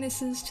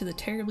 Witnesses to the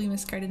terribly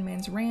misguided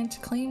man's rant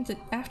claimed that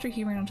after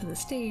he ran onto the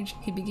stage,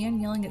 he began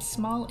yelling at a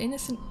small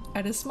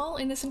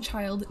innocent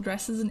child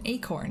dressed as an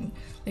acorn,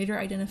 later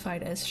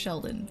identified as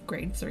Sheldon,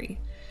 grade 3.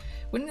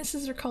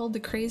 Witnesses recalled the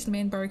crazed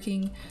man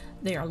barking,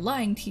 "They are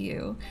lying to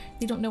you.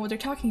 They don't know what they're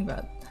talking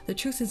about. The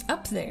truth is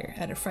up there,"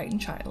 at a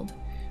frightened child.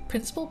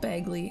 Principal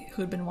Bagley,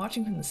 who had been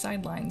watching from the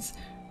sidelines,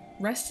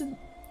 rested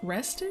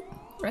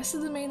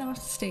the man off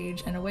the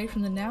stage and away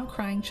from the now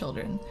crying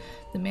children.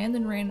 The man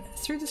then ran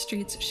through the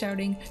streets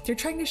shouting, "They're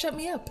trying to shut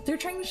me up! They're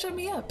trying to shut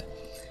me up!"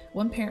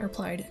 One parent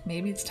replied,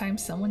 "Maybe it's time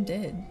someone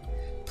did."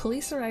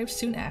 Police arrived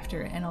soon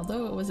after, and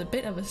although it was a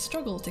bit of a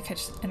struggle to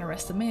catch and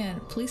arrest the man,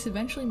 police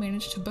eventually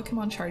managed to book him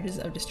on charges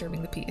of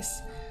disturbing the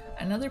peace.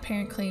 Another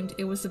parent claimed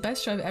it was the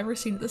best show I've ever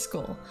seen at the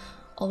school,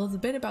 although the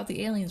bit about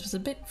the aliens was a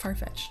bit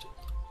far-fetched.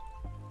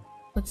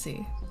 Let's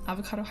see.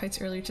 Avocado Heights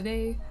earlier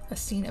today, a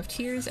scene of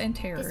tears and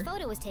terror. This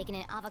photo was taken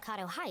in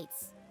Avocado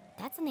Heights.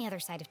 That's on the other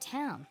side of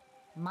town,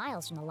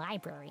 miles from the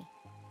library.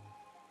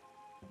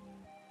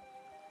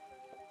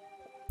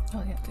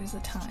 Oh yeah, there's a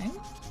time.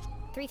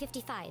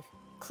 3:55.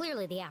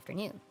 Clearly the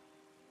afternoon.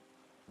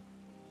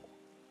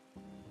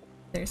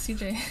 There's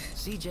CJ.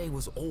 CJ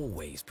was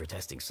always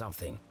protesting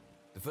something.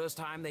 The first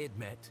time they had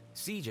met,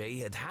 CJ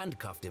had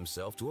handcuffed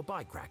himself to a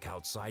bike rack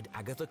outside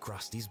Agatha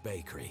Krusty's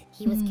bakery.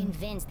 He was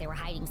convinced they were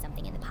hiding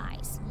something in the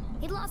pies.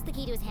 He'd lost the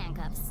key to his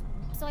handcuffs,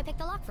 so I picked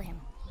the lock for him.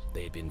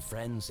 They had been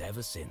friends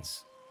ever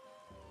since.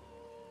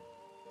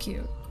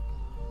 Cute.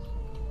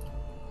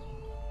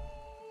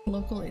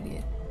 Local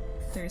idiot.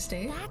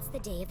 Thursday. That's the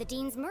day of the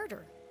dean's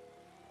murder.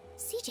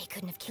 CJ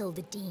couldn't have killed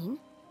the dean.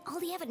 All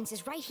the evidence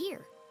is right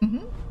here.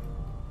 Mm-hmm.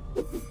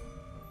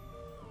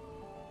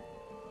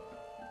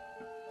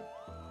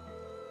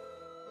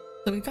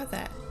 So we've got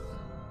that.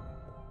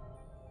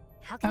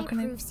 How can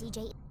I prove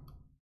CJ...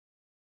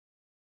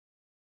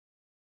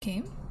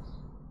 Game?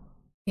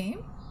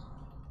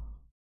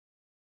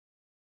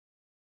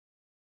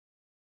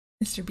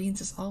 Mr. Beans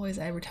is always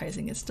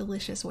advertising its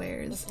delicious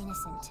wares. is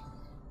innocent.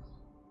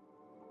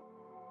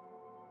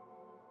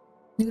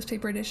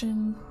 Newspaper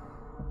edition.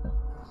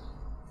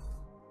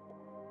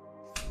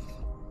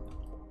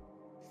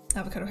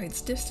 Avocado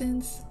Heights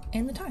distance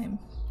and the time.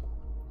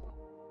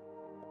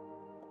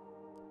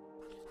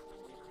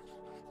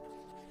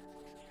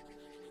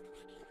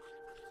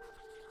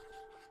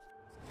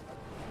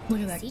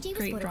 Look at that CJ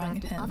great was drawing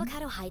of photographed in him.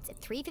 Avocado Heights at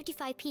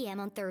 3:55 p.m.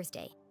 on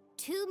Thursday,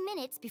 2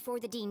 minutes before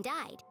the dean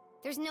died.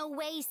 There's no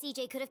way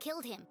CJ could have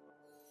killed him.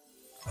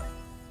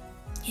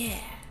 Yeah.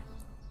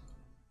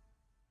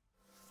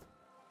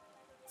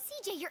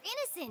 CJ, you're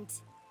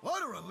innocent!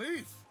 What a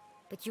relief!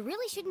 But you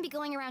really shouldn't be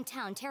going around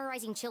town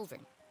terrorizing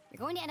children. You're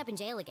going to end up in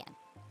jail again.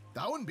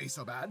 That wouldn't be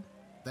so bad.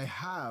 They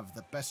have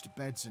the best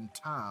beds in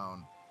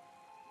town.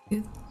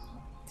 Do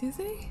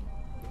they?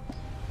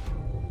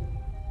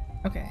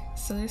 Okay,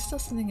 so there's still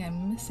something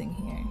I'm missing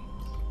here.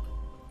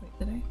 Wait,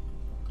 did I?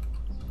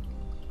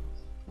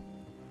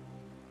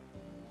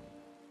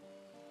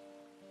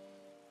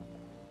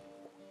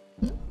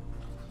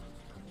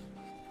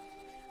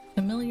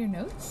 Familiar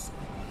notes?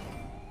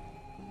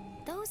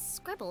 Those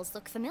scribbles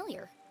look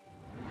familiar.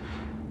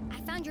 I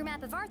found your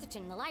map of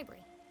Arthurton in the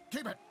library.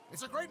 Keep it.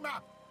 It's a great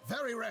map.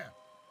 Very rare.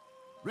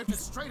 Ripped it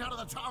straight out of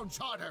the town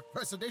charter,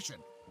 first edition.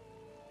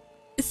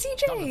 Come to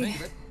CJ! think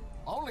of it,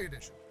 only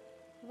edition.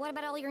 What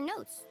about all your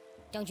notes?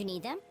 Don't you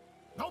need them?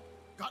 Nope.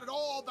 Got it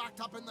all backed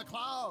up in the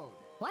cloud.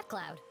 What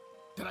cloud?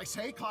 Did I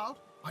say cloud?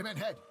 I meant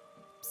head.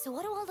 So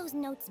what do all those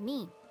notes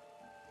mean?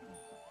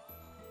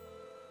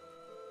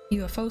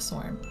 UFO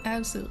swarm.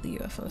 Absolutely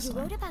UFO You swarm.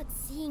 wrote about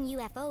seeing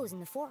UFOs in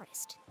the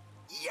forest.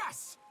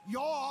 Yes!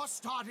 You're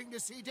starting to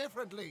see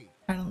differently.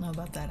 I don't know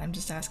about that. I'm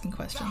just asking There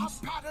are questions.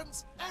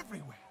 patterns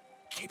everywhere.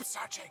 Keep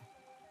searching.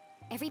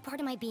 Every part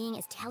of my being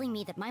is telling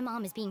me that my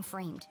mom is being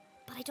framed,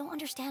 but I don't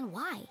understand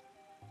why.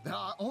 There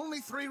are only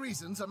 3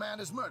 reasons a man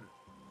is murdered.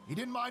 He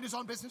didn't mind his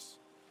own business.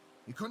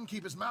 He couldn't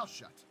keep his mouth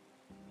shut.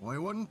 Or he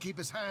wouldn't keep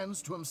his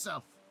hands to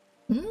himself.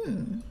 Have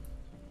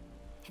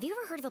you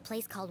ever heard of a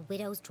place called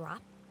Widow's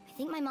Drop? I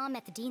think my mom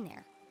met the dean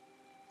there.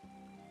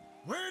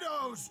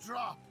 Widow's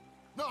drop!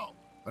 No,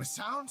 but it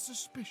sounds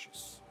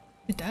suspicious.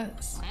 It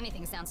does. Well,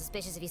 anything sounds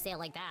suspicious if you say it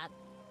like that.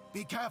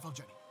 Be careful,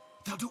 Jenny.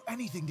 They'll do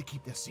anything to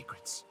keep their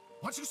secrets.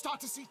 Once you start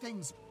to see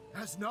things,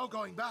 there's no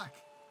going back.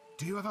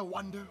 Do you ever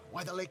wonder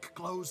why the lake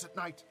glows at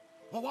night?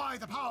 Or why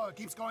the power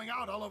keeps going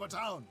out all over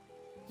town?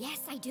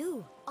 Yes, I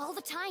do. All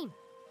the time.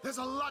 There's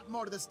a lot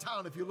more to this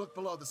town if you look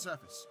below the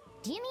surface.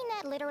 Do you mean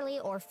that literally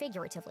or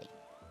figuratively?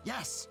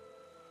 Yes.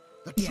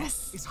 The Yes.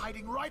 truth is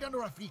hiding right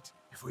under our feet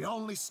if we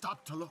only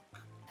stop to look.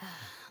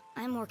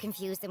 I'm more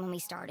confused than when we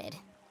started.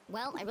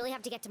 Well, I really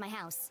have to get to my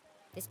house.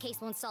 This case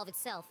won't solve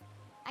itself.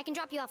 I can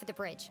drop you off at the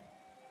bridge.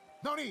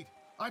 No need.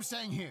 I'm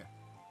staying here.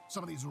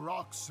 Some of these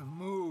rocks have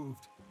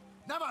moved.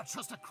 Never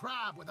trust a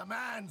crab with a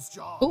man's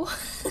jaw. Oh.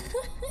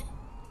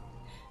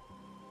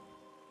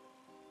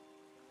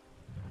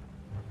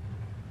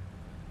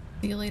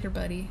 See you later,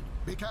 buddy.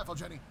 Be careful,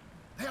 Jenny.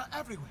 They are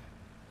everywhere.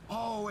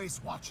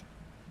 Always watching.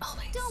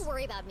 Always. Don't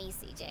worry about me,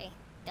 CJ.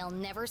 They'll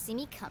never see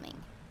me coming.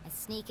 I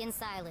sneak in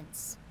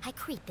silence. I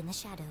creep in the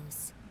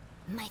shadows.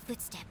 My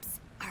footsteps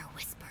are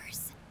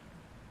whispers.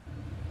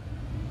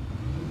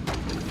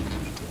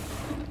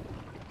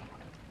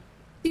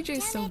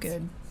 DJ's so Damn it.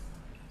 good.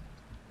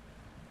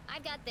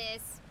 I've got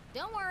this.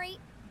 Don't worry.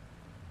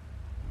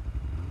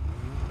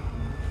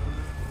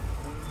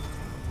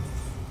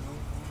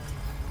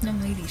 Young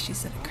lady, she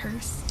said a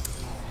curse.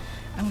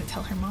 I'm gonna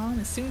tell her mom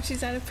as soon as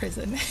she's out of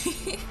prison.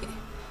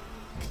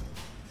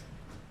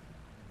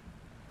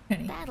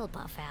 Jenny. That'll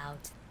buff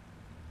out.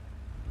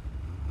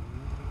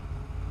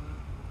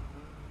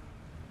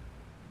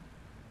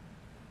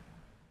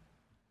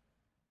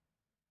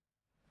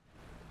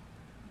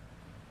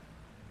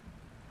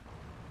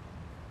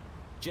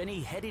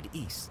 Jenny headed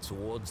east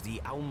towards the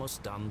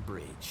Almost Done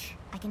Bridge.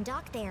 I can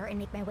dock there and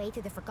make my way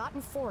through the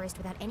Forgotten Forest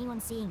without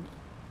anyone seeing me.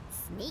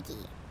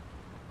 Sneaky.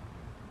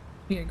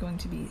 We are going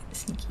to be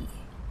sneaky.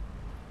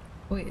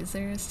 Wait, is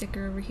there a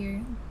sticker over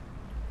here?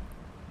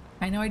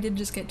 I know I did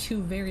just get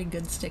 2 very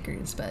good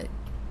stickers, but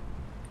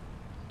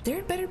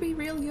there better be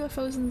real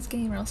UFOs in this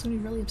game or else I'm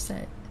gonna be really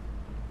upset.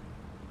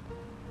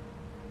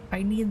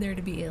 I need there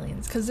to be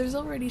aliens, because there's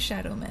already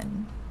Shadow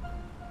Men.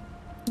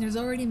 There's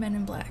already Men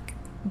in Black,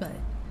 but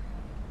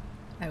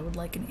I would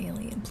like an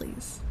alien,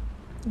 please.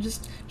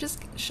 Just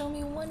show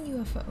me one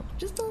UFO.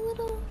 Just a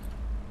little,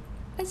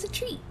 as a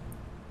treat.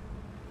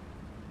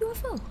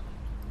 UFO.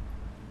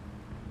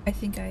 I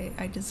think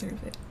I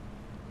deserve it.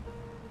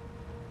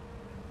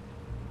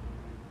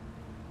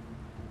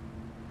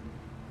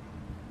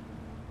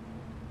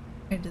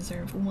 I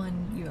deserve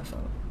one UFO.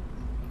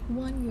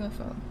 One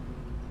UFO.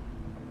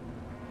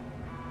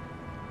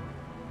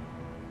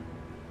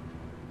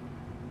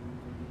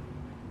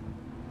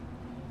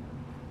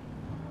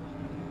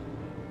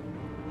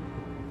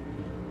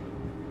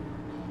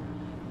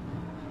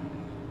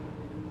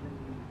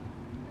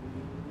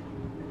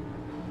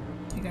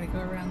 I gotta go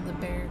around the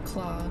bear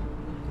claw.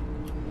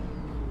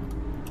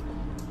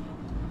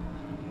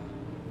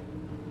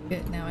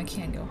 Good, now I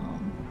can go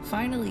home.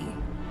 Finally!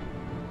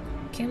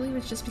 Can't believe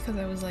it's just because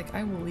I was like,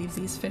 I will leave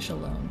these fish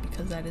alone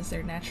because that is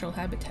their natural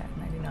habitat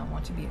and I do not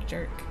want to be a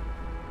jerk.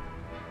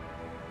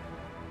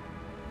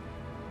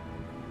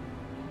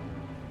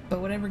 But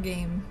whatever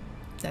game,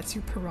 that's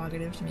your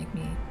prerogative to make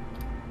me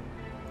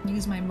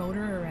use my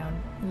motor around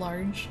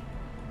large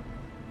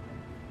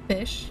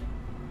fish.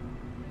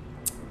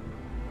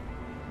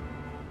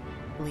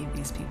 Leave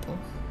these people.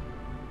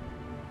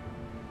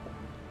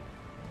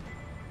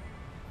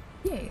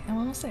 Yay, I'm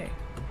almost there.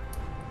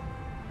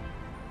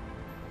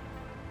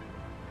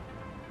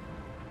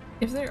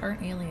 If there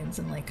aren't aliens,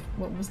 then like,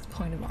 what was the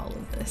point of all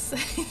of this?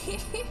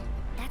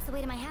 That's the way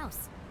to my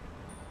house.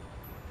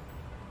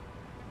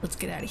 Let's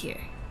get out of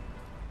here.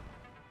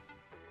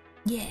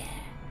 Yeah.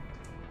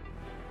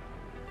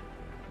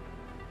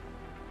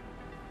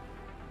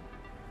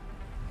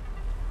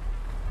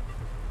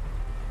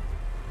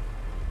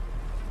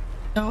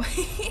 Oh.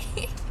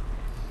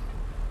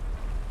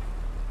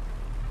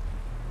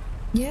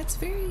 Yeah, it's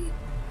very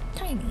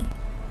tiny.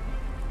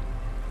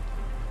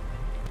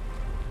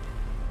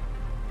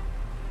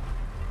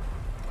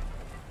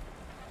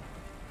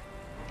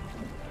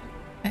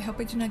 I hope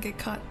I do not get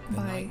caught The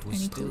by night was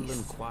any still police.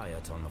 and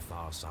quiet on the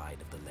far side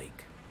of the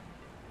lake.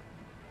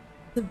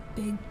 The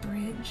big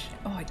bridge.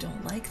 Oh, I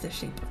don't like the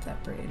shape of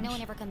that bridge. No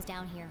one ever comes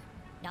down here.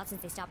 Not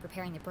since they stopped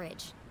repairing the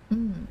bridge.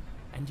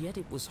 And yet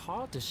it was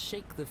hard to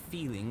shake the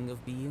feeling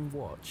of being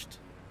watched.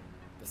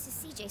 This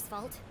is CJ's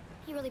fault.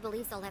 He really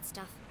believes all that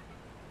stuff.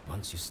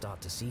 Once you start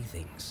to see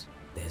things,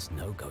 there's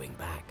no going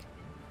back.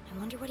 I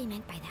wonder what he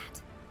meant by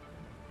that.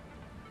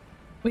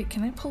 Wait,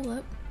 can I pull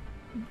up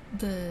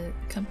the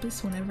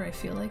compass whenever I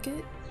feel like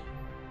it?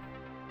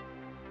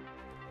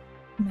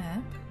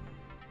 Map.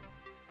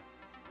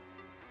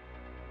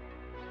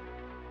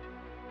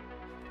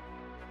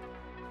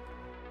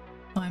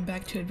 Oh, I'm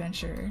back to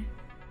adventurer.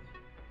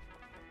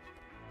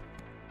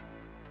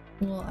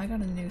 Well, I got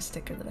a new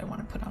sticker that I want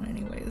to put on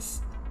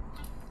anyways.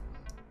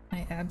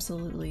 I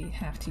absolutely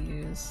have to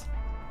use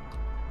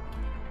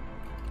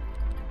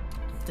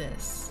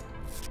this.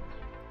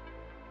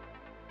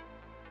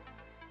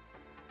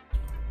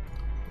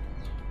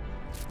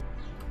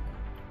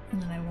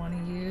 And then I want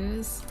to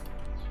use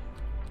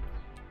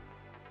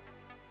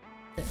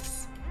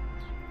this.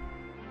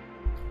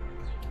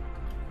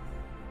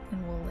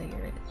 And we'll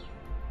layer it.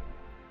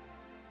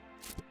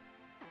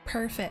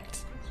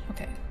 Perfect.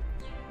 Okay.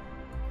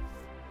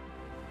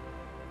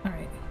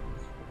 Alright.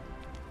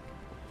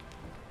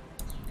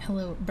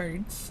 Hello,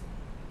 birds.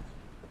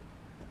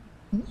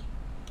 Hmm?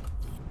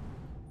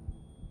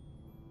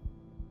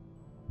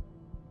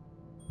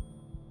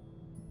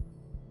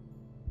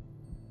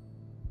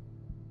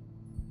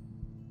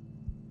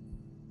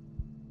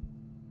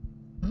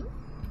 Hmm?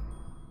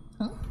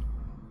 Huh?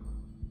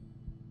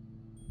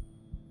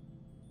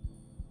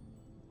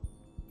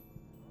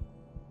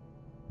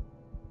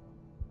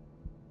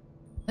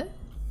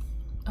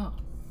 Oh.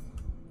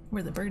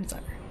 Where the birds are.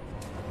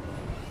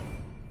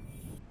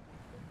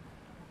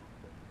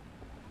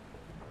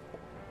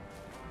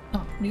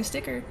 Oh, new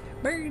sticker.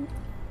 Bird.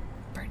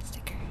 Bird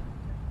sticker.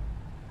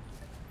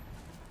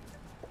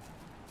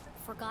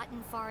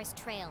 Forgotten Forest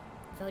Trail.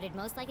 Voted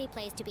most likely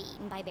place to be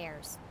eaten by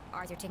bears.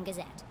 Arthurton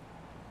Gazette.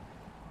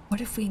 What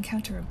if we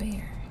encounter a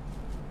bear?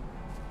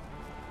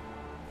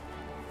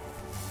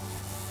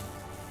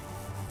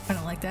 I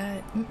don't like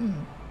that.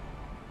 Mm-mm.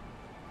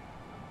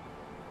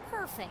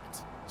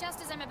 Perfect. Just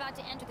as I'm about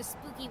to enter the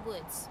spooky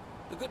woods.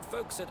 The good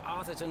folks at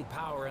Arthurton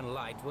Power and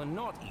Light were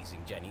not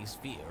easing Jenny's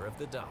fear of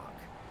the dark.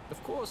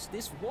 Of course,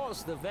 this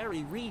was the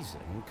very reason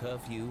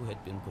curfew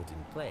had been put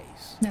in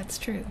place. That's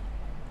true.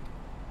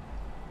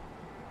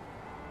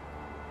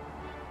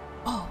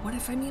 Oh, what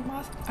if I meet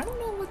Moth? I don't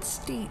know what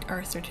state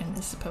Arthurton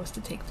is supposed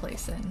to take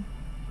place in.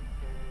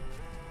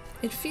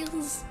 It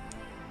feels...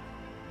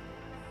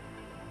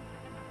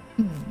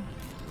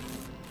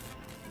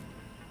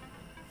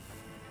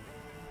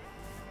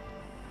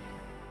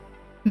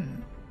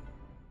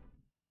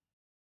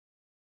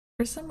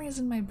 For some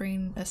reason my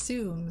brain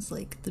assumes,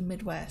 like, the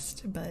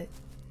Midwest, but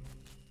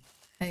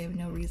I have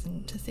no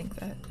reason to think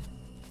that.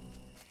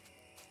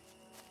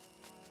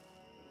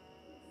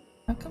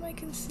 How come I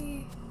can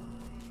see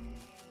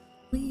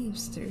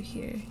leaves through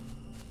here?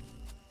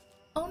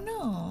 Oh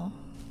no!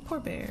 Poor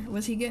bear.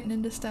 Was he getting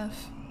into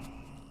stuff?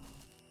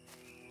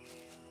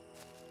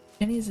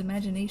 Jenny's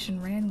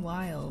imagination ran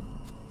wild.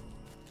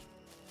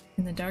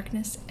 In the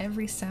darkness,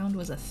 every sound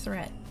was a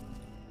threat.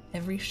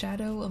 Every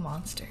shadow a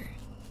monster.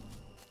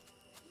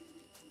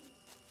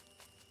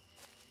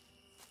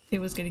 It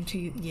was getting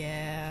too...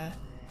 yeah.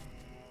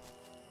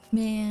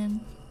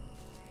 Man.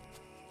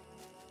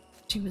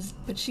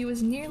 But she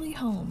was nearly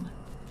home.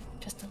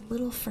 Just a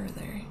little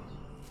further.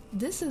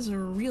 This is a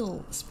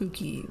real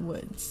spooky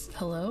woods.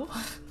 Hello?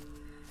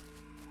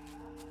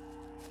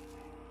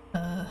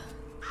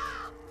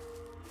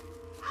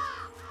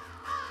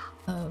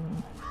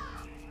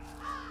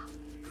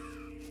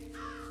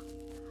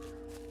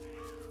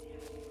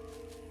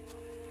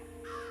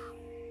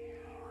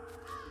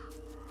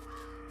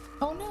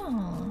 Oh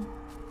no!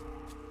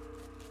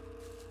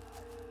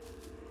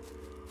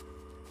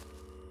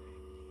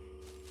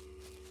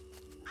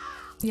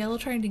 Yeah, they'll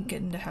try to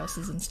get into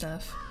houses and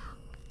stuff.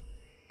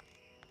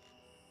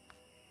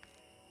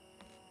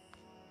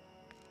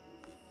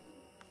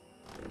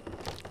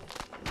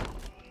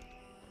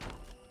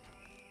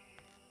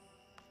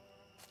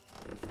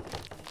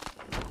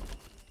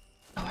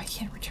 Oh, I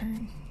can't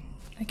return.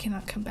 I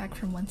cannot come back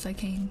from whence I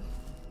came.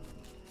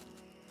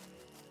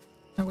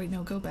 Oh wait,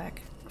 no, go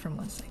back from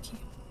whence I came.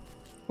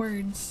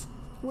 Words.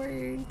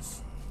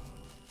 Words.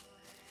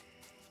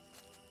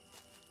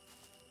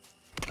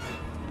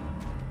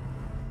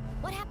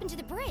 What happened to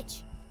the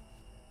bridge?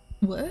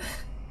 What?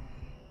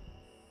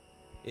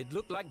 It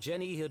looked like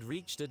Jenny had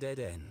reached a dead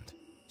end.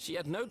 She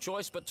had no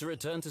choice but to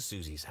return to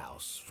Susie's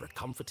house for a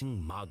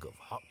comforting mug of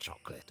hot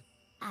chocolate.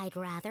 I'd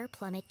rather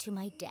plummet to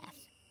my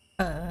death.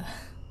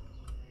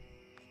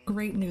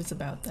 Great news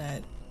about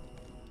that.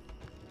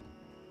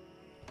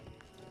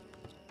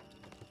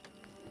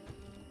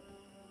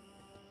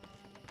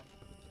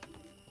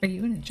 Are you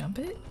gonna jump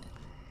it?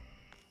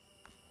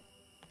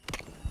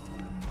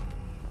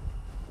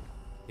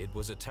 It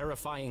was a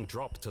terrifying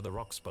drop to the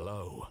rocks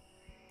below.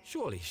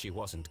 Surely she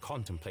wasn't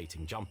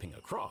contemplating jumping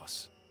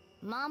across.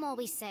 Mom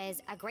always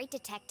says a great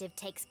detective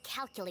takes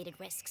calculated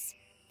risks.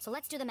 So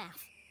let's do the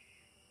math.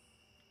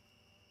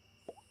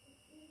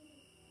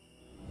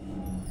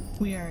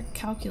 We are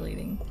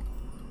calculating.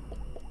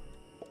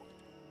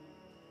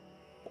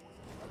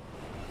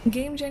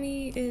 Game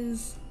Jenny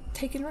is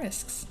taking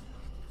risks.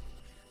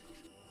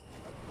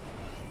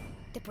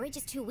 The bridge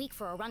is too weak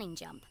for a running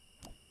jump.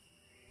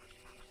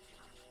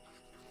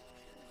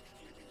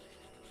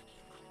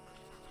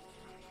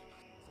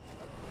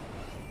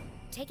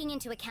 Taking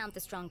into account the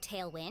strong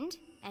tailwind,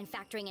 and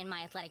factoring in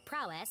my athletic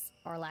prowess,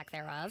 or lack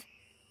thereof,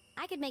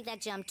 I could make that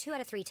jump 2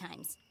 out of 3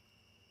 times.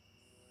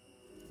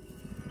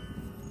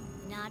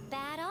 Not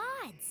bad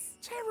odds.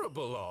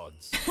 Terrible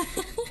odds.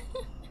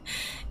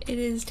 It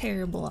is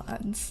terrible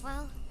odds.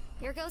 Well,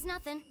 here goes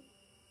nothing.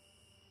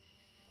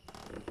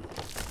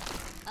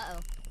 Uh-oh.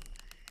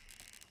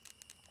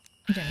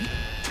 Jenny?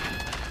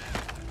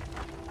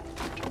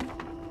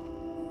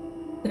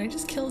 Did I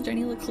just kill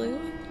Jenny LeClue?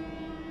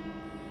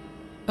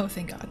 Oh,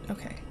 thank God.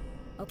 Okay.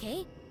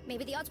 Okay,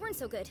 maybe the odds weren't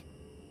so good.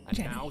 And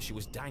Jenny. now she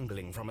was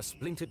dangling from a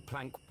splintered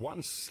plank,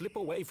 one slip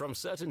away from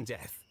certain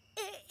death.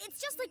 It's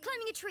just like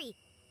climbing a tree.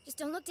 Just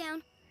don't look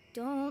down.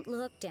 Don't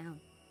look down.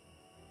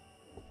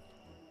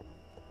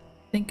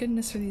 Thank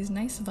goodness for these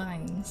nice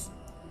vines.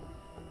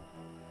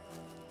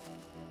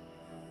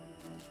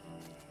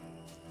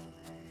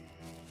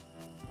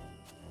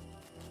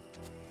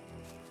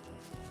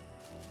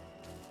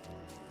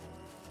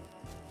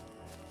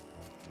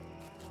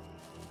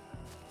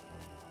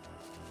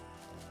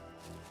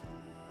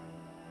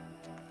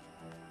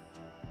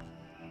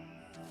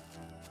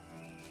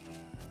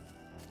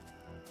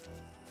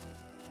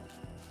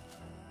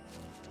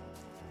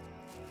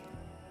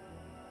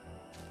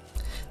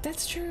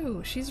 That's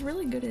true. She's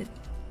really good at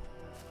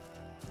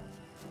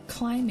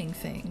climbing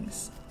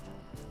things.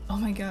 Oh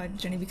my God,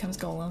 Jenny becomes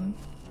Golem.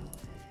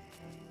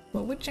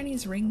 What would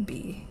Jenny's ring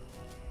be?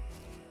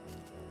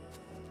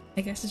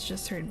 I guess it's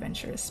just her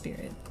adventurous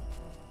spirit.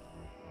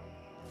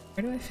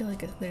 Where do I feel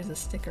like there's a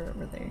sticker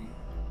over there?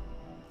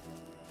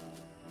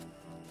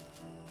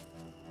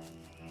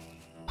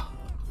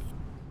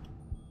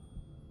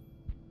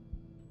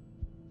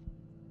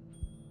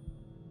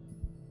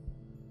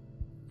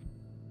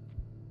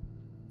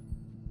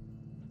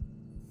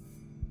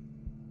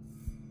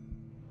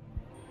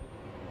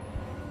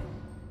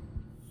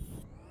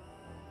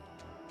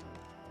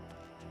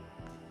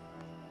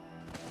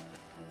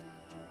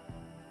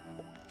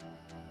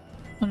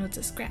 Oh no, it's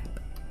a scrap.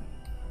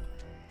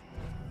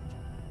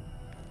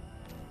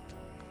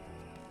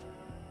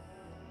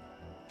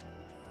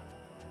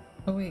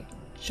 Oh wait,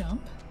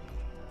 jump?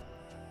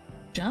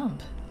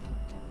 Jump?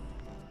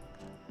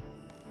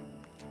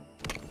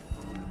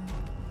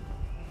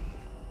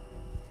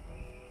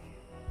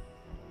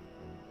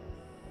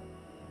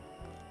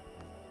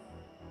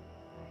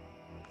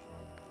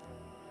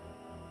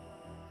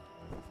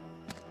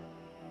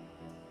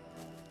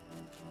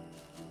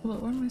 Well,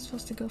 where am I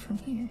supposed to go from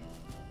here?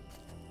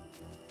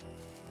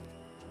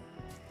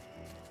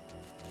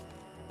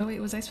 Oh wait,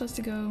 was I supposed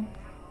to go?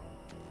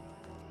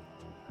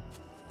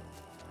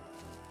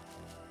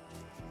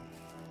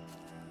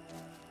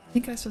 I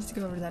think I was supposed to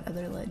go over that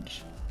other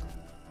ledge.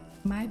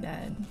 My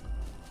bad.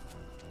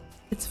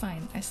 It's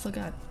fine. I still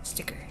got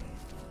sticker.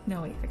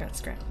 No wait, I got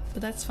scrap.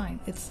 But that's fine.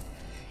 It's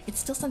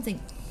still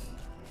something.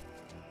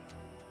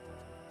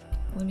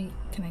 Let me,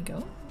 can I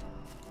go?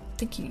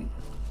 Thank you.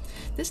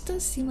 This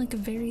does seem like a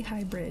very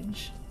high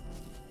bridge.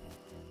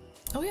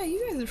 Oh yeah,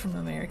 you guys are from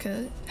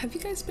America. Have you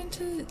guys been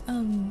to,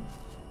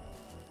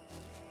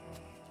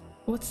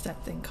 what's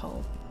that thing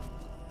called?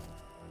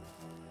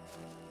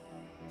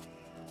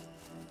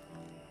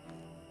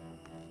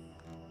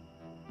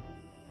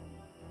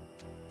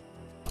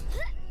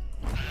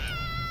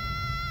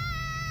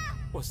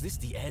 Was this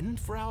the end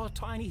for our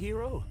tiny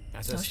hero?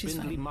 As her Oh, she's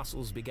spindly fine.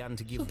 muscles began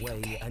to give She'll be way,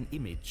 okay. an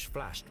image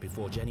flashed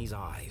before Jenny's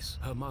eyes.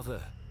 Her mother,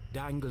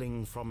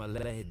 dangling from a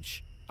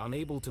ledge,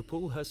 unable to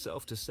pull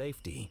herself to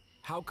safety.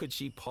 How could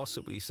she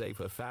possibly save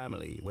her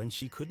family when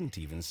she couldn't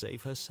even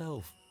save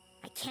herself?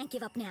 I can't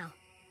give up now.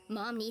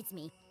 Mom needs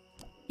me.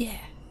 Yeah.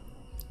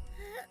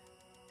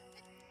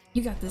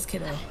 You got this,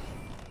 kiddo.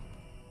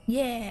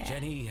 Yeah.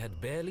 Jenny had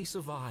barely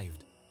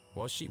survived.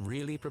 Was she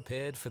really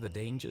prepared for the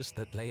dangers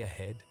that lay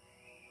ahead?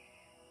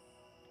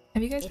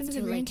 Have you guys been It's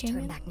to the too Grand late to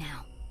turn Canyon? back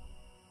now.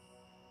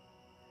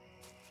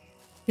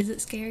 Is it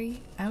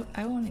scary?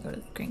 I want to go to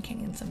the Grand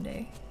Canyon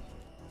someday.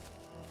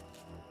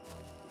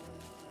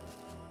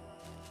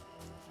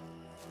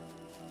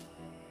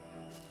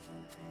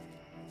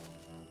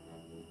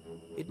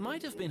 It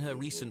might have been her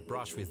recent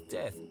brush with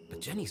death, but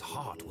Jenny's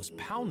heart was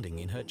pounding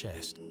in her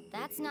chest.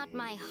 That's not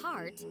my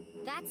heart.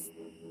 That's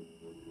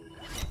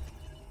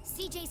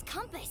CJ's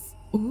compass.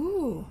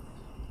 Ooh.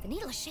 The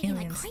needle is shaking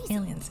like Aliens, crazy.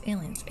 aliens,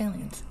 aliens,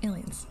 aliens,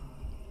 aliens.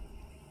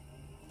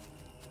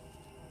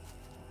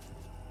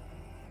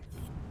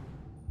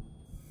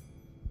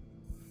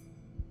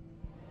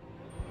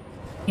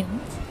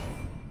 Aliens?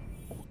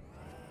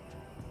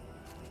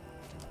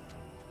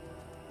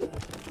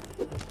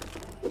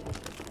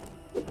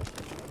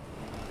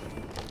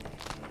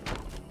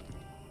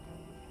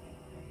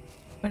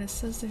 But it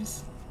says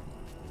there's...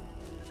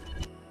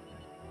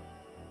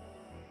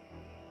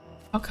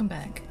 I'll come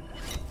back.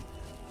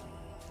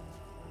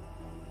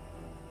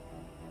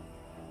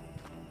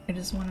 I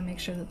just want to make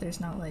sure that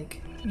there's not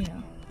like, you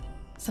know,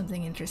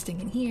 something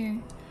interesting in here.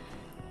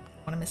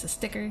 Want to miss a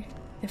sticker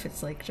if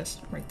it's like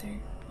just right there.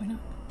 Why not?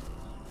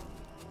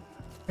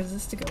 Or is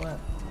this to go up?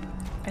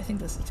 I think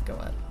this is to go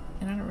up.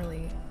 And I don't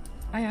really...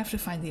 I have to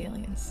find the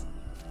aliens.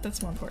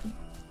 That's more important.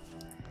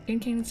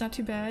 Grand Canyon's not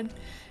too bad.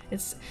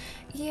 It's...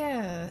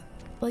 yeah.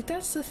 Like,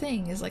 that's the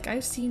thing, is like,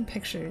 I've seen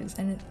pictures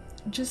and it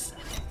just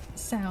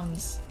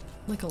sounds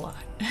like a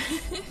lot.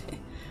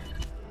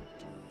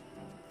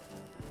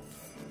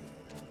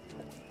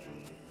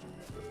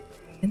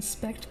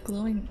 Inspect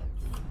glowing...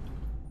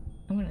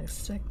 I'm gonna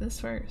inspect this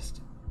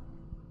first.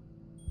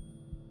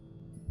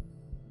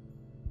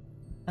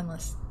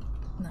 Unless...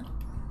 no.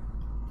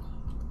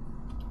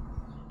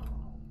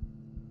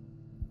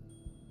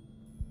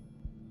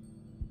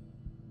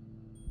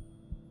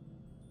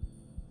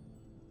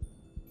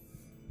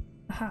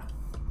 Aha.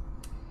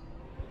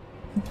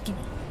 Gimme.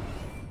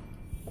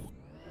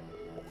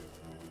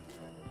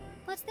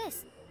 What's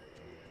this?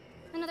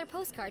 Another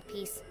postcard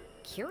piece.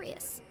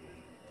 Curious.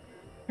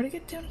 Where'd I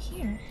get down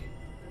here?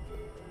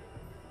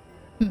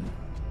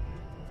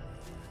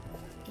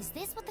 Is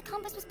this what the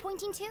compass was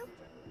pointing to?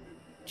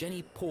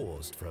 Jenny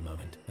paused for a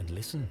moment and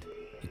listened.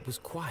 It was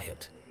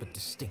quiet, but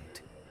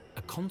distinct.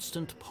 A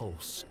constant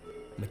pulse.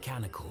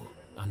 Mechanical,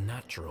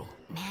 unnatural.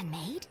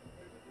 Man-made?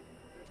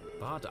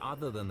 But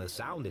other than the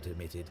sound it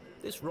emitted,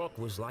 this rock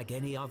was like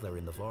any other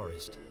in the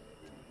forest.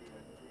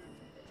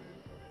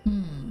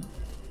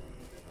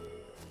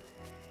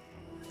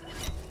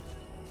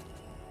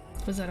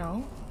 Was that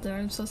all that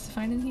I'm supposed to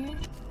find in here?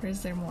 Or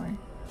is there more?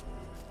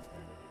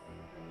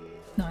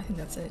 No, I think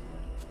that's it.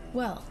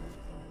 Well,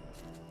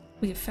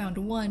 we have found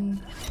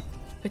one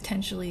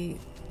potentially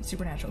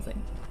supernatural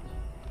thing.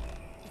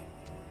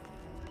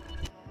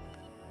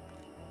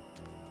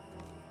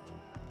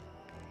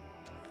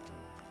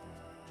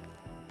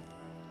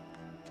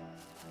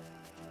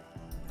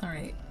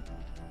 Alright.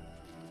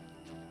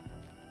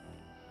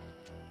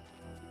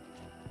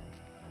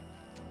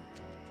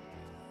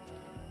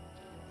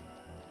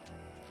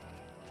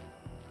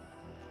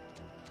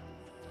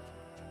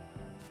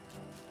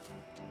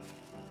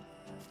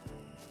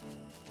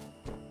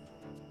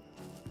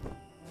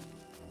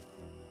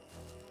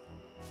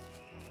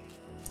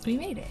 We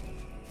made it.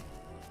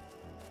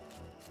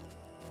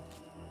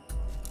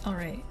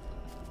 Alright.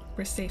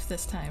 We're safe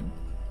this time.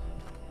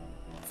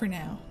 For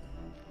now.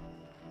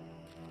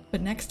 But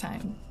next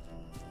time,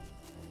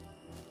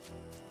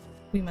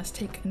 we must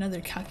take another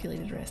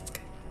calculated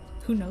risk.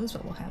 Who knows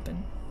what will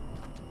happen?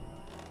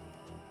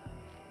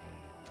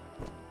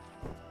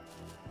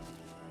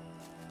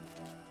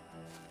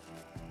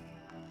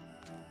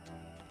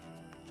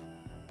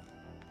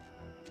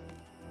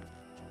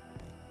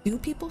 Do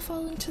people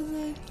fall into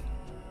the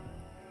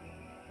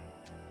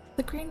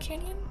Grand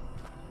Canyon?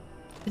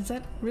 Is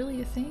that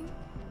really a thing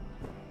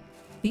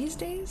these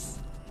days?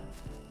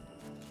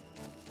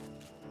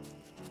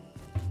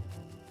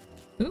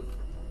 Oop.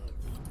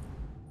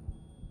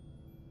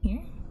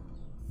 Here?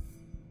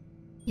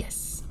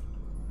 Yes.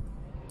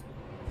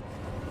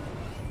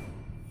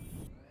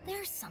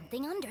 There's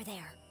something under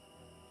there.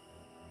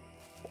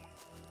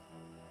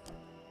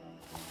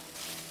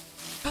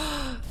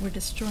 We're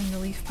destroying the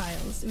leaf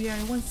piles. We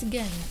are once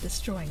again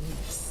destroying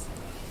leaves.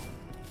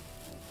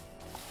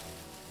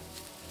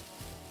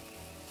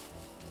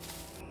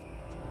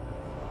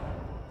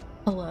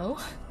 Hello?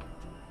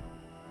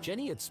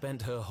 Jenny had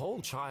spent her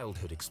whole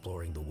childhood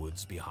exploring the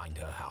woods behind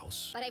her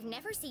house. But I've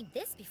never seen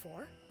this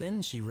before.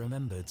 Then she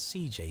remembered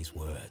CJ's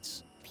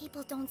words.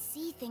 People don't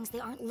see things they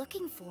aren't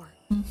looking for.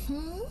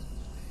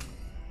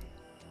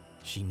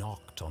 She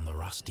knocked on the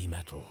rusty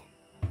metal.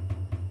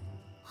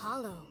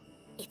 Hollow.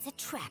 It's a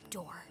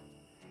trapdoor.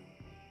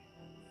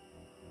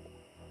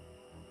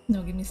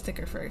 No, give me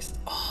sticker first.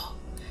 Oh!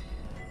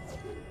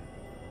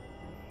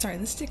 Sorry,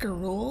 the sticker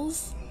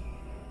rules?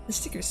 The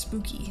sticker's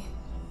spooky.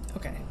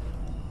 Okay.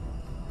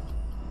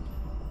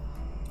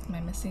 Am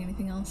I missing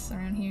anything else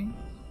around here?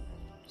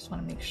 Just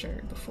want to make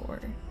sure before.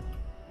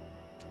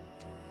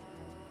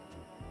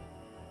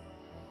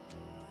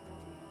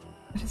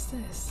 What is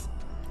this?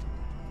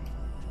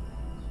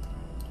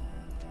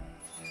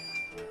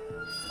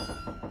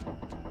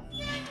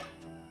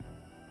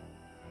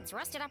 It's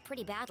rusted up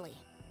pretty badly.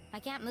 I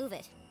can't move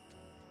it.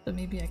 But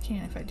maybe I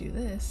can if I do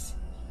this.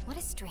 What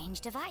a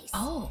strange device.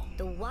 Oh!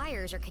 The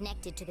wires are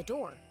connected to the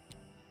door.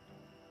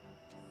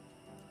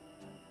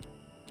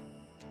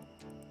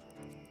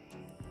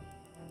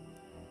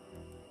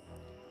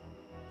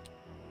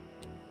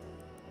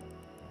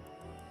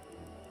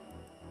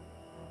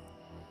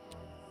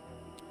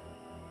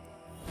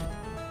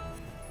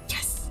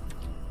 Yes!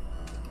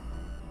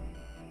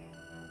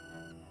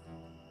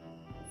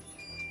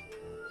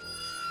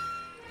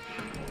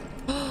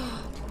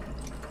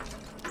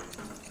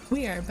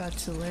 We are about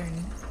to learn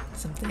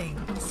some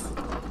things.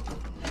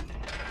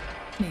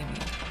 Maybe.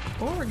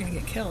 Or we're gonna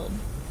get killed.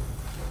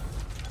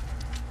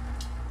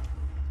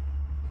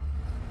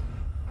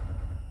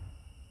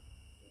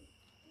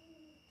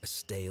 A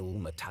stale,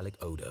 metallic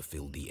odor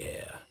filled the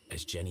air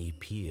as Jenny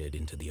peered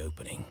into the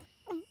opening.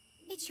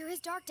 It It sure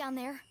is dark down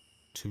there.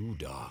 Too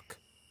dark.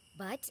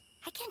 But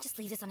I can't just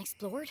leave this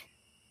unexplored.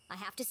 I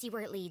have to see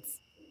where it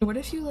leads. What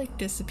if you like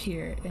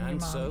disappear and your mom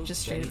so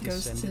just straight up Jenny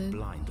goes descended to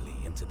blindly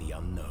into the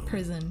unknown.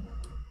 prison?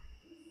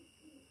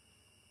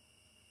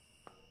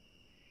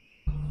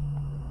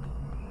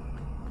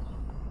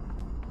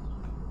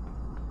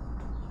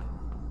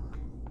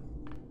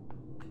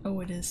 Oh,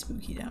 it is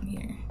spooky down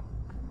here.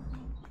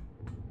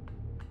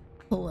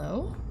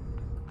 Hello?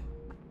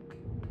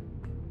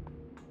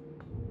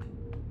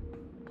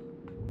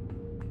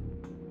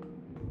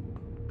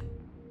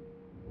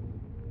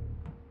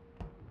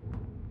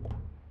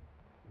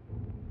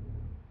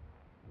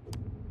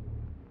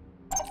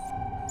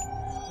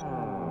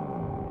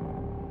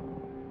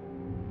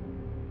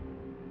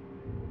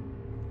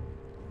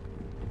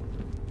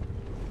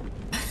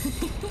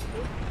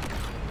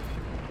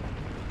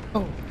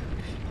 Oh,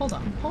 hold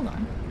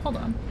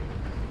on.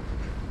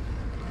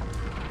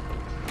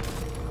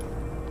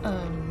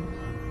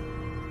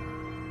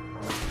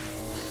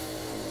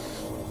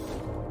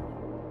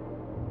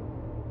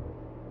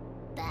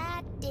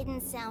 That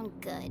didn't sound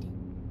good.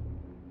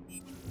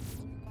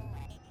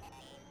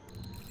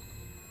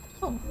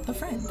 Oh, a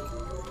friend.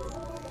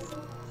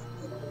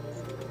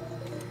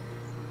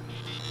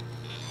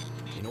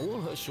 In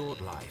all her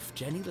short life,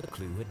 Jenny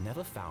LeClue had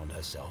never found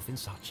herself in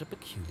such a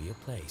peculiar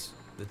place.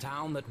 The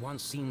town that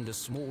once seemed a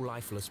small,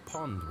 lifeless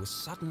pond was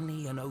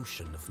suddenly an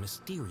ocean of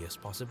mysterious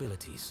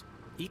possibilities.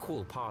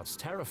 Equal parts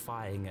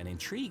terrifying and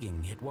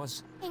intriguing, it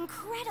was...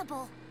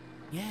 Incredible!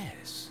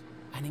 Yes,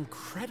 an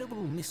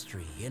incredible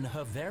mystery in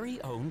her very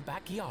own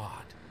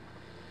backyard.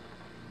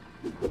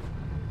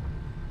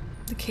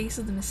 The case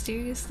of the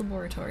mysterious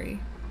laboratory.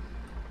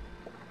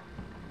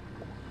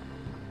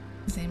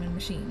 Examine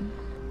machine.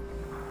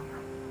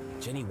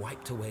 Jenny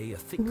wiped away a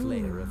thick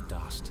layer of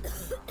dust.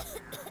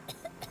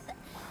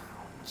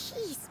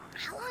 Jeez,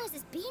 how long has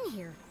this been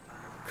here?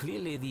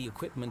 Clearly the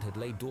equipment had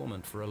laid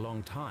dormant for a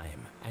long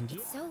time, and yet...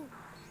 It's so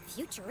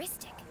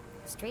futuristic.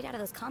 Straight out of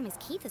those comics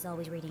Keith is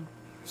always reading.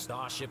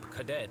 Starship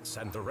cadets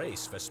and the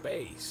race for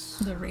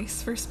space. The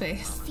race for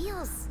space.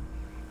 Feels...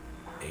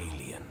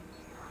 Alien.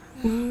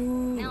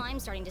 Now I'm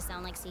starting to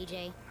sound like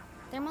CJ.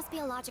 There must be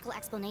a logical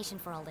explanation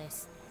for all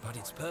this. But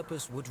its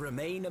purpose would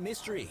remain a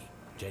mystery.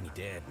 Jenny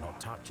dared not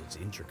touch its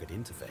intricate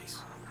interface.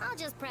 I'll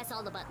just press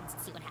all the buttons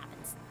and see what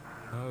happens.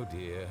 Oh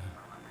dear.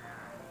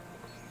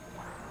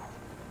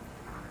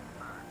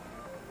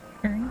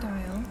 Turn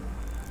dial.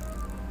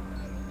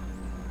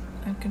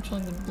 I'm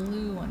controlling the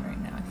blue one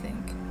right now, I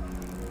think.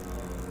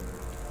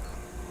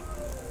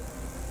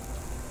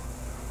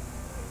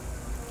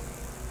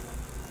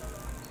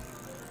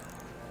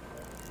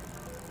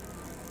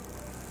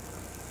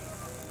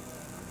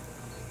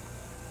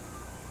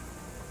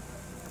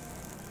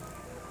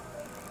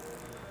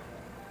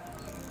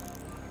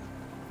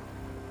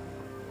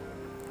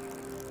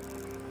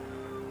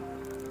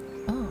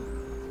 Oh.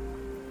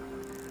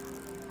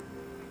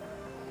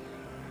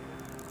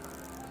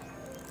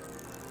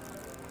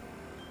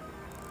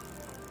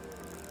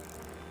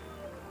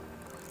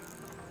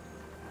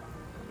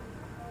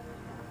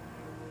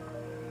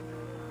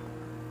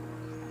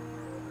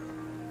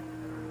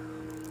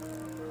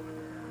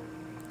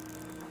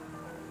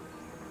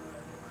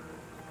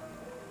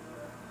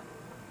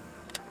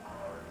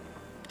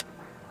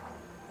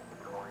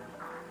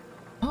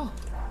 Oh.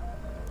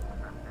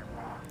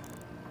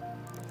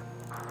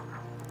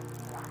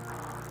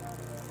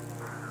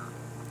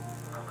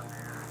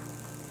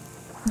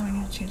 No, I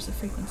need to change the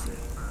frequency.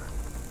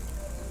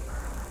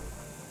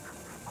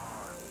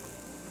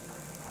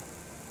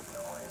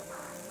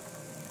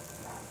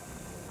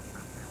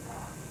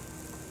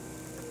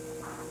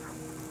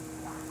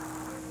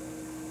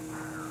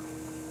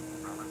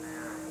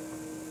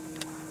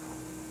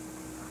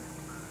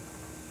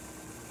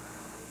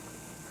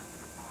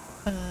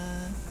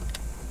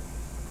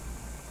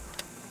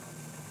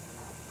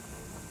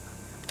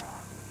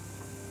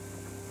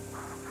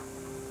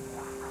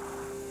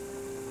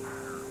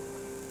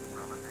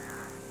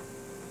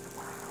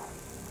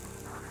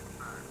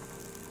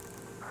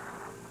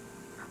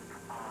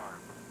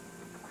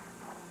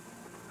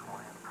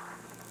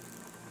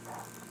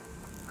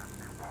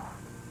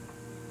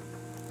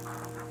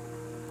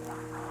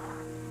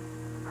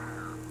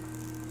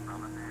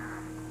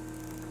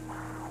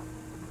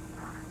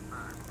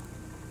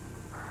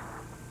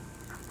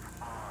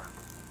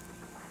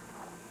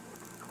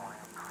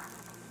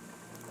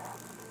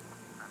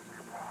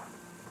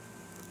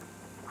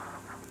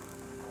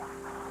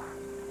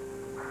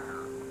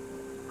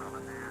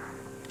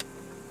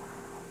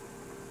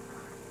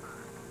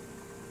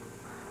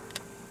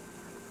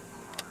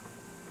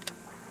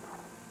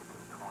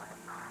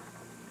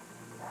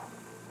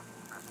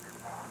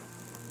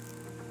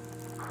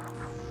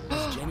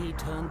 As Jenny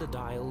turned the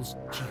dials,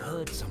 she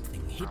heard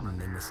something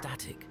hidden in the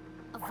static.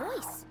 A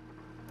voice?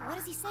 What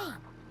is he saying?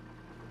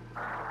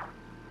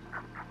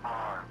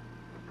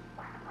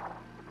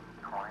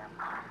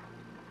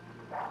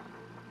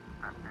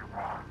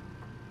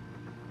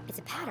 It's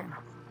a pattern.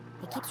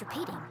 It keeps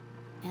repeating.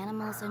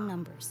 Animals and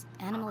numbers.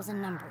 Animals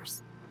and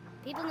numbers.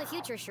 People in the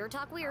future sure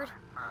talk weird.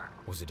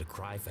 Was it a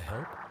cry for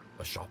help?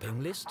 A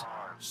shopping list?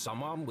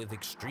 Someone with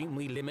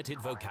extremely limited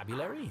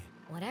vocabulary?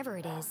 Whatever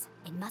it is,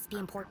 it must be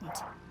important.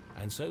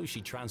 And so she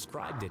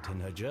transcribed it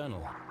in her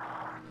journal.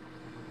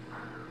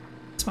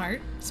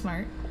 Smart,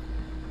 smart.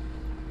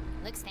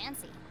 Looks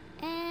fancy.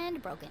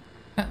 And broken.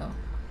 Uh-oh.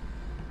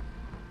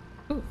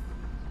 Ooh.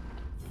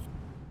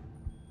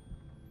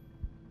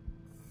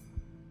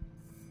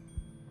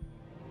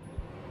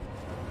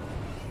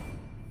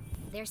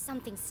 There's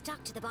something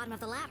stuck to the bottom of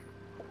the ladder.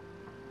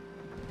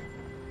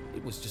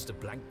 It was just a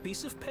blank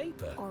piece of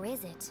paper. Or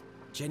is it?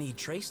 Jenny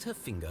traced her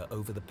finger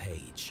over the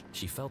page.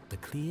 She felt the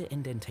clear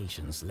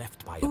indentations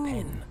left by a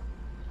pen.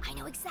 I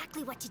know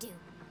exactly what to do.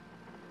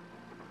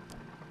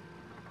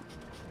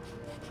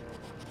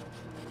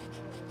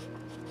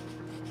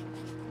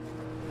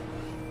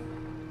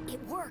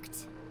 It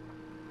worked.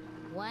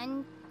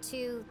 1,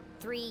 2,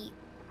 3,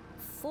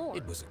 4.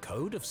 It was a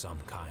code of some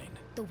kind.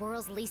 The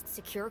world's least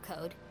secure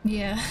code.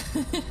 Yeah.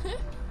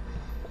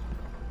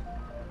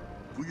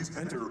 Please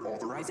enter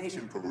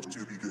authorization code to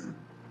begin.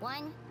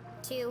 1,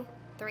 2,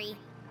 3,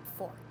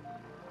 4.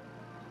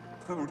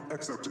 Code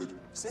accepted.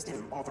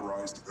 System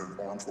authorized and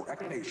armed for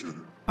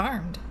activation.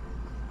 Armed.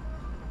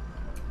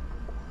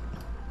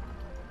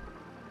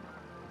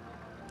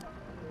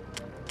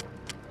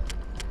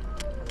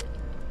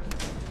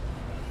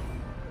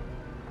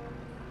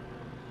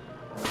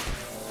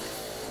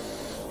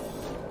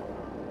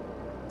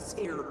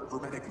 Sphere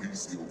hermetically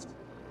sealed.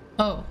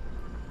 Oh.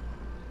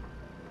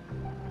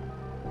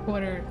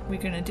 What are we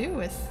gonna do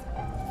with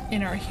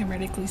in our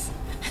hermetically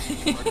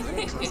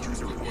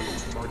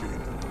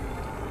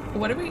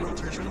What are we?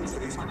 Rotation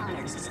phase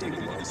mechanics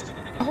stabilized.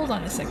 Hold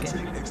on a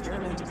second.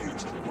 Experiment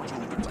page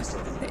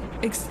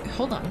 157.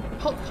 Hold on.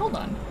 Hold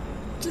on.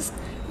 Just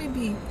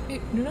maybe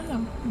no.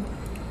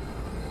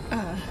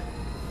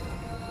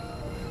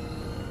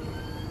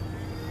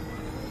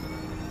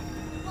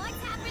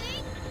 What's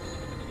happening?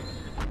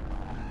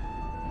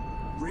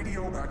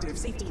 Radioactive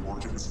safety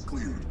margins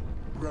cleared.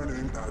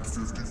 Running at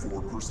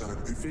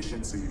 54%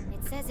 efficiency.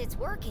 It says it's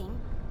working,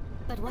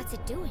 but what's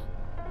it doing?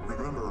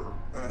 Remember,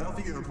 a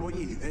healthy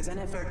employee is an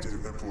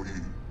effective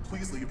employee.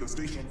 Please leave the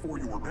station for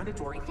your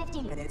mandatory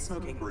 15-minute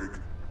smoking break.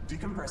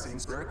 Decompressing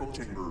spherical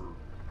chamber.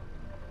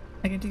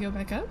 I get to go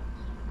back up?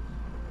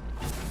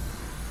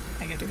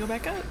 I get to go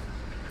back up.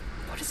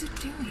 What is it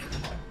doing?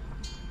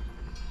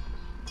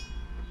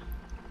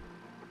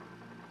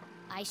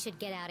 I should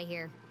get out of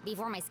here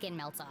before my skin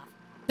melts off.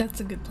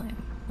 That's a good plan.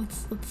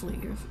 Let's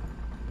leave.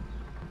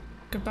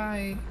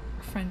 Goodbye,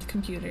 friend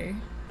computer.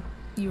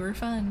 You were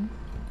fun.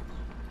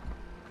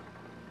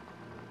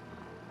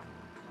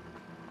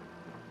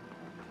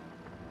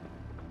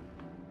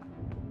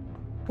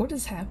 What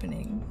is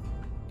happening?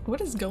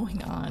 What is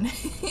going on?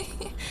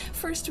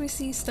 First we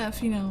see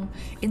stuff, in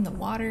the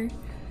water.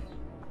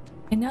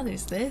 And now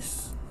there's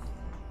this.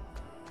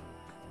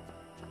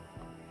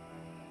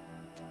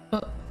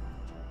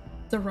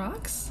 The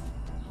rocks?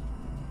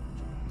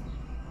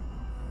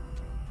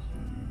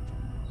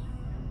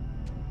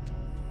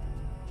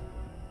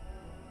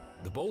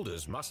 The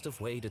boulders must have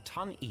weighed a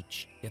ton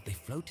each, yet they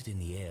floated in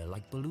the air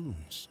like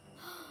balloons.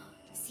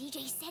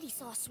 CJ said he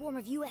saw a swarm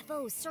of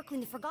UFOs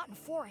circling the Forgotten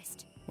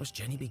Forest. Was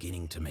Jenny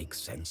beginning to make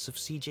sense of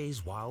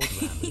CJ's wild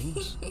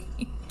ramblings?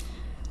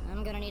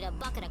 I'm gonna need a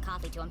bucket of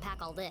coffee to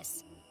unpack all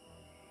this.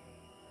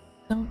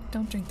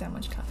 Don't drink that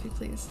much coffee,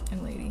 please,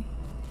 young lady.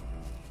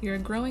 You're a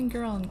growing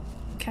girl and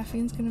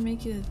caffeine's gonna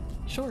make you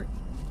short.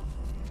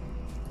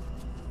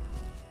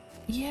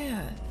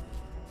 Yeah.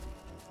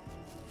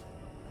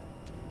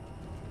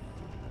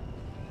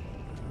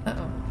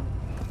 Uh-oh.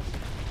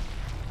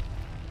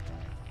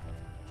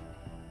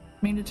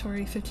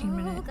 Mandatory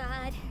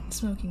 15-minute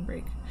smoking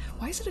break.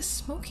 Why is it a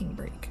smoking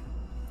break?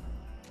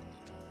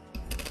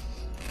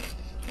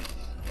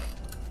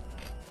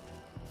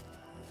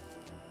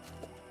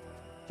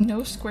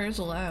 No squares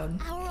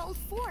allowed. Our old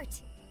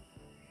fort.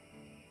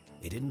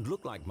 It didn't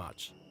look like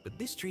much, but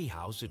this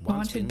treehouse had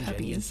once been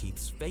Jenny and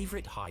Keith's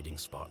favorite hiding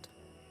spot.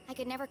 I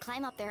could never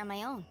climb up there on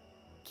my own.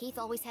 Keith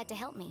always had to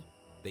help me.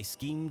 They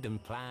schemed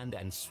and planned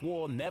and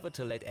swore never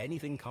to let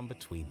anything come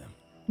between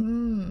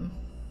them.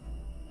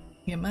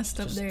 You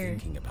messed up there.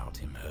 Just thinking about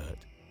him hurt.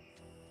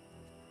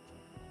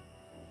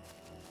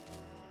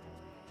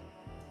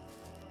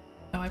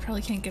 Oh, I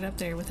probably can't get up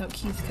there without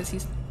Keith because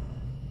he's...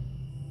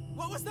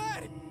 What was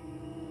that?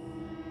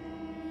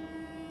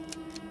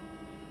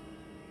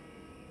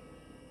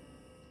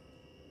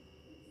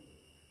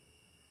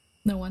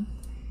 No one.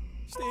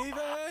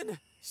 Steven!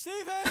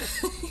 Steven!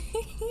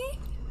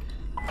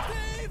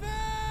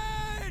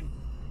 Steven!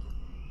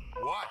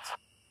 What?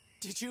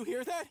 Did you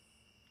hear that?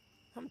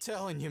 I'm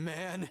telling you,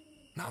 man.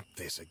 Not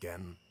this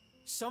again.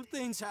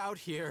 Something's out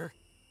here.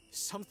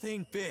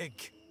 Something big.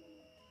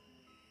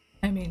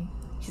 I mean,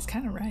 he's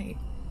kind of right.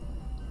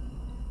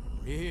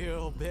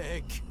 Real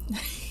big.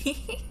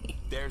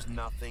 There's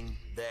nothing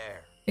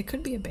there. It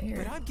could be a bear.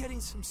 But I'm getting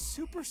some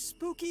super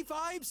spooky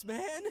vibes,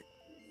 man.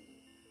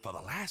 For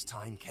the last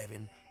time,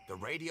 Kevin, the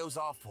radio's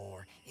off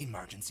for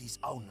emergencies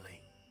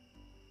only.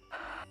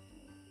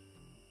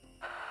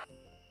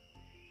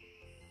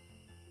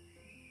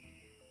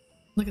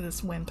 Look at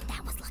this wimp.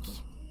 That was lucky.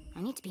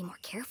 I need to be more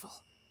careful.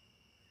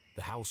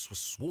 The house was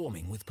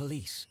swarming with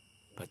police,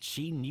 but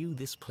she knew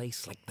this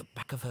place like the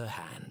back of her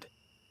hand.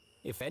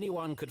 If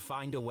anyone could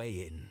find a way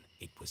in,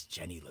 it was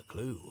Jenny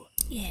LeClue.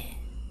 Yeah.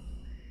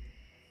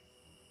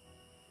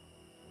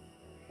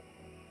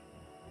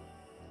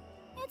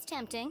 It's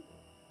tempting.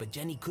 But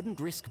Jenny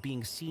couldn't risk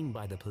being seen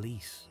by the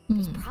police.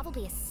 There's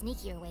probably a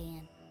sneakier way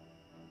in.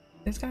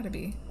 There's gotta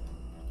be.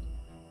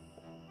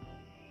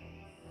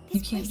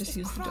 This You can't place just is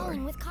use the door.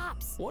 crawling with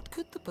cops. What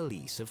could the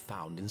police have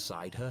found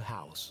inside her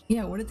house?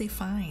 Yeah, what did they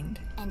find?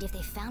 And if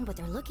they found what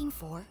they're looking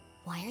for,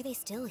 why are they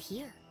still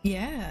here?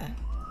 Yeah.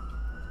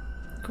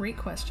 Great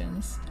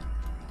questions.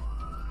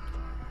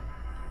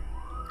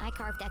 I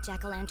carved that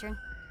jack-o'-lantern.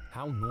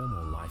 How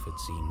normal life had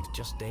seemed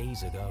just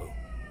days ago.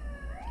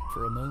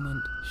 For a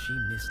moment, she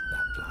missed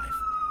that life.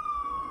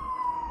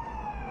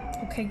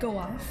 Okay, go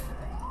off.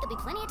 There'll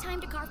be plenty of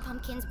time to carve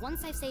pumpkins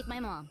once I've saved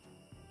my mom.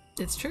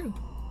 It's true.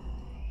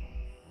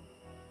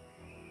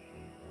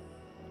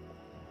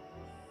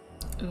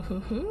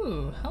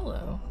 Ooh,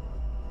 hello.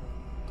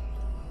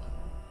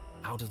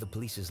 Out of the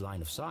police's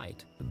line of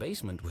sight, the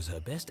basement was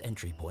her best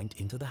entry point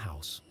into the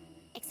house.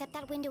 Except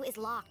that window is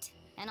locked,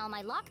 and all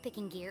my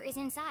lock-picking gear is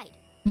inside.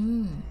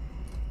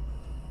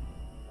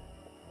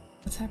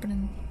 What's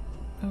happening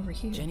over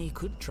here? Jenny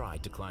could try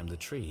to climb the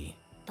tree.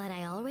 But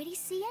I already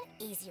see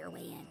an easier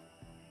way in.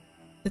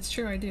 It's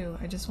true, I do.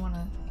 I just want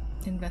to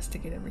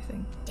investigate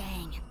everything.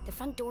 Dang, the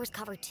front door's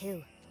covered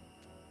too.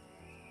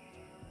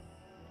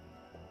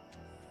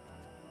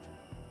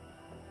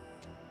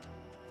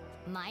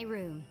 My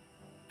room.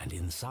 And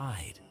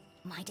inside,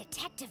 My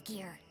detective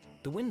gear.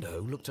 the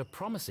window looked a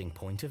promising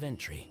point of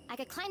entry. I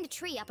could climb the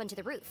tree up onto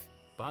the roof.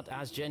 But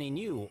as Jenny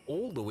knew,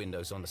 all the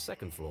windows on the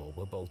second floor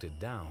were bolted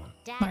down.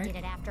 Dad Smart. did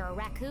it after a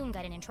raccoon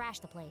got in and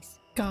trashed the place.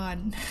 God.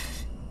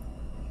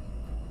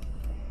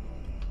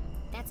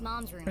 That's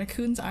Mom's room.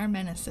 Raccoons are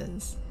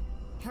menaces.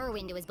 Her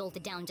window is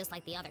bolted down just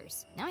like the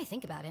others. Now I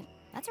think about it,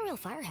 that's a real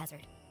fire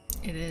hazard.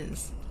 It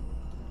is.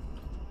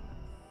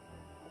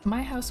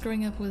 My house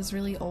growing up was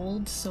really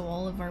old, so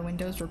all of our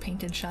windows were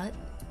painted shut.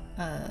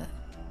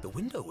 The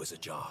window was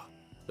ajar.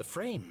 The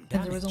frame And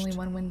damaged. there was only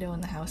one window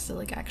in the house that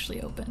like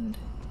actually opened.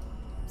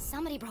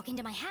 Somebody broke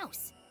into my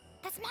house.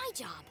 That's my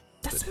job.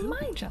 That's But who?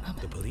 my job.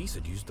 The police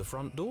had used the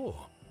front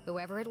door.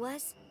 Whoever it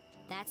was,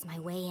 that's my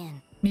way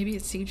in. Maybe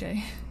it's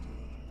CJ.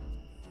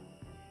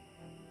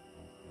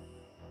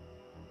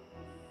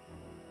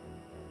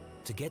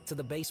 To get to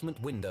the basement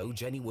window,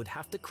 Jenny would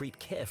have to creep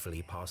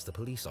carefully past the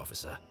police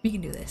officer. We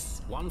can do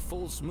this. One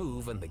false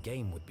move and the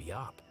game would be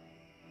up.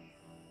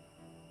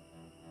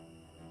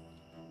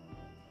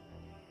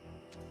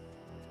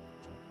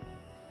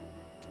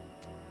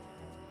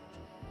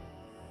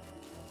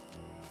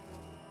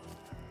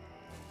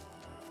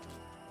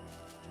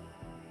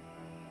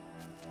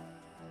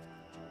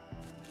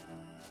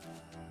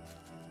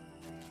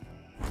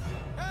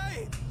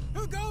 Hey!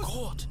 Who goes?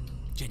 Caught!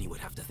 Jenny would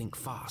have to think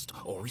fast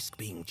or risk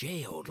being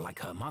jailed like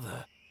her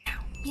mother. Meow,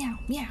 meow,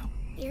 meow.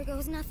 Here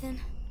goes nothing.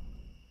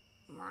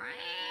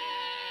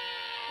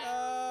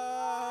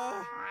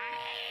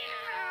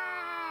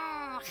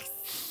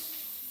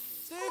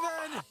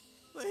 Steven!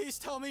 Please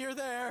tell me you're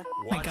there.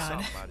 What's God.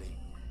 up, buddy?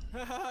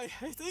 I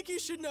think you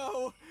should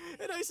know,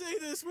 and I say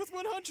this with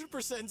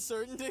 100%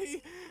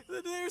 certainty,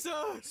 that there's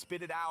a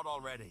Spit it out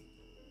already.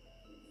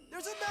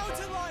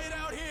 mountain lion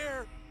out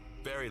here!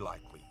 Very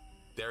likely.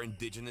 They're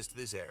indigenous to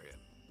this area.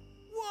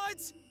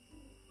 What?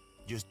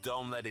 Just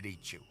don't let it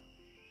eat you.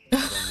 You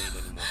don't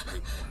need any more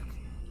creep work.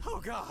 Oh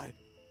God.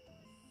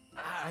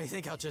 I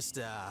think I'll just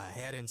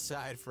head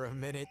inside for a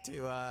minute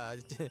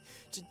to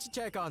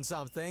check on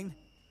something.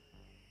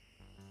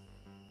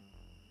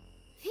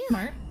 Phew,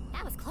 Smart.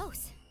 that was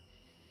close.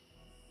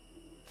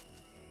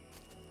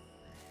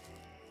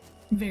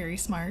 Very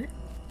smart.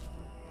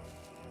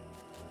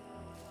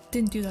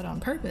 Didn't do that on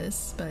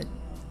purpose, but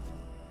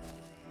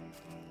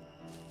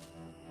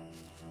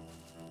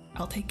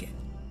I'll take it.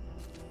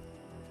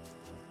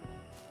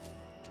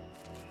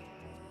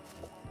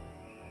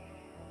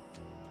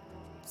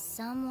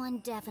 Someone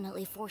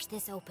definitely forced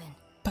this open.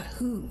 But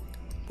who?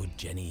 Would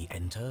Jenny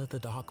enter the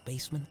dark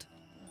basement?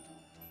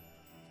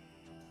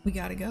 We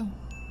gotta go.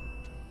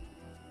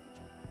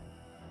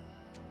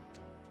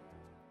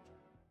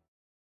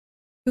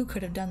 Who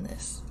could have done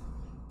this?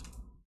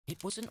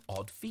 It was an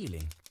odd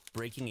feeling,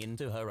 breaking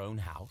into her own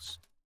house.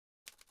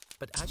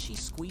 But as she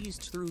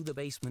squeezed through the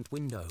basement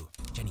window,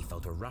 Jenny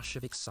felt a rush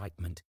of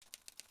excitement.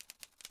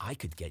 I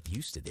could get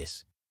used to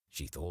this,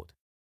 she thought.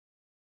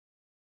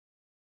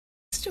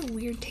 Such a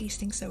weird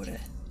tasting soda.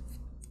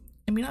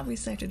 I mean,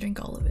 obviously I have to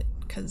drink all of it,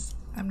 because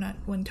I'm not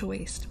one to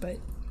waste, but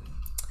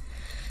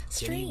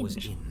strange. Jenny was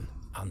in,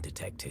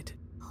 undetected.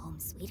 Home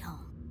sweet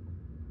home.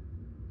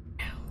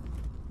 Ow.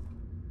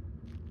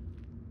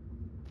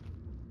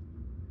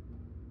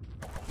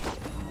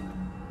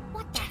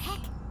 What the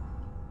heck?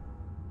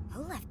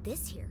 Who left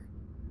this here?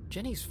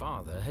 Jenny's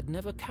father had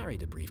never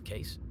carried a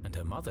briefcase, and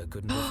her mother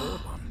couldn't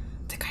afford one.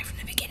 The guy from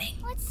the beginning.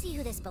 Let's see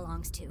who this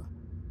belongs to.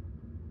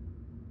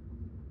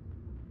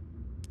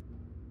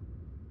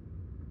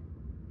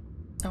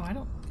 Oh, I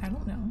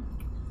don't know.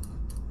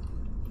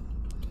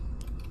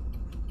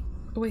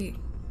 Wait.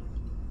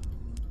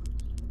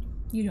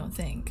 You don't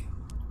think.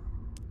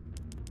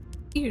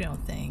 You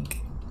don't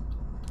think.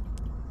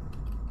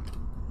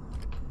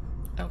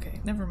 Okay,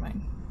 never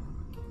mind.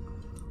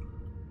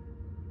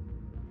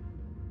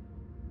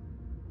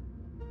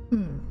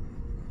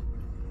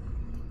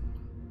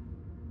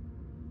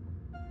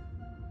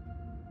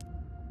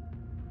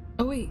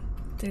 Oh wait,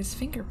 there's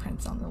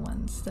fingerprints on the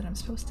ones that I'm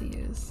supposed to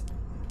use.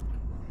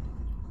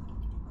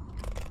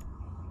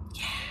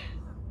 Yeah.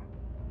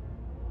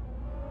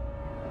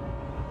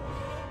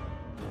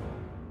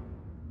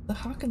 The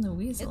Hawk and the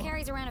Weasel. Who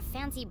carries around a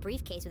fancy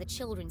briefcase with a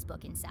children's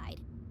book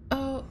inside?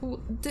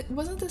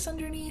 Wasn't this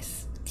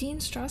underneath Dean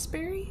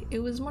Strasberry? It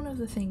was one of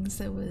the things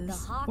that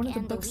was one of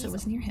the books that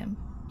was near him.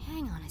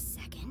 Hang on a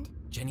second.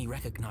 Jenny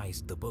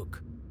recognized the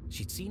book.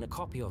 She'd seen a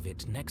copy of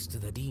it next to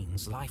the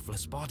Dean's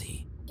lifeless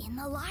body. In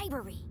the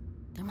library.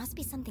 There must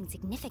be something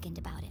significant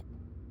about it.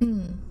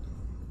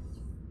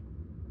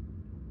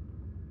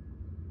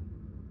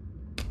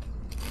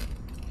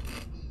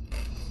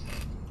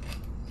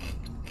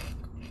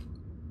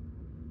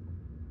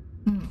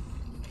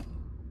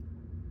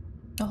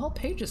 The whole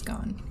page is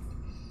gone.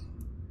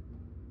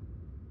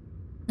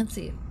 Let's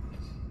see.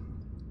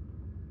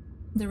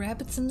 The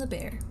Rabbits and the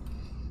Bear.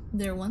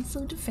 There once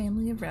lived a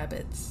family of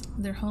rabbits.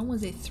 Their home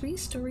was a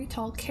 3-story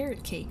tall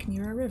carrot cake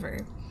near a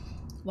river.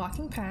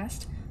 Walking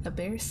past, a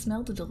bear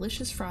smelled the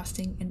delicious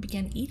frosting and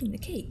began eating the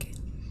cake.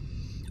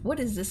 "What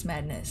is this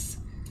madness?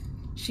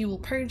 She will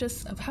purge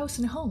us of house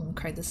and home,"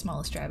 cried the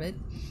smallest rabbit.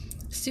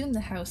 Soon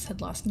the house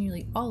had lost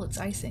nearly all its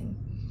icing.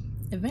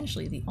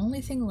 Eventually, the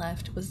only thing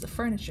left was the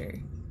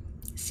furniture.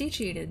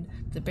 Satiated,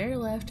 the bear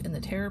left and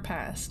the terror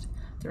passed.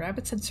 The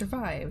rabbits had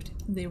survived.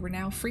 They were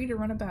now free to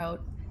run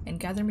about and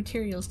gather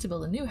materials to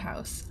build a new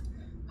house,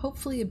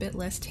 hopefully a bit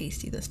less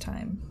tasty this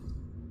time.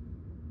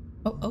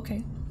 Oh,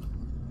 okay.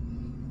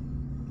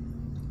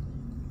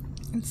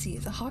 Let's see,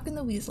 the Hawk and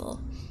the Weasel.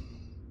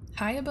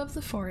 High above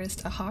the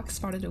forest, a hawk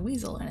spotted a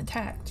weasel and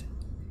attacked.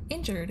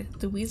 Injured,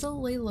 the weasel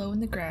lay low in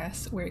the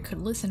grass where it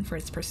could listen for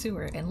its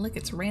pursuer and lick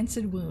its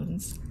rancid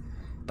wounds.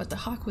 But the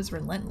hawk was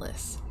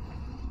relentless.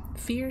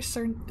 Fear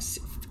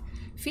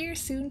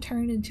soon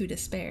turned into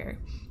despair.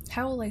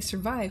 "How will I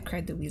survive?"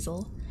 cried the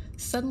weasel.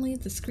 Suddenly,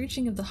 the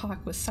screeching of the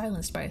hawk was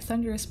silenced by a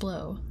thunderous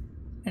blow.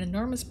 An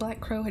enormous black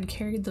crow had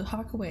carried the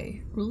hawk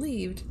away.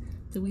 Relieved,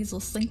 the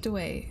weasel slinked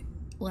away,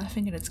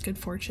 laughing at its good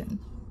fortune.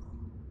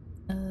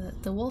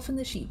 The Wolf and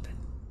the Sheep.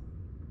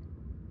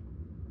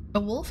 A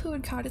wolf who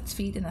had caught its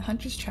feet in a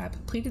hunter's trap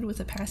pleaded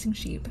with a passing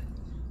sheep.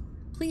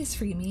 "Please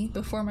free me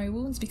before my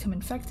wounds become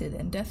infected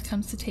and death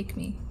comes to take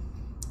me."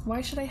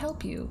 "Why should I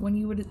help you when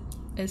you would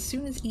as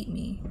soon as eat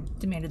me?"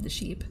 demanded the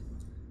sheep.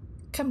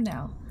 "Come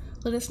now,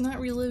 let us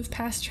not relive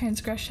past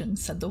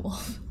transgressions," said the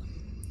wolf.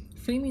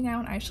 "Free me now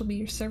and I shall be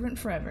your servant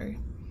forever."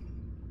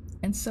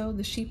 And so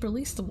the sheep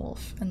released the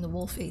wolf, and the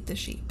wolf ate the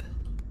sheep.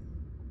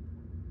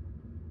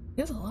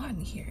 There's a lot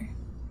in here.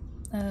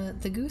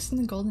 The Goose and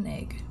the Golden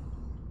Egg.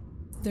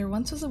 There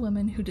once was a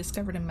woman who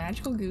discovered a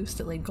magical goose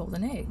that laid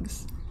golden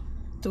eggs.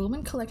 The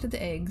woman collected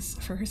the eggs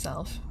for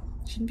herself,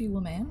 shouldn't be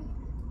woman,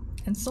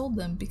 and sold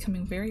them,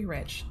 becoming very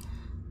rich.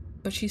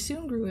 But she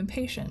soon grew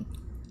impatient,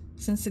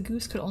 since the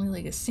goose could only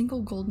lay a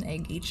single golden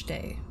egg each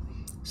day.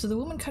 So the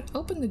woman cut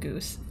open the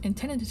goose,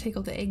 intended to take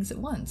all the eggs at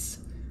once,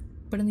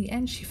 but in the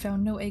end she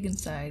found no egg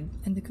inside,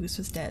 and the goose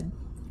was dead.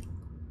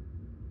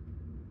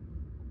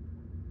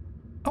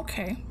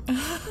 Okay.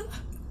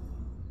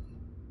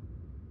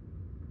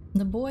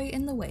 The Boy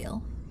and the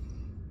Whale.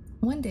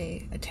 One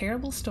day, a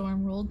terrible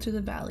storm rolled through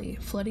the valley,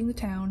 flooding the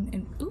town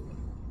and— Oop!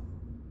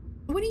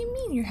 What do you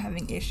mean you're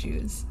having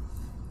issues?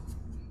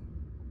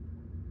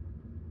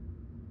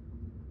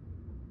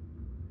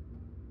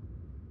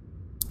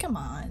 Come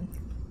on.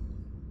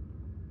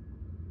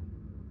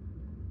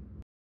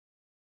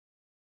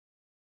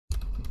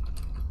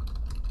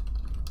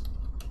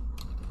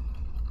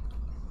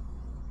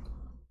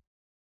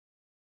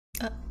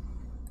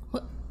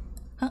 What?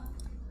 Huh?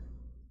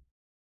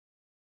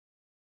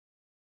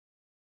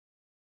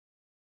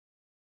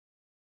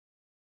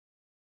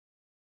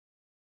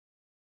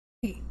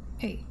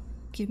 Hey,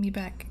 give me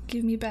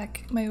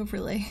back my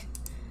overlay.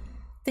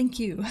 Thank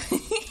you.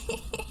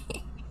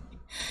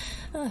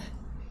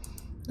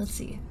 Let's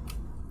see.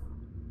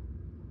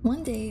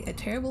 One day, a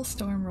terrible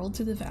storm rolled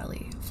through the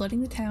valley, flooding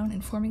the town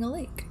and forming a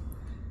lake.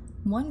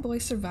 One boy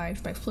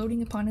survived by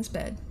floating upon his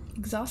bed.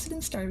 Exhausted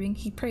and starving,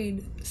 he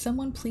prayed,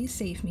 "Someone please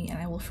save me, and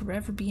I will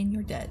forever be in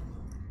your debt."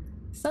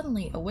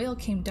 Suddenly, a whale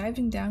came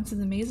diving down through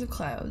the maze of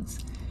clouds.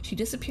 She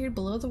disappeared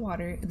below the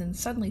water and then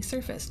suddenly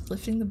surfaced,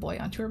 lifting the boy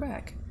onto her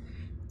back.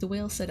 The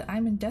whale said,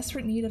 "I'm in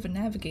desperate need of a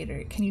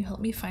navigator. Can you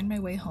help me find my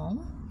way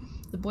home?"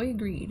 The boy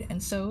agreed,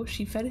 and so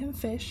she fed him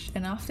fish,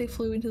 and off they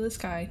flew into the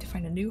sky to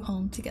find a new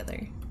home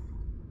together.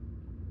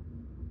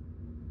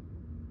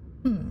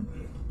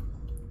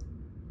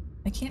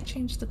 I can't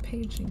change the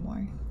page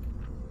anymore.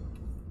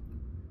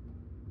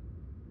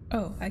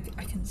 Oh, I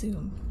can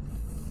zoom.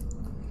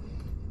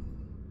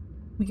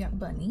 We got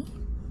Bunny.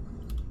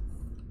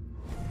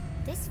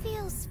 This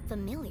feels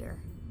familiar.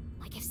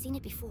 Like I've seen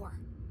it before.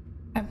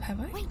 Have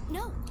I? Wait,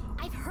 no!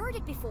 I've heard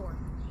it before!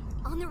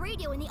 On the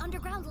radio in the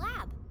underground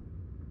lab!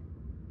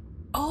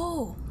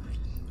 Oh!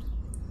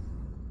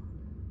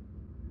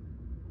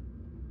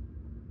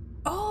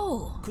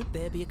 Oh! Could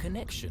there be a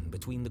connection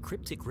between the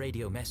cryptic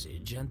radio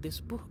message and this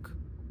book?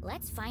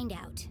 Let's find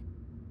out.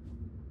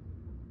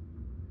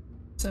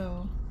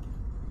 So...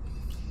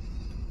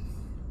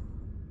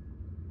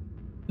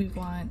 we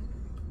want...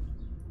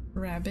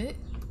 rabbit.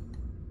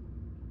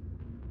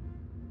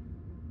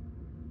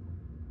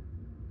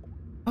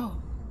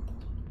 Oh.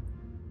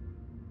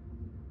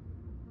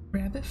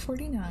 Rabbit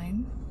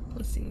 49.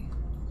 Let's see.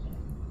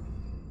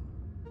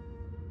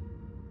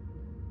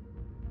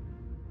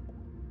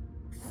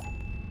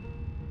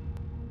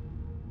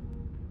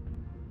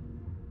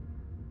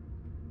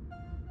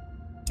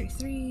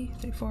 33,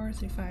 34,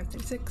 35,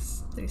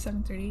 36,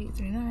 37, 38,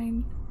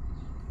 39,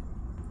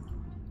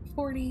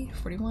 40,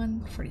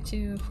 41,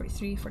 42,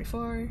 43,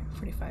 44,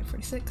 45,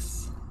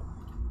 46.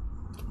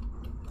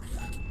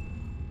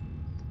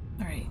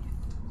 Alright.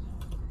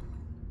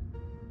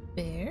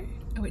 Bear?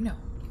 Oh wait, no.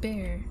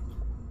 Bear.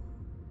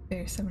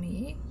 Bear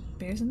 78?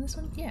 Bear's in this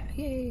one? Yeah.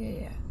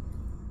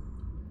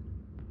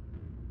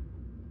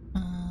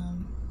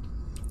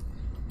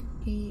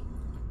 8,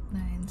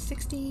 9,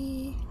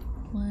 60.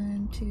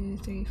 1, 2,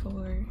 3,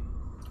 4,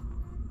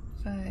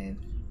 5,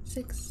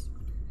 6,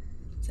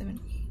 7,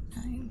 8,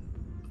 9,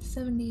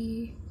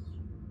 70.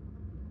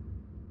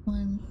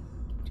 1,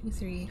 2,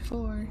 3,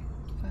 4,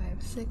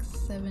 5, 6,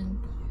 7,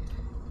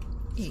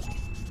 8.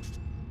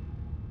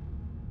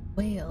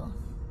 Whale.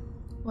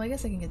 Well, I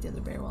guess I can get the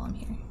other bear while I'm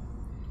here.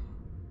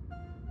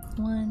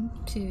 1,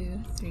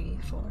 2, 3,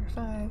 4,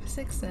 5,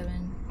 6,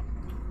 7,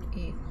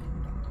 8.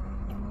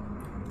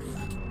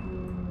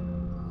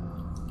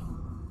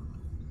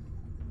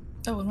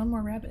 Oh, and one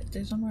more rabbit.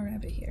 There's one more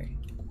rabbit here.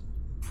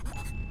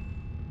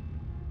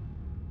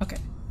 Okay.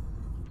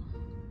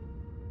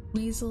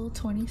 Weasel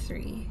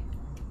 23.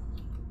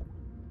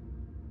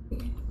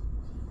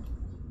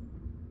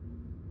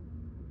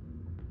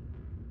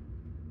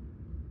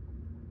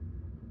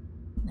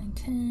 9,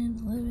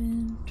 10,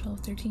 11, 12,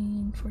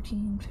 13,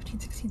 14, 15,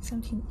 16,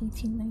 17,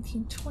 18,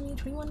 19, 20,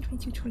 21,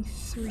 22,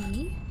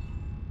 23.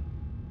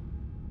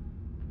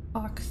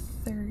 Hawk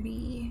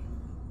 30.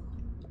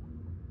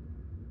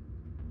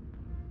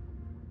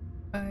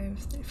 5,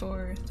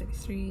 34,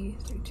 33,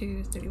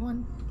 32,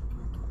 31.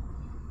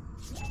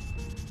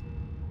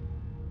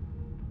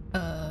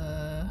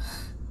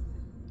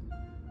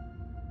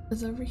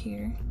 Is over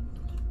here.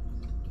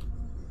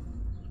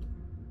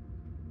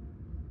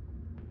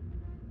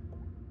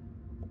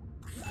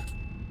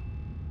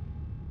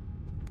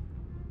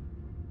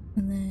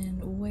 And then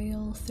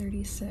whale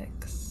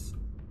 36.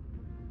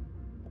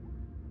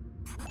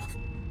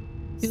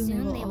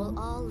 Soon they will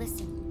all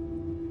listen.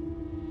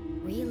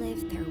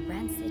 Relive their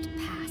rancid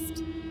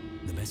past.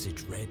 The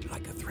message read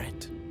like a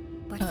threat.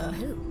 But from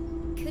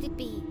who? Could it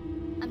be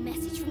a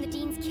message from the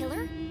Dean's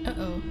killer?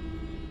 Uh-oh.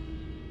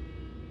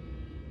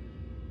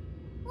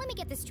 Let me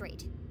get this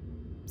straight.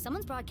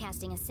 Someone's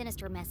broadcasting a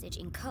sinister message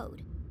in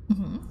code,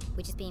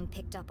 which is being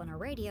picked up on a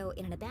radio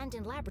in an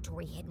abandoned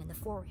laboratory hidden in the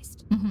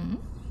forest.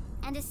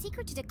 And a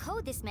secret to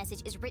decode this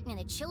message is written in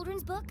a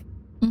children's book,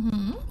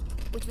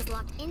 which was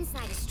locked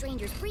inside a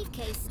stranger's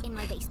briefcase in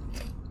my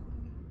basement.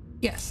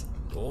 Yes.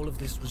 All of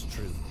this was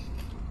true.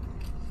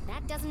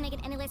 That doesn't make it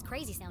any less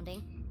crazy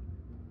sounding.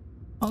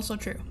 Also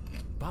true.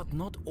 But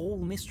not all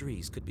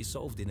mysteries could be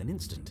solved in an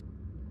instant.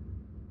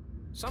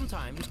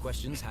 Sometimes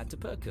questions had to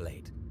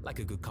percolate, like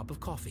a good cup of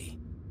coffee.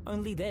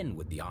 Only then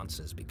would the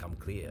answers become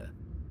clear.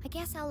 I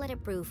guess I'll let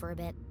it brew for a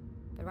bit.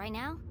 But right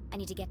now, I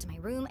need to get to my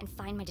room and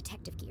find my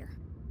detective gear.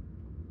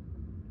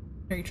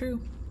 Very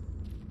true.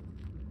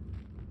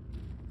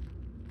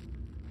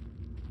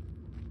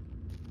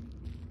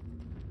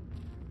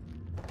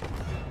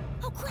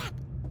 Oh crap!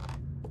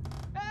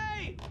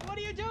 Hey! What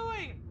are you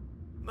doing?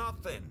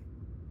 Nothing.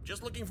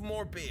 Just looking for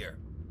more beer.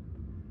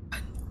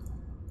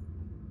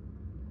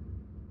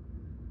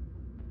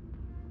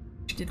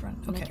 She did run.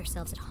 Okay. Make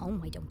yourselves at home,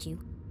 why don't you?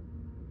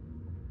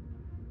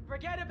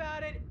 Forget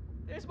about it.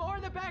 There's more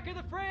in the back of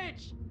the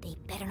fridge. They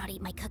better not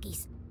eat my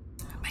cookies.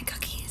 My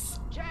cookies.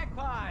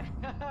 Jackpot!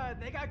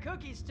 They got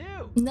cookies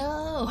too.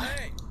 No.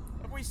 Hey,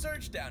 have we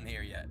searched down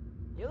here yet?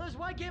 You lose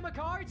one game of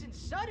cards and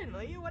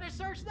suddenly you want to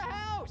search the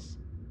house.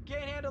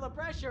 Can't handle the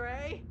pressure,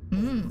 eh?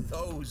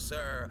 Those,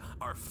 sir,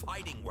 are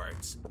fighting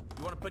words.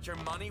 You want to put your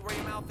money where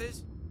your mouth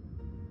is?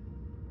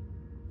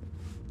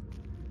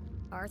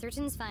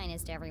 Arthurton's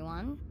finest,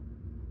 everyone.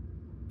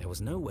 There was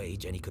no way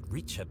Jenny could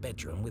reach her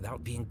bedroom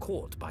without being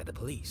caught by the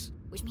police.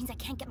 Which means I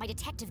can't get my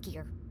detective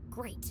gear.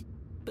 Great.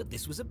 But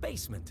this was a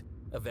basement,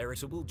 a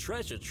veritable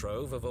treasure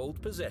trove of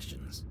old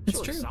possessions. It's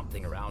Surely true.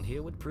 something around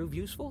here would prove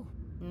useful.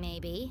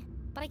 Maybe.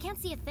 But I can't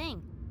see a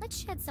thing. Let's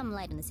shed some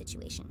light on the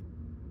situation.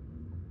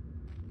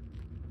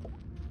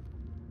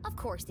 Of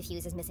course the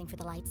fuse is missing for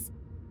the lights.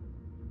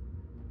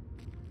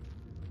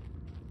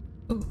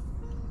 Ooh.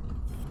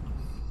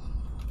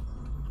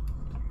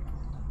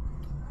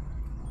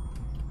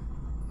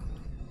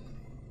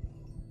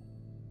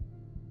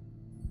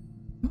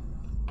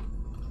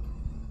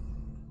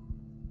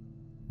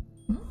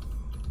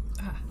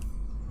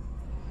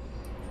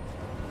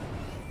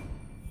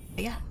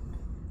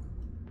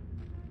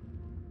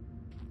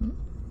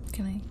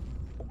 Can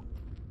I?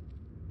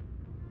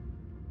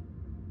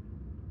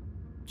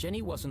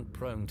 Jenny wasn't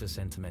prone to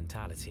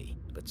sentimentality,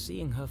 but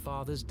seeing her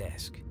father's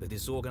desk, the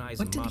disorganized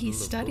What did he muddle of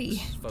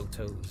study? books,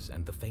 photos,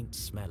 and the faint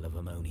smell of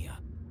ammonia,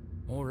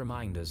 all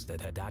reminders that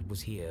her dad was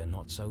here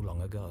not so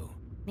long ago.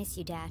 Miss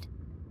you, Dad.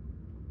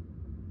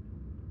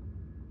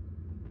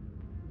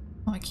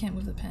 Oh, I can't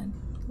move the pen.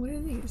 What are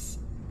these?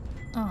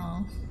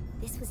 Oh.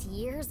 This was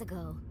years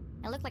ago.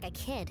 I looked like a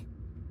kid.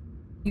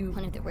 You.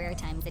 One of the rare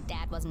times that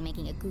Dad wasn't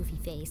making a goofy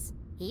face.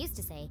 He used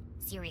to say,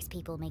 serious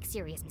people make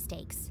serious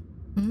mistakes.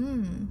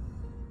 Hmm.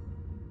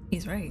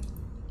 He's right.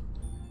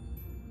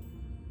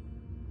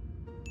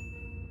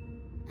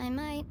 I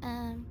might,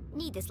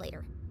 need this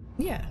later.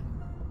 Yeah.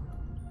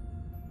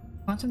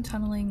 Quantum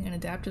tunneling and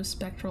adaptive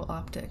spectral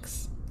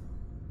optics.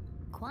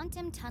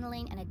 Quantum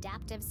tunneling and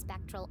adaptive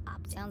spectral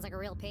optics. Sounds like a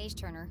real page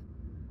turner.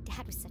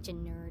 Dad was such a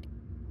nerd.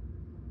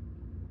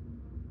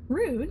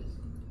 Rude.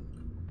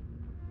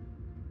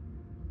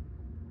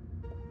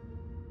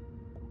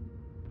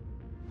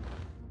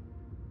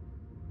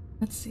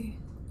 Let's see.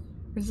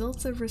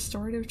 Results of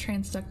restorative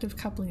transductive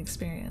coupling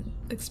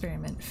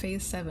experiment,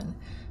 phase 7.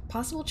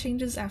 Possible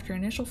changes after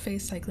initial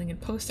phase cycling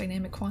and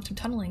post-dynamic quantum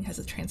tunneling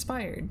has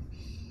transpired.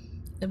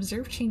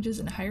 Observed changes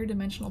in higher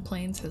dimensional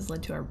planes has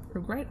led to a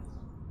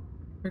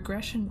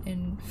regression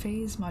in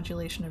phase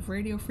modulation of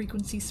radio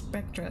frequency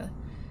spectra.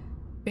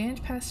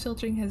 Bandpass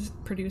filtering has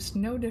produced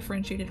no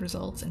differentiated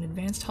results, and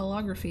advanced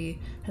holography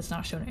has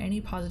not shown any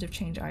positive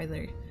change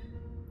either.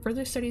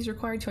 Further studies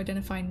required to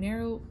identify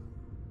narrow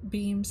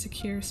beam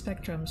secure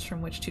spectrums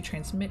from which to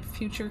transmit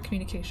future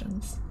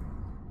communications.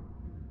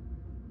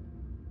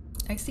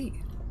 I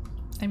see.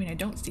 I mean, I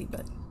don't see,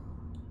 but...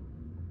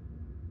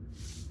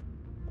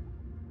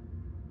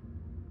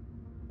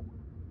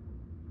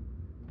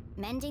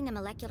 Mending the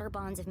molecular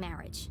bonds of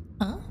marriage.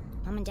 Huh?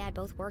 Mom and Dad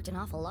both worked an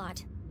awful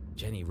lot.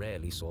 Jenny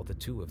rarely saw the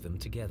two of them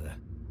together.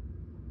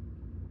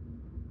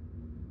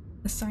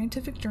 A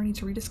scientific journey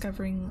to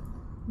rediscovering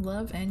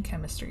love and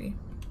chemistry.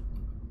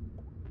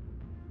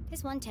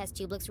 This one test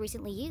tube looks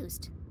recently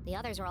used. The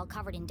others are all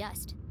covered in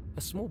dust.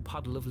 A small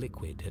puddle of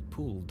liquid had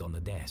pooled on the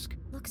desk.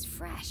 Looks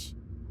fresh.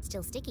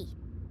 Still sticky.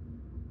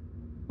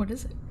 What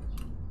is it?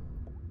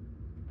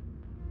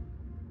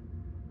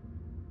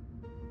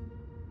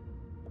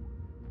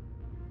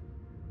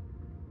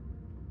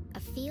 A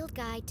field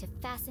guide to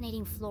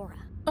fascinating flora.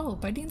 Oh,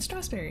 by Dean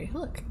Strasberry.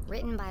 Look.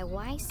 Written by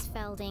Weiss,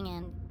 Felding,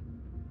 and...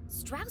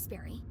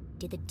 Strasberry?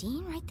 Did the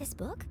Dean write this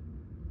book?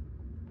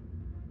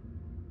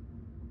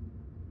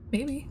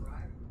 Maybe.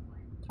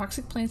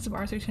 Toxic plants of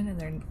Arthurton and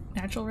their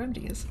natural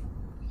remedies.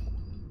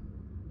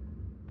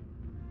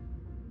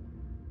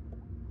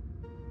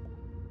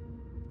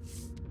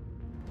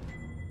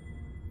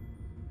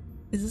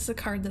 Is this a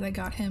card that I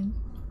got him?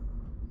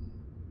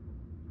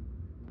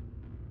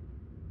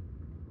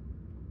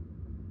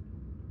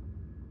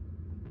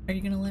 Are you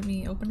gonna let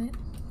me open it?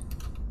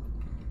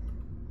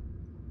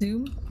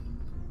 Zoom?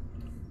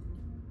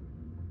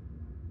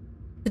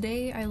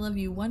 Today I love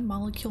you one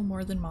molecule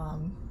more than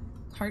Mom.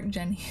 Heart,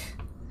 Jenny.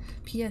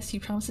 P.S. You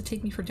promised to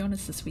take me for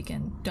donuts this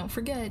weekend. Don't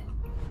forget.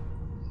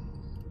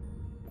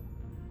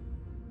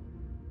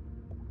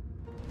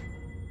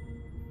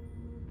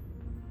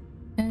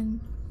 And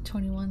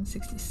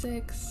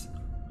 2166.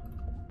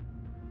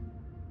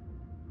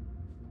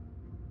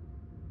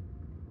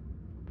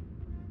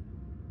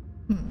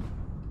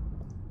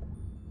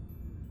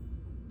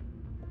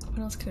 What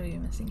else could I be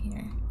missing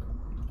here?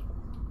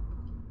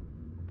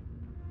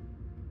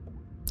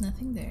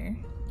 Nothing there.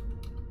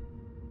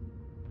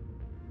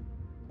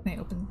 Can I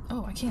open?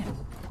 Oh, I can't.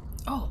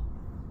 Oh!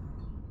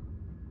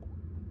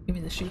 Give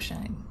me the shoe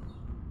shine.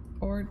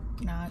 Or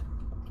not.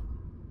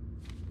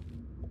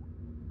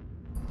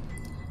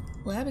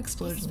 Lab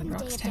explosion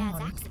rocks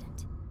town.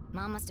 Accident.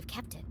 Mom must have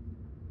kept it.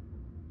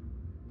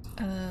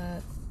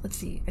 Let's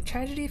see. A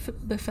tragedy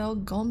befell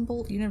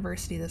Gumboldt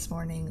University this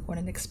morning when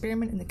an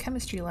experiment in the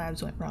chemistry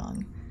labs went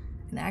wrong.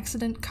 An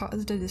accident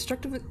caused a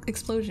destructive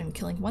explosion,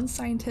 killing one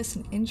scientist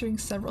and injuring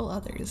several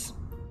others.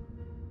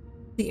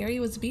 The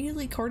area was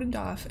immediately cordoned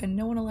off and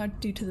no one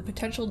allowed due to the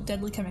potential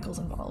deadly chemicals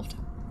involved.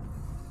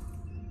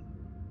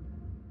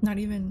 Not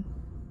even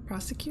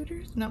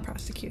prosecutors? Not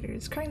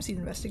prosecutors. Crime scene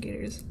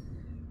investigators.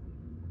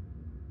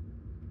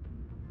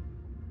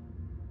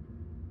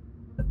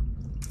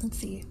 Let's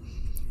see.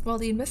 While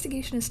the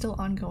investigation is still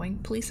ongoing,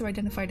 police have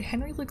identified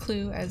Henry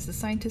LeClue as the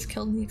scientist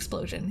killed in the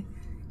explosion.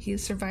 He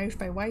is survived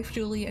by wife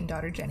Julie and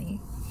daughter Jenny.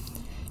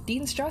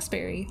 Dean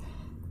Strasberry,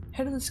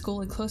 head of the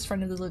school and close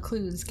friend of the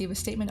LeClues, gave a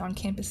statement on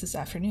campus this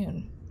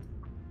afternoon.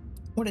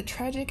 What a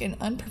tragic and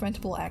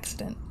unpreventable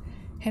accident.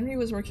 Henry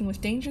was working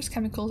with dangerous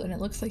chemicals and it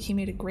looks like he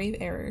made a grave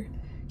error.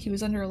 He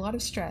was under a lot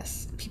of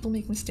stress. People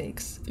make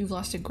mistakes. We've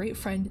lost a great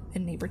friend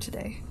and neighbor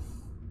today.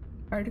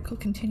 Article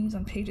continues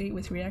on page 8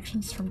 with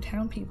reactions from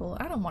town people.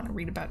 I don't want to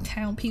read about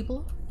town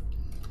people.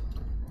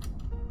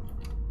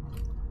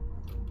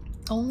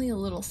 Only a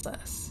little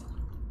sus.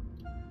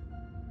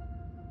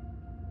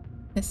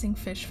 Missing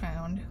fish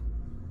found.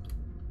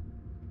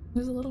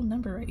 There's a little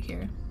number right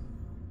here.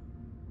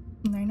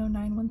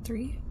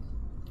 90913.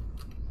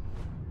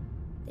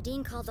 The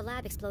dean called the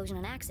lab explosion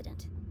an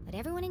accident, but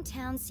everyone in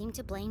town seemed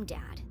to blame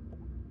Dad.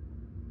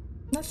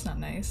 That's not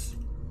nice.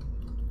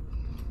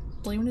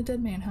 Blaming a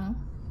dead man, huh?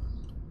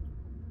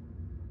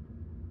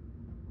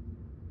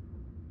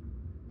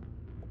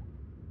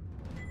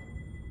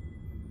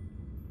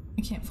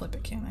 I can't flip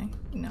it, can I?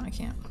 No, I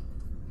can't.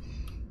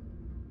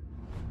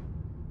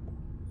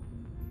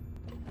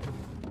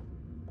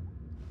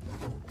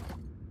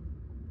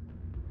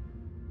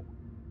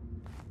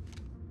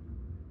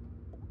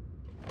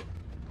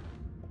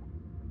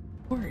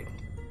 Word.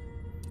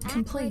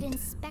 Complaint. Accurate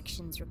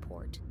inspections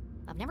report.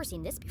 I've never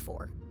seen this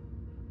before.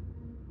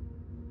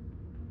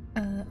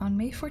 On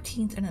May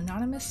 14th, an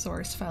anonymous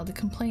source filed a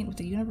complaint with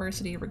the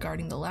university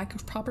regarding the lack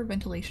of proper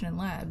ventilation in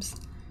labs.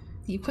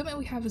 The equipment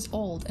we have is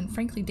old and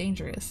frankly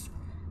dangerous.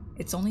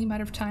 It's only a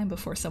matter of time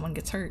before someone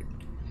gets hurt.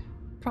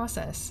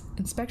 Process.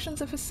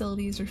 Inspections of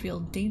facilities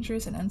revealed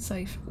dangerous and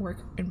unsafe work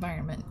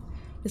environment.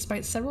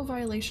 Despite several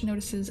violation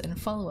notices and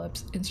follow-up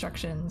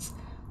instructions,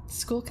 the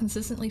school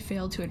consistently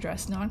failed to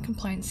address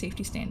non-compliant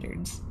safety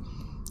standards.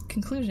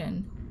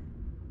 Conclusion.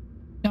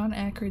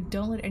 Non-accurate,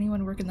 don't let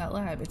anyone work in that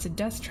lab. It's a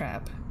death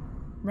trap.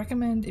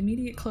 Recommend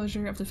immediate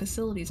closure of the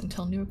facilities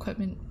until new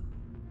equipment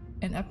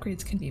and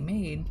upgrades can be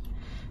made.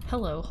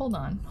 Hello, hold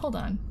on.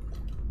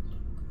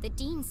 The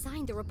dean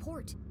signed the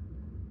report.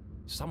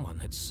 Someone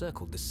had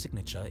circled the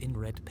signature in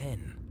red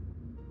pen.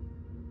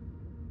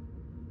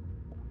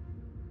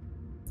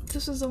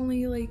 This was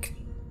only like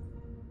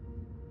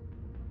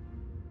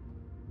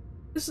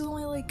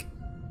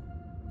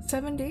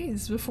 7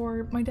 days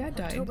before my dad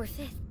died. October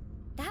 5th.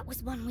 That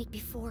was 1 week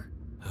before.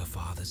 Her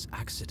father's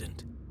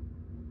accident.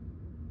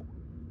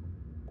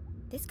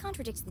 This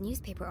contradicts the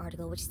newspaper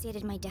article which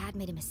stated my dad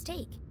made a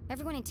mistake.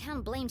 Everyone in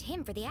town blamed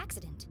him for the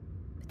accident.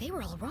 But they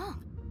were all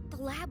wrong. The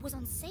lab was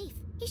unsafe.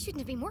 He shouldn't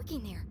have been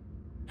working there.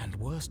 And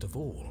worst of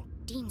all,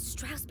 Dean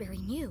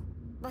Strasberry knew,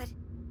 but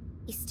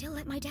he still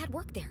let my dad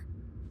work there.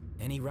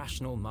 any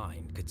rational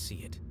mind could see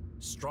it.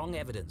 Strong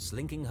evidence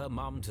linking her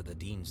mum to the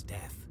dean's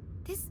death.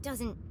 This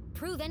doesn't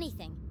prove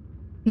anything.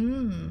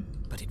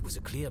 But it was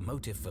a clear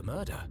motive for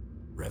murder.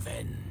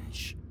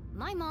 Revenge.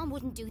 My mom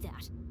wouldn't do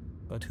that.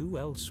 But who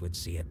else would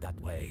see it that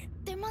way?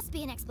 There must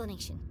be an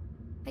explanation.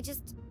 I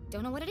just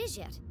don't know what it is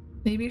yet.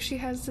 Maybe if she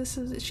has this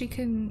so that she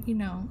can, you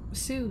know,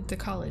 sue the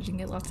college and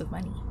get lots of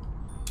money.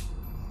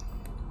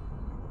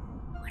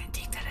 We're gonna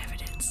take that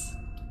evidence.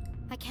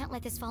 I can't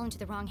let this fall into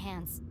the wrong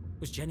hands.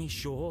 Was Jenny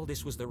sure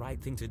this was the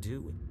right thing to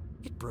do?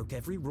 It broke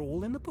every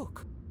rule in the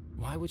book.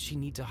 Why would she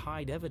need to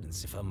hide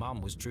evidence if her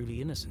mom was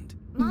truly innocent?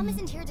 Mom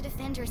isn't here to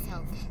defend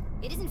herself.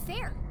 It isn't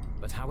fair.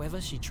 But however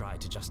she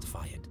tried to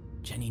justify it,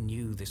 Jenny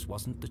knew this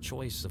wasn't the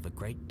choice of a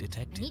great I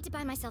detective. need to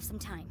buy myself some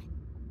time.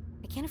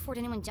 I can't afford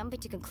anyone jumping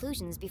to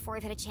conclusions before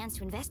I've had a chance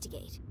to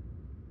investigate.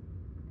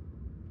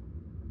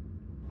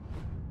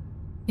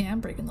 Yeah,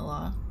 I'm breaking the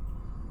law.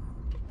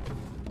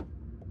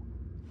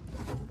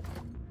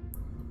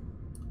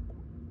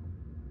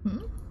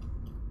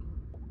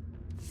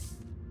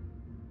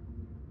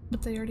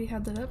 But they already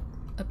had that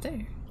up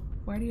there.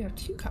 Why do you have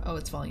two oh,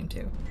 it's volume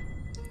 2.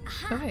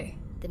 Aha! Okay.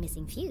 The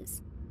missing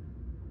fuse.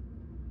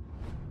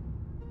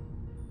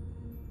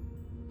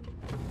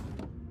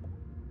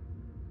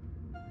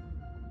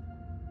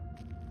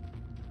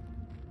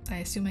 I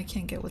assume I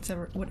can't get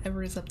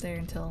whatever is up there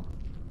until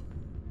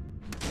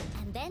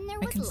And then there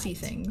I was can light. see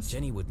things.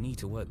 Jenny would need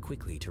to work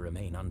quickly to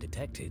remain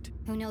undetected.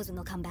 Who knows when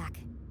they'll come back.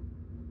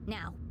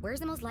 Now, where's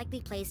the most likely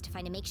place to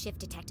find a makeshift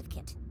detective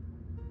kit?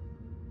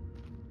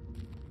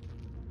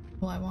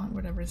 Well, I want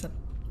whatever's up.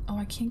 Oh,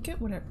 I can't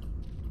get whatever.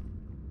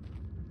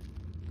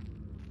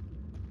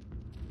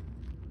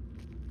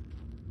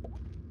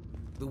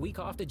 The week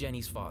after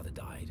Jenny's father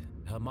died,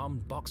 her mom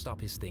boxed up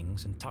his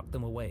things and tucked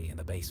them away in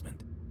the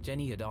basement.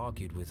 Jenny had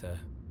argued with her.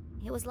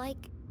 It was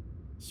like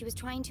she was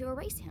trying to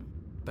erase him.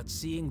 But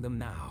seeing them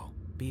now,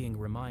 being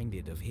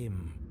reminded of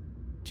him,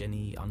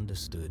 Jenny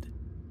understood.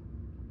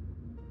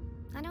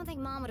 I don't think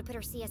Mom would have put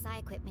her CSI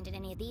equipment in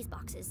any of these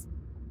boxes.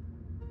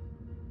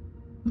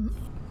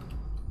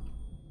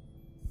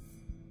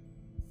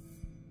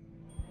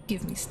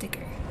 Give me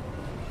sticker.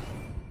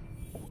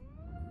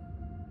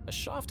 A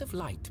shaft of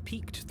light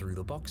peeked through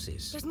the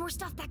boxes. There's more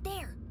stuff back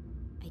there.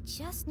 I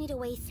just need a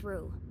way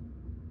through.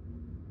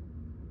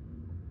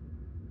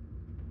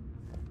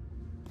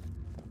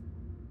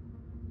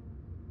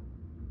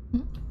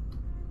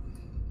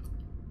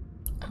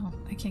 Oh,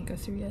 I can't go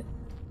through yet.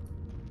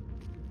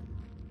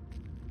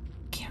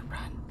 Can't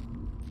run.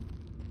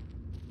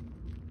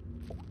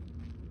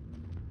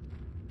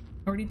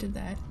 Already did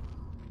that.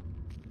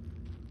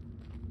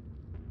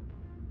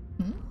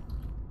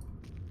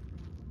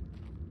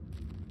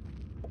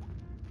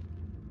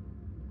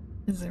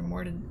 Is there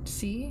more to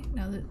see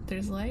now that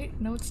there's light?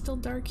 No, it's still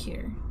dark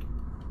here.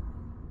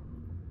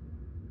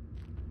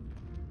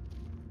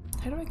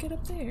 How do I get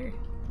up there?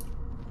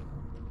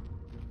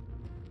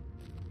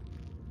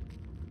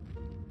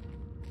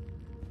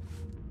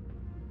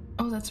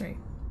 Oh, that's right.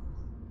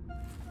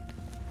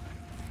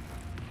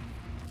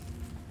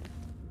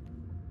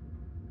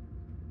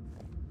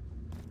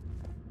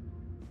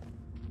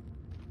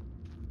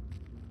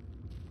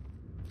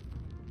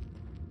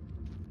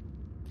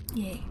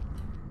 Yay.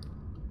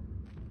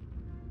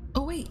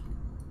 Oh wait,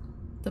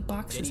 the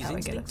box is Jenny's how I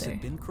get up instincts there.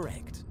 had been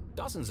correct.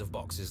 Dozens of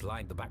boxes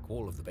lined the back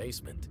wall of the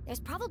basement. There's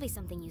probably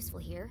something useful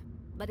here,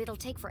 but it'll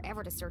take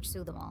forever to search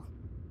through them all.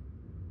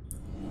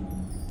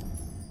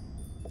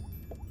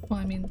 Well,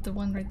 I mean, the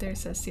one right there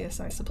says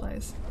CSI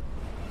supplies.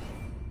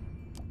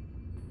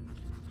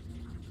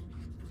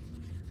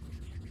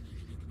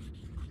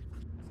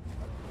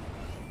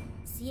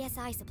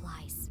 CSI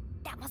supplies.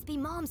 That must be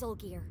Mom's old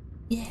gear.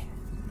 Yeah.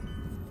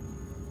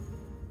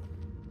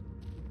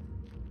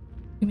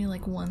 Give me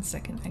like 1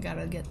 second. I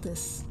gotta get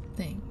this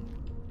thing.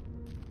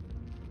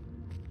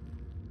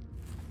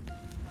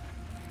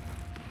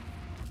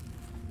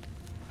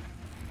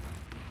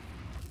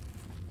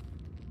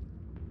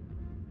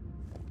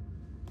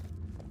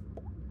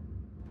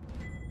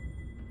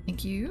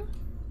 Thank you.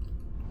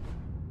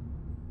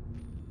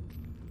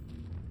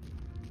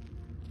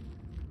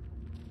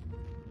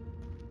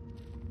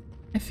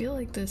 I feel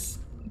like this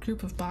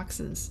group of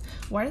boxes.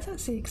 Why does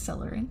that say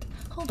accelerant?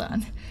 Hold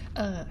on.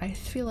 I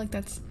feel like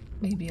that's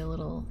maybe a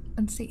little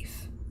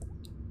unsafe.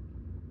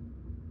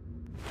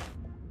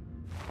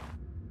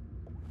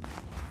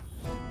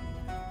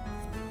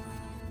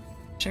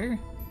 Sure.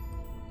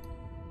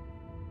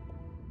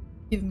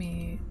 Give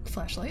me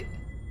flashlight.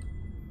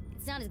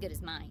 It's not as good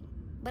as mine,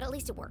 but at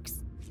least it works.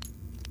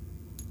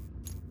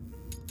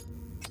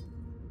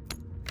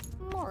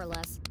 More or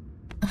less.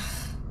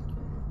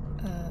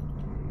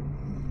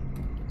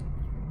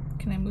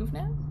 Can I move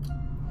now?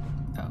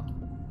 Oh.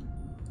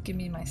 Give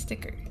me my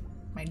sticker.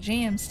 My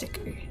jam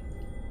sticker.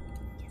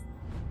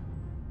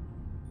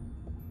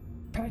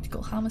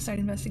 Practical homicide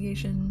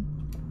investigation.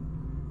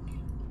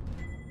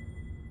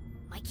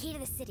 My key to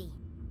the city.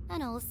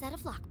 An old set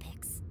of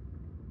lockpicks.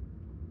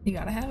 You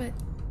gotta have it.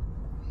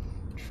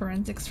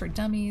 Forensics for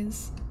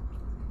dummies.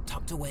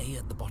 Tucked away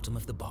at the bottom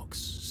of the box,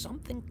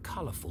 something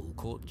colorful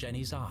caught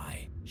Jenny's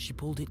eye. She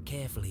pulled it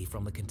carefully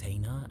from the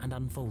container and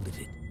unfolded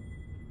it.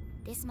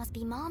 This must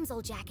be Mom's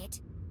old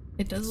jacket.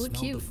 It does look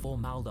Smelled cute. of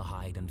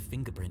formaldehyde and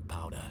fingerprint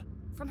powder.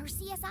 From her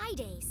CSI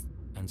days.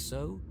 And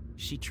so,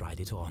 she tried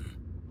it on.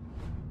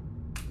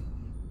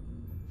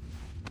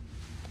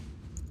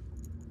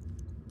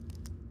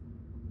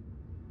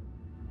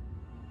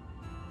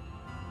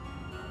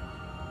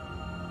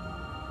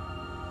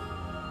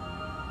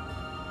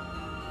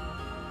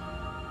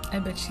 I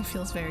bet she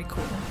feels very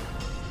cool.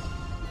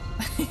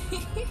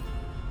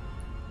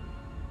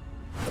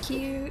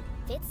 Cute.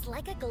 Fits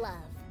like a glove.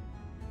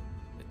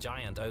 A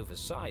giant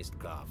oversized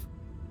glove.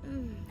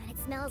 And it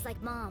smells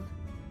like Mom.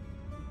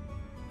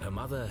 Her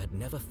mother had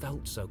never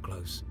felt so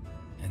close,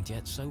 and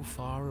yet so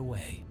far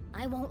away.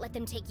 I won't let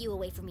them take you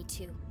away from me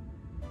too.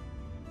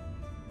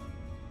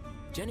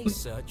 Jenny's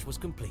search was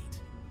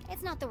complete.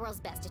 It's not the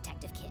world's best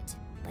detective kit,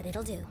 but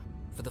it'll do.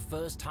 For the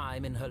first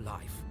time in her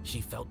life,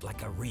 she felt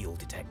like a real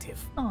detective.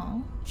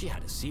 Aww. She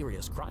had a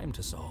serious crime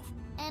to solve.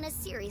 And a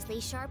seriously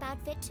sharp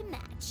outfit to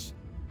match.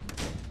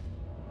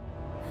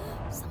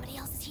 Somebody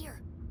else is here.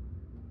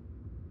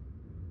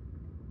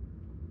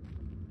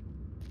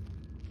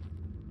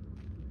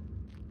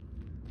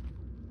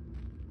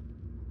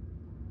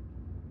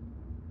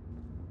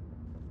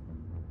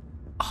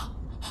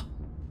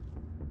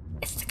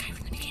 It's the guy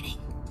from the beginning.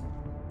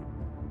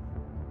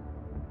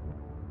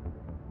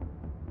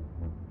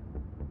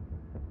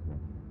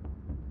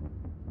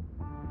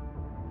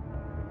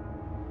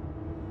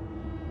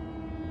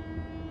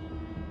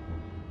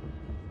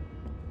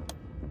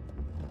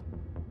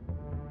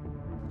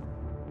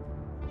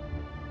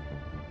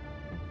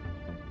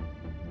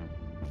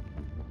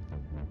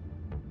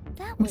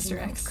 That was Mr.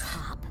 no X.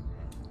 cop.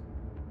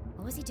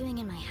 What was he doing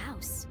in my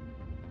house?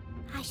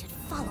 I should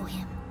follow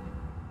him.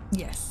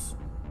 Yes.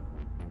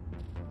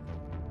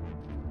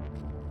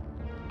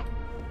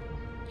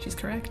 She's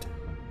correct.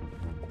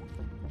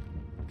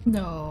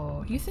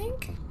 No, you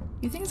think?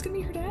 You think it's gonna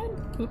be her dad?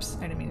 Oops,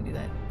 I didn't mean to do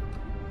that.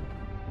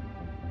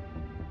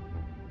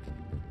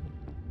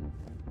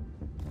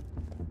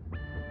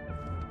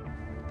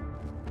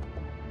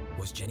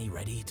 Was Jenny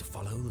ready to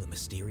follow the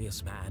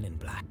mysterious man in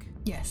black?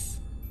 Yes.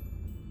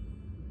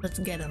 Let's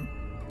get him.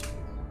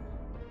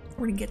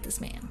 We're gonna get this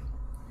man.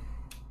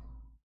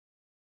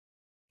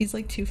 He's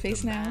like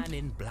Two-Face The now. man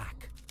in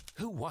black.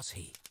 Who was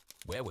he?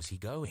 Where was he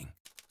going?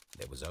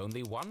 There was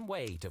only one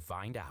way to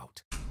find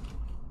out.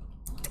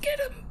 To get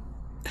him!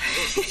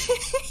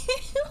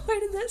 Why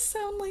did that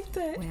sound like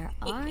that? Where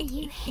are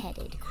you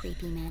headed,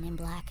 creepy man in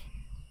black?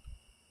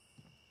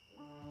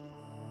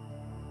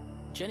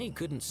 Jenny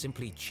couldn't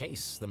simply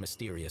chase the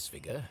mysterious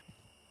figure.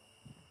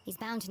 He's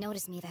bound to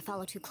notice me if I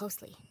follow too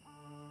closely.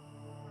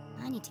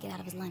 I need to get out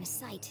of his line of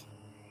sight.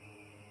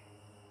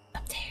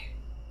 Up there.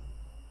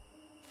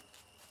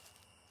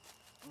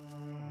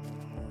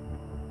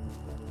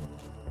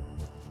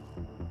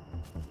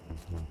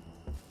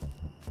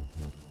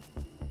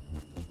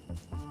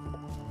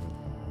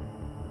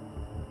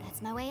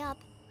 That's my way up.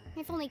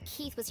 If only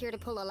Keith was here to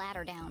pull a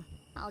ladder down.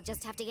 I'll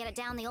just have to get it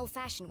down the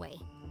old-fashioned way.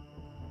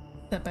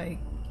 That by...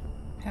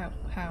 How?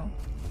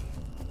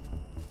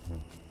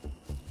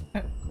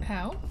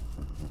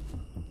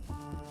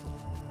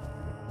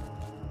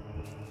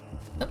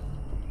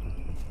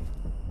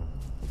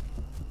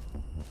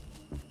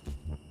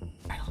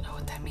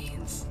 that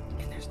means.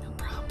 And there's no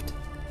prompt.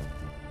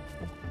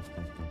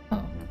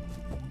 Oh.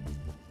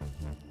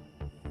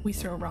 We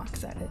throw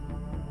rocks at it.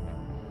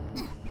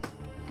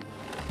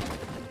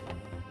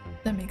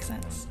 That makes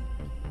sense.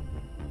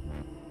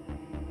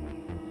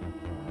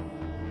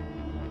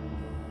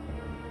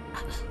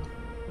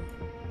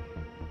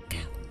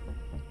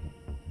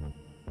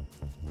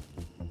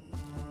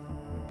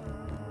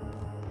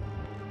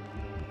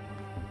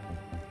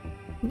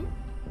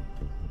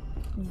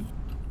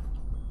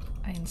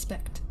 I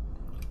inspect.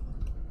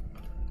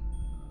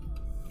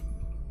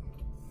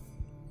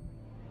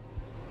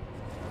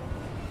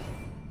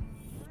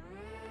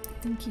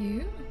 Thank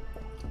you.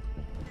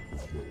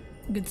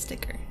 Good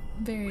sticker.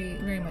 Very,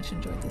 very much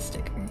enjoyed this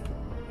sticker.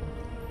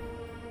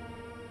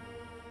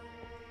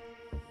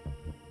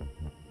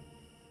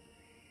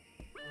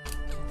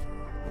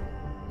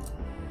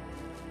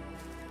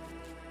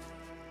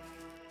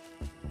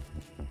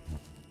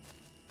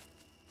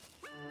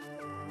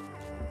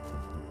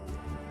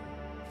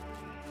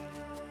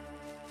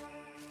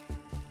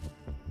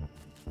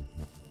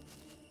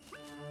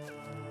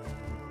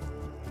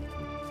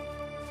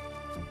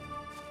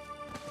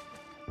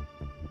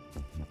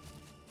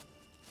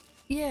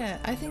 Yeah,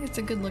 I think it's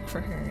a good look for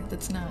her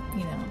that's not,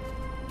 you know,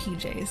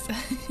 PJs.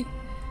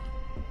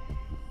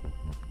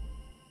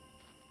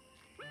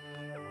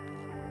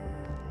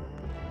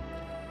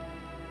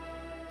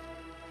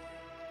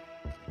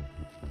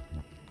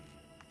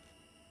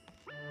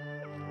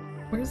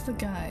 Where's the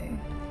guy?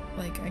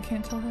 Like, I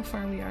can't tell how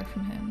far we are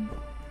from him.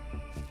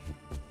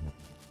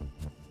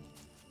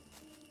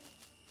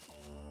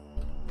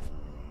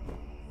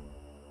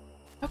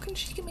 How come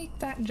she can make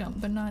that jump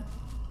but not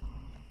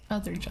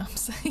other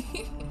jumps?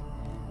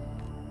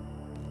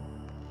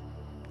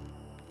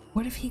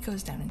 What if he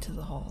goes down into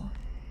the hole?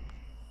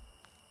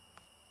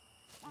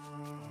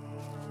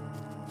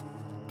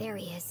 There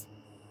he is.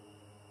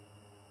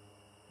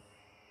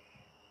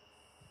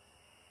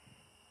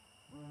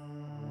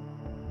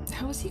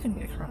 How is he gonna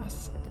get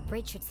across? The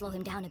bridge should slow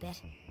him down a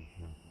bit.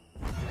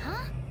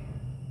 Huh?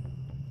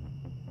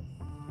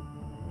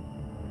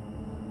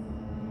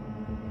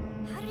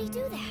 How did he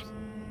do that?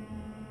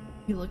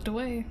 He looked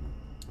away.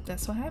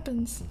 That's what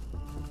happens.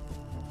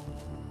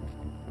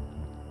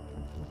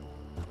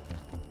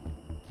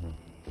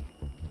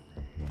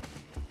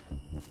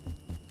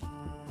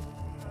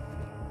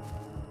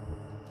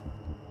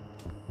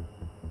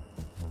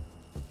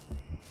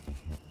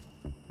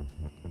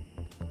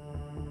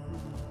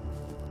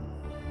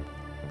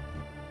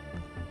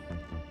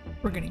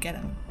 We're gonna get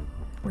him.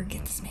 We're gonna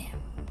get this man.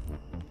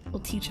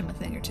 We'll teach him a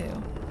thing or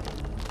two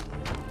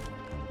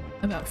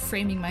about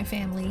framing my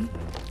family.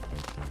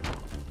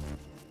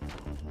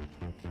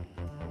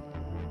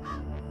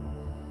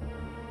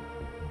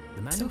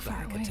 The man So in far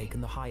black away. had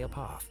taken the higher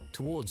path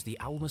towards the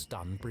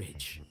Almaston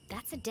Bridge.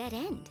 That's a dead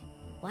end.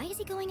 Why is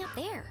he going up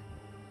there?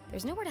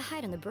 There's nowhere to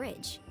hide on the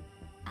bridge.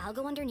 I'll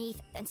go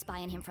underneath and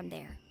spy on him from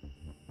there.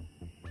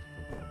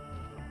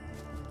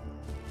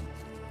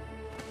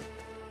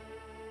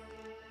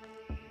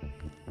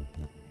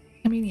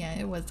 I mean, yeah,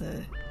 it was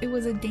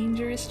a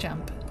dangerous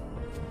jump.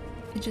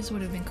 It just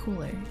would have been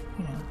cooler,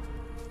 you know.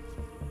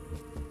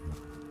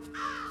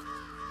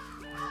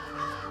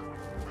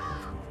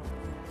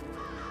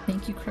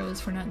 Thank you,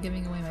 crows, for not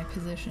giving away my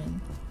position.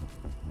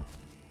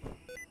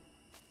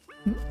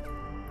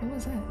 What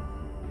was that?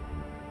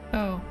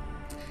 Oh,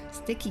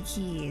 sticky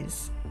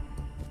keys.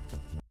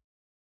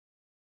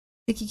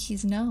 Sticky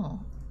keys,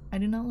 no. I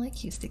do not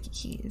like you, sticky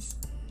keys.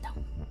 No.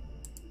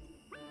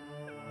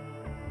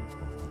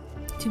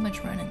 Too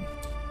much running.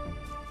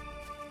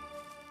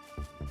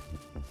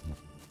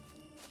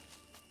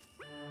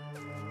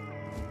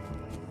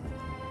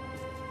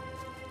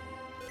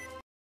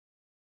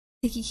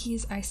 Sticky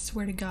keys, I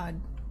swear to God.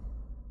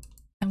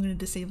 I'm gonna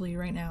disable you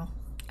right now.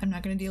 I'm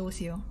not gonna deal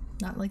with you.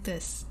 Not like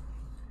this.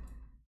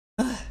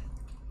 Ugh.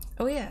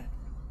 Oh yeah.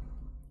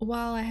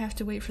 While I have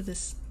to wait for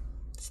this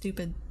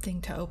stupid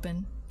thing to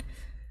open.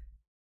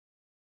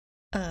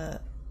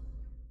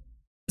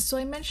 So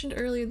I mentioned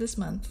earlier this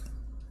month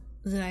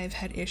that I've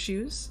had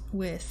issues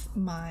with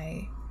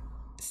my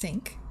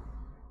sink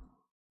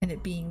and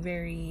it being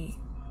very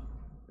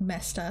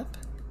messed up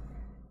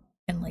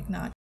and like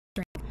not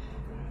drained.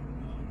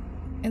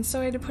 And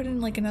so I had to put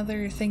in like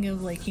another thing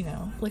of like, you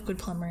know, liquid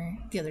plumber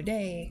the other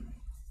day,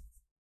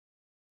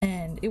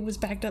 and it was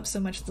backed up so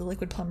much the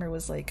liquid plumber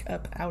was like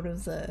up out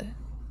of the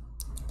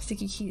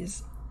sticky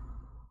keys.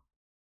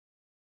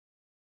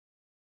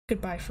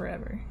 Goodbye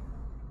forever.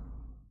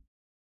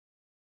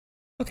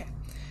 Okay.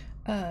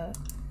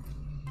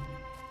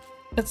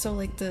 But so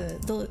like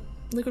the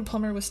liquid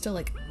plumber was still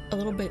like a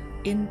little bit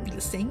in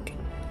the sink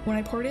when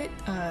I poured it,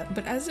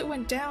 but as it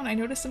went down I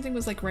noticed something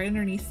was like right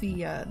underneath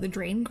the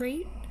drain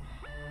grate,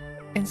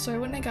 and so I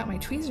went and I got my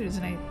tweezers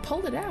and I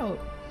pulled it out.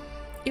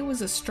 It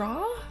was a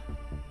straw,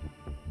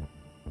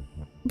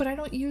 but I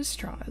don't use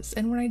straws,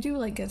 and when I do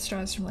like get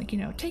straws from like, you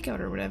know,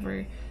 takeout or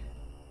whatever,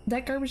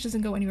 that garbage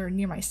doesn't go anywhere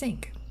near my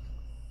sink.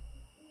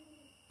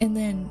 And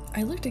then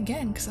I looked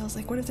again because I was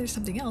like, what if there's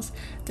something else?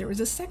 There was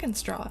a second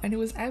straw, and it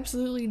was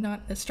absolutely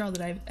not a straw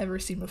that I've ever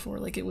seen before.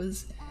 Like, it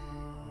was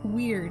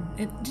weird.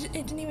 It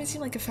didn't even seem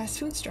like a fast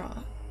food straw.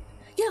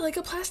 Yeah, like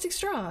a plastic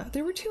straw.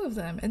 There were 2 of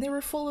them, and they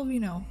were full of, you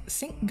know,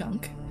 sink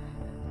gunk.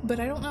 But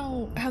I don't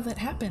know how that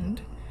happened.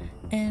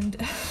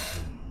 And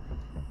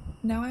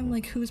now I'm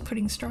like, who's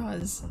putting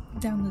straws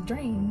down the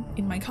drain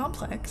in my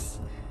complex?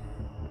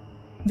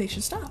 They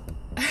should stop.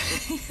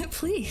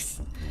 Please.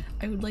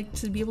 I would like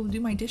to be able to do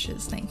my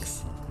dishes,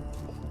 thanks.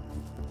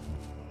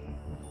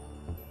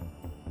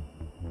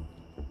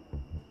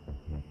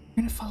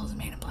 We're gonna follow the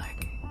man in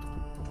black.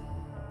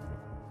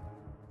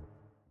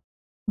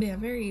 But yeah,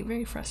 very,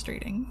 very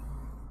frustrating.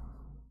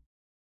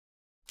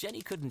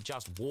 Jenny couldn't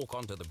just walk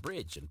onto the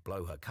bridge and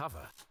blow her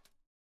cover.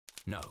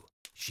 No,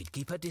 she'd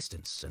keep her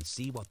distance and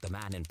see what the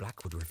man in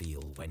black would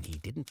reveal when he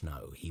didn't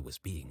know he was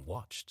being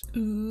watched.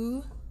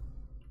 Ooh.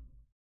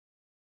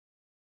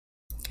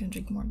 Gonna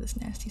drink more of this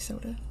nasty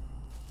soda.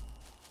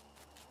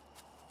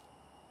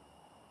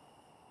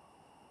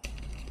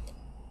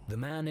 The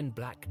man in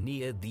black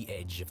neared the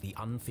edge of the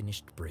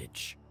unfinished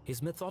bridge.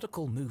 His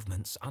methodical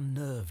movements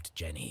unnerved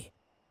Jenny.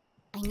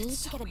 I need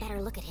to get a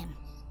better look at him.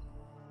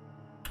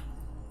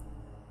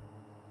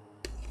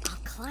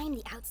 I'll climb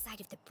the outside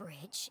of the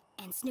bridge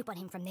and snoop on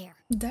him from there.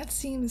 That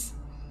seems...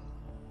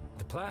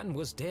 The plan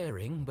was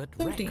daring, but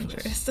so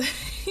reckless. dangerous.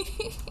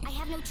 I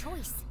have no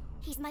choice.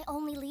 He's my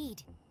only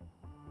lead.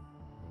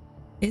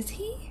 Is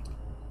he?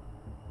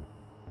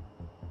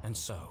 And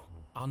so,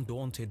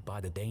 undaunted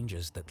by the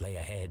dangers that lay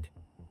ahead,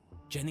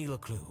 Jenny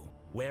LeClue,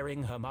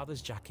 wearing her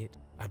mother's jacket,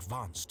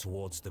 advanced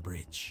towards the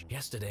bridge.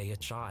 Yesterday a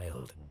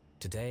child,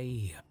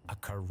 today a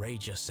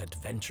courageous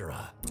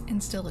adventurer.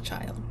 And still a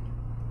child.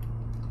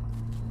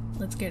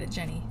 Let's get it,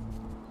 Jenny.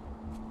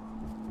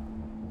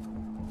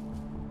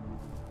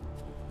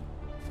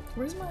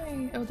 Where's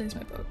my... Oh, there's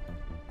my boat.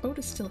 Boat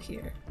is still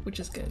here,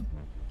 which is good.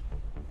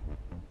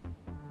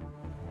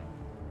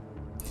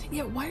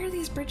 Yeah, why are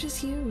these bridges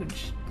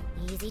huge?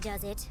 Easy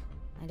does it.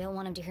 I don't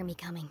want him to hear me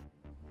coming.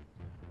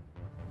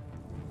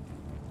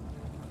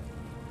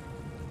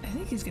 I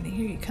think he's gonna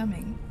hear you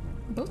coming.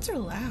 Boats are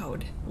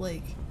loud.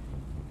 Like,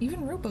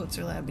 even rowboats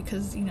are loud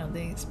because, you know,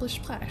 they splish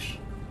splash.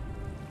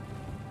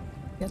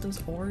 You got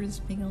those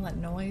oars making all that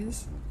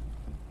noise.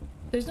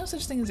 There's no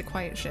such thing as a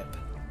quiet ship.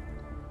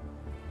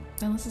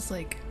 Unless it's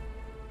like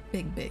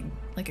big,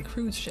 like a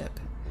cruise ship.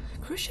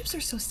 Cruise ships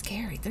are so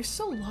scary. They're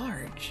so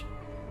large.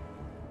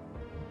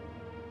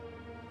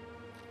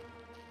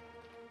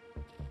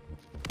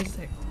 Is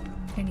there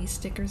any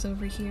stickers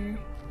over here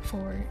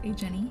for a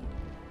Jenny?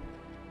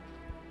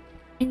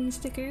 Any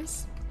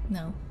stickers?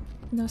 No.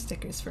 No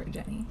stickers for a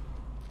Jenny.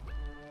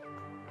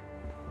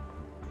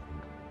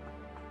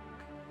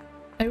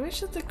 I wish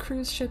that the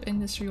cruise ship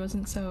industry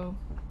wasn't so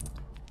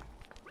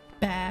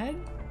bad,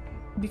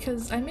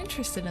 because I'm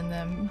interested in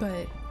them,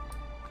 but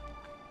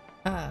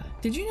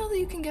did you know that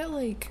you can get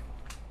like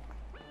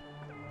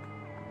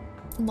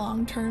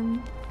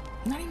long-term,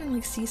 not even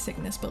like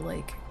seasickness, but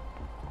like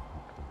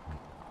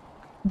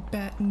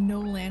no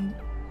land,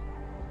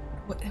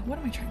 what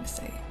am I trying to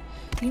say?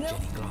 You know?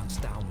 Jenny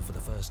glanced down for the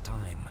first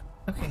time.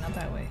 Okay, not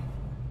that way.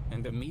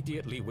 And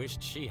immediately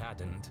wished she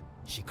hadn't.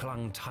 She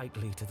clung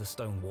tightly to the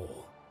stone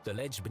wall. The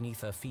ledge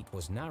beneath her feet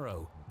was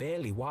narrow,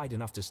 barely wide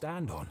enough to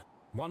stand on.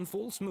 One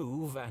false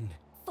move and...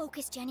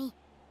 Focus, Jenny.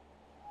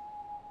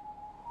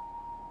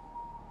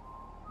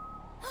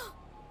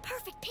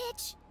 Perfect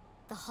pitch!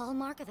 The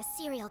hallmark of a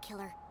serial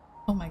killer.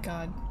 Oh my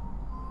god.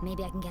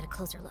 Maybe I can get a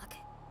closer look.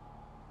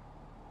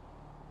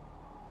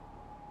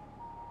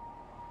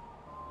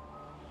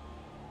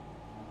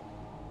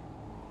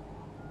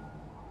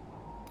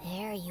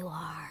 There you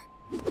are.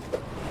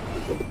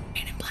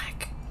 Man in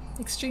black.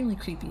 Extremely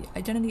creepy.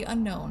 Identity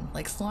unknown,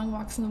 like Slong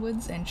Walks in the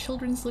Woods and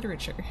children's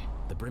literature.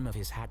 The brim of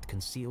his hat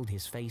concealed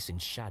his face in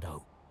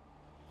shadow.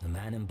 The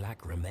man in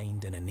black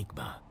remained an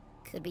enigma.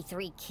 Could be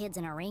 3 kids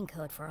in a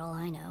raincoat for all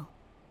I know.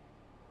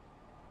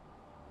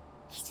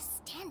 He's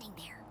just standing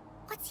there.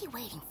 What's he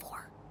waiting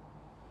for?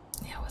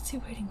 Yeah, what's he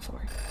waiting for?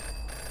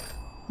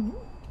 Hmm?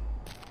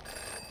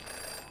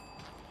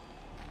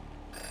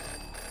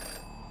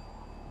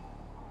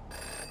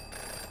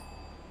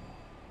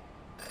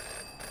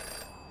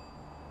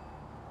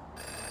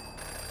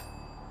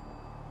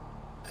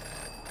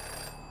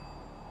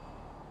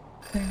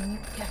 There another?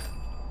 Yeah.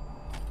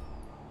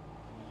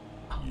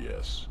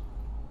 Yes.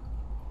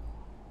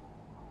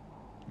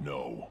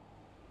 No.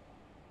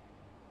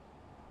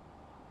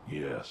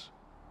 Yes.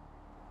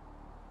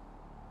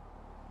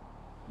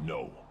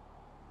 No.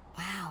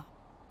 Wow,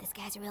 this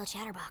guy's a real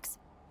chatterbox.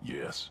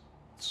 Yes.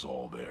 It's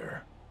all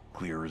there.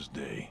 Clear as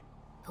day.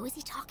 Who is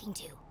he talking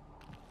to?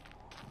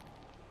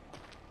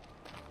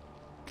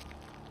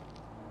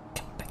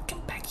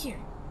 Come back here.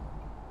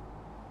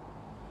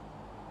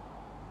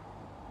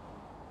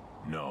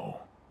 No,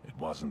 it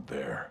wasn't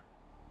there.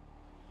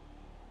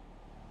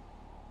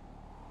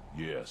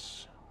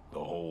 Yes,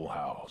 the whole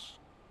house.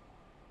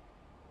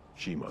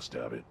 She must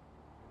have it.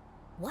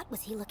 What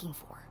was he looking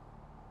for?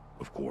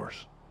 Of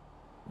course.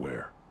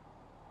 Where?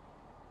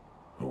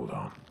 Hold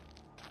on.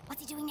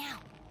 What's he doing now?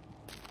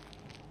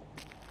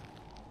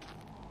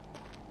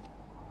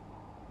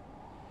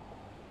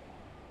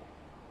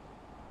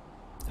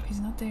 Oh, he's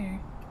not there.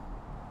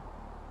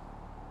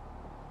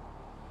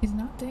 He's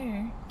not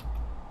there.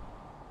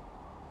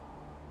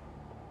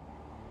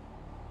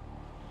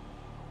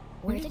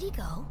 Where did he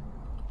go?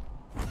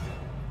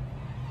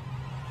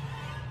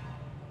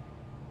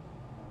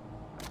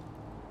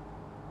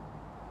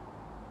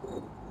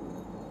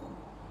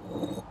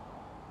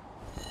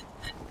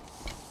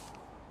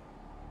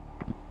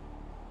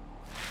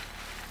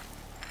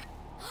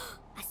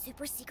 A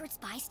super secret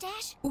spy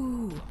stash?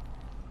 Ooh.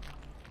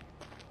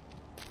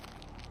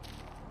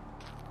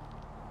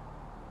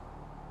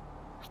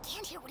 I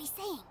can't hear what he's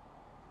saying.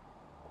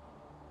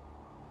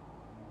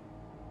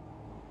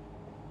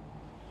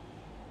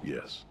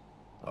 Yes,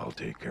 I'll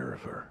take care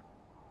of her.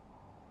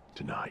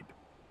 Tonight.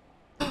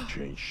 We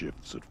change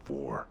shifts at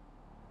 4.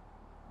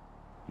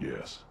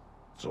 Yes,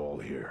 it's all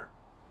here.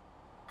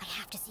 I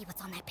have to see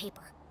what's on that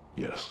paper.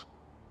 Yes,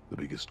 the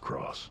biggest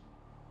cross.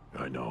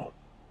 I know.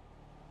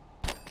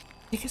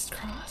 Biggest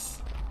cross?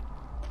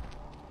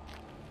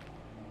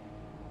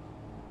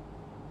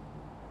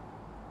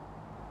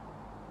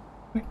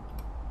 Where?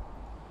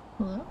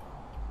 Hello?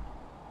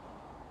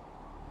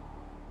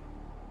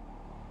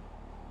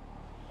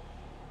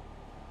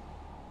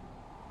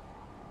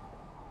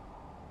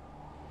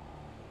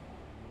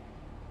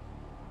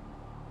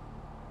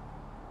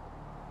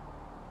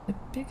 The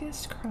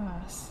biggest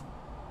cross.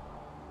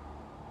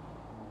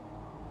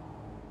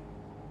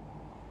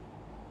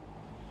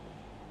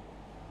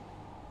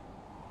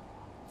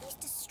 He's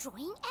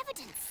destroying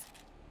evidence.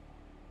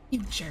 You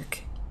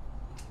jerk.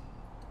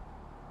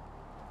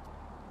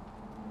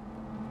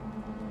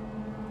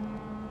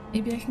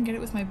 Maybe I can get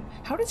it with my...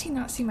 How does he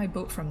not see my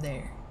boat from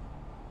there?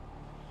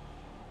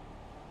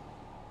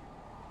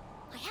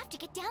 I have to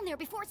get down there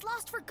before it's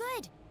lost for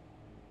good.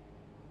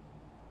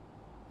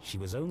 She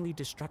was only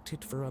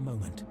distracted for a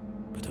moment,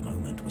 but a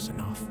moment was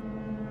enough.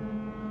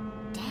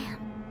 Damn,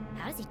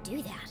 how does he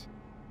do that?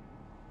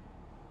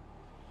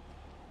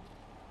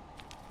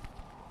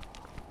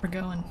 We're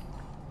going.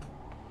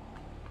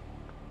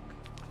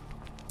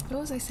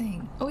 What was I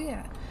saying? Oh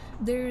yeah,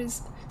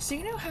 there's... So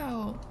you know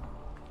how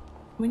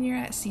when you're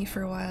at sea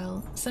for a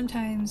while,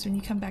 sometimes when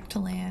you come back to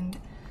land,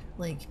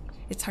 like,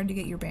 it's hard to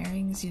get your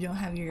bearings, you don't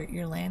have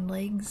your land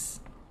legs,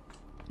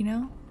 you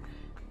know?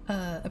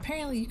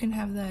 Apparently you can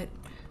have that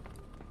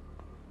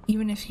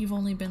even if you've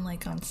only been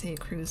like on, say, a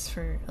cruise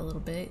for a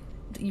little bit.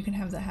 You can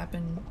have that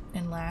happen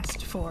and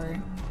last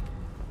for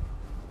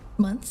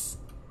months.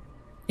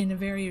 In a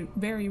very,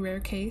 very rare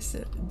case,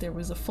 there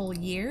was a full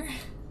year.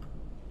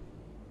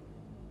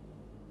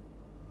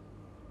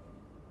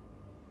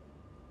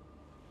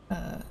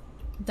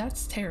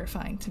 That's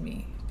terrifying to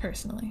me,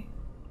 personally.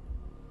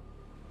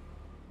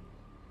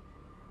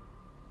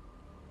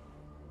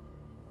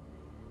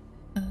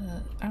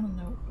 I don't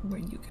know where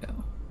you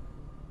go.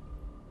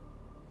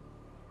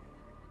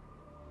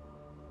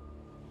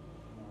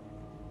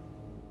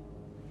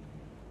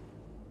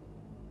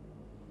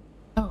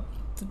 Oh,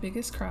 the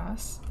biggest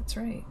cross. That's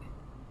right.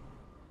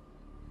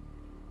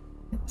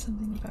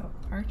 Something about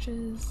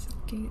arches,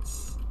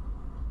 gates.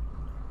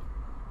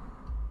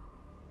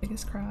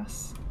 Biggest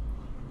cross.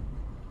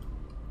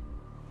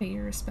 Pay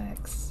your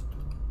respects.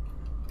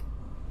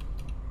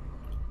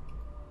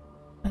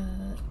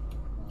 Oh.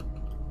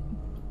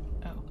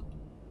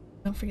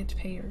 Don't forget to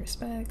pay your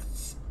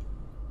respects.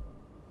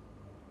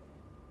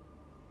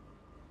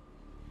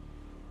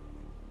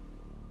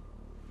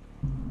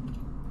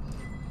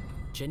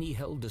 Jenny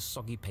held a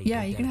soggy paper.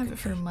 Yeah, you can have it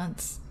for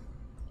months.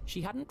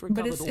 She hadn't recovered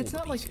but all it's the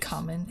not pieces, like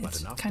common. but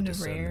It's enough to kind of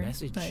discern the rare,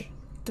 message. but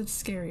that's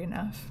scary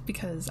enough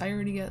because I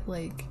already get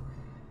like,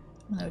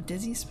 I don't know,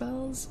 dizzy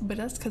spells, but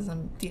that's because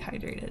I'm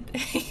dehydrated.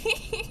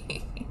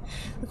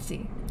 Let's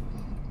see.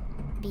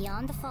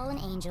 Beyond the fallen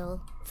angel,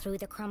 through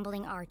the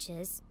crumbling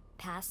arches,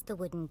 past the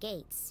wooden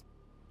gates.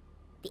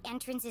 The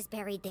entrance is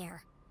buried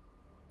there.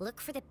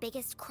 Look for the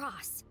biggest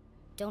cross.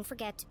 Don't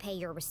forget to pay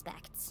your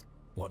respects.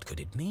 What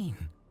could it mean?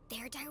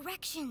 They're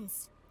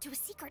directions to a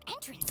secret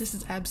entrance. This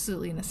is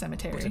absolutely in a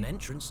cemetery. But an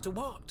entrance to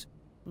what?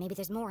 Maybe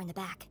there's more in the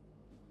back.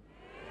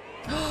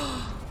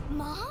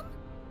 Mom?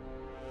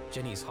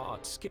 Jenny's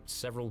heart skipped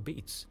several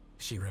beats.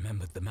 She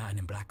remembered the man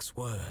in black's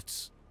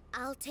words.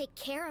 I'll take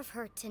care of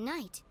her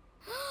tonight.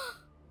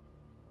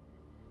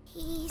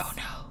 He's... Oh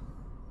no.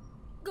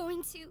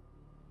 Going to...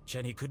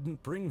 Jenny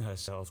couldn't bring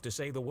herself to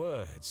say the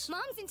words.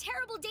 Mom's in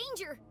terrible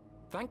danger.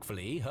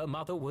 Thankfully, her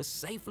mother was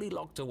safely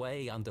locked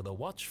away under the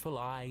watchful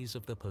eyes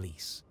of the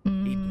police.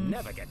 He'd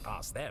never get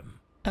past them.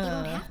 You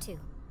don't have to.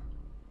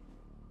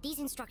 These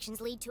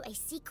instructions lead to a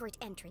secret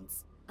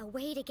entrance. A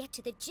way to get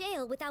to the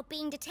jail without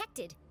being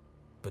detected.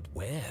 But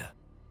where?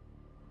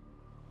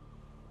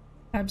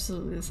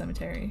 Absolutely the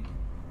cemetery.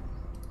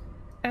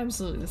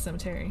 Absolutely the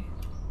cemetery.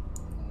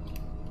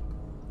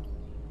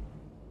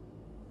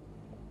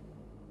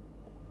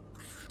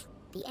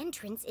 The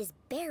entrance is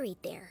buried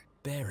there.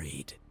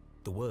 Buried.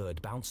 The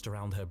word bounced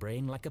around her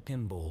brain like a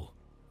pinball.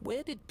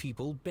 Where did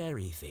people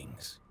bury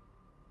things?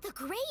 The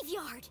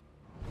graveyard!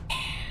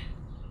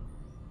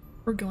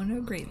 We're going to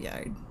a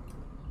graveyard.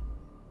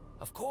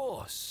 Of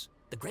course.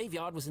 The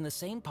graveyard was in the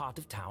same part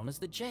of town as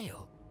the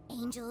jail.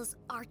 Angels,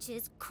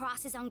 arches,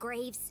 crosses on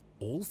graves.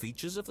 All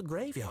features of the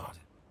graveyard.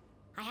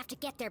 I have to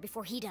get there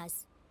before he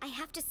does. I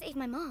have to save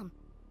my mom.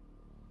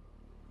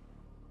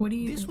 What do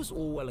you... This was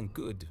all well and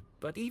good,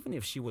 but even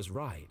if she was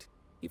right,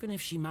 even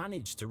if she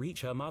managed to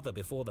reach her mother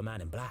before the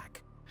man in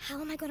black... How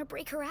am I going to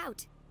break her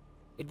out?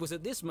 It was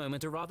at this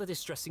moment a rather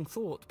distressing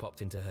thought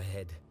popped into her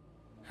head.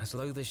 As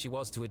loath as she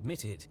was to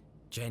admit it,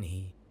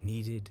 Jenny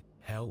needed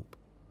help.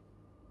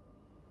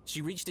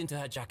 She reached into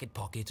her jacket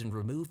pocket and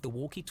removed the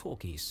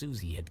walkie-talkie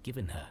Susie had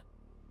given her.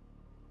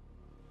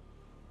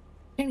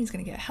 Jenny's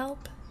gonna get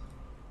help.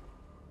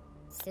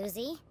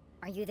 Susie,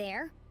 are you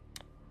there?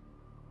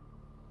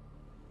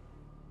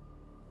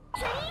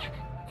 Jenny?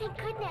 Thank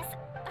goodness.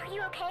 Are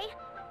you okay?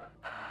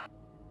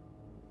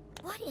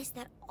 What is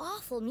that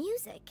awful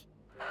music?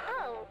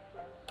 Oh.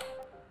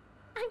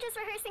 I'm just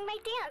rehearsing my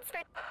dance for...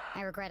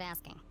 I regret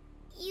asking.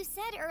 You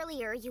said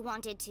earlier you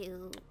wanted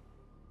to...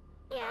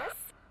 Yes?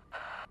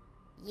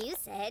 You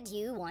said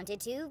you wanted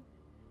to...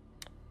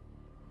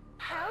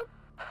 Help?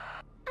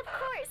 Of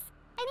course.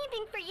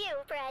 Anything for you,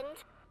 friend.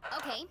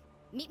 Okay,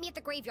 meet me at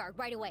the graveyard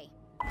right away.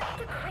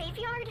 The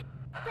graveyard?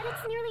 But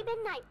it's nearly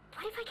midnight.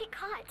 What if I get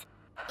caught?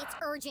 It's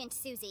urgent,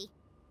 Susie.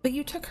 But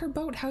you took her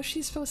boat. How's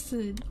she supposed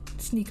to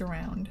sneak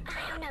around?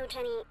 I don't know,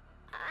 Jenny.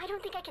 I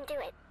don't think I can do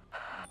it.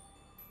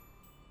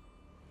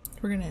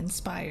 We're gonna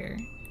inspire.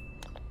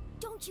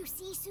 Don't you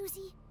see,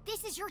 Susie?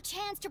 This is your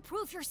chance to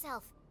prove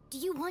yourself. Do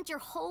you want your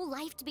whole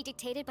life to be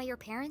dictated by your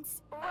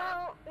parents?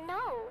 Well,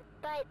 no,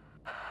 but...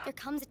 There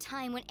comes a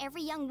time when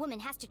every young woman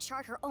has to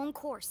chart her own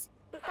course.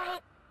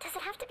 But does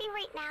it have to be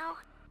right now?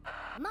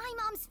 My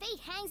mom's fate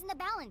hangs in the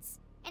balance,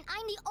 and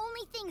I'm the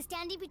only thing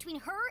standing between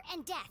her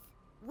and death.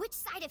 Which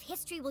side of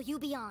history will you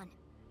be on?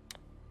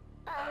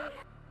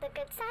 The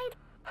good side?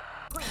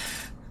 Great.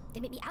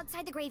 Then meet me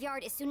outside the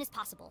graveyard as soon as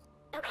possible.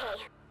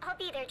 Okay, I'll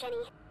be there,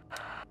 Jenny.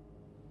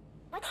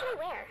 What should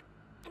I wear?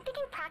 I'm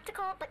thinking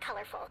practical but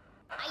colorful.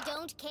 I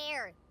don't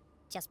care.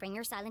 Just bring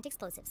your silent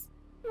explosives.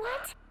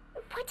 What?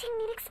 What do you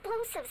need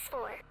explosives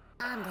for?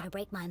 I'm gonna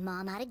break my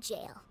mom out of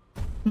jail.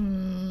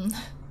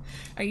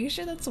 Are you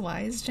sure that's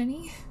wise,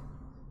 Jenny?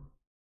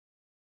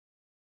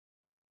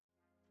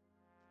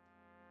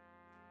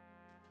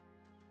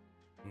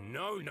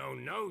 No, no,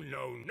 no,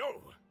 no,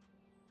 no.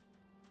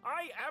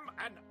 I am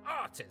an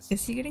artist.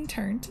 Is he getting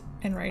turned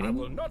and writing? I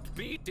will not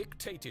be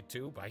dictated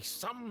to by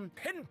some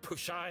pen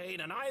pusher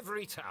in an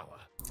ivory tower.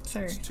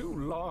 Sir. It's too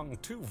long,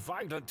 too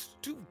violent,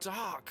 too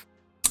dark.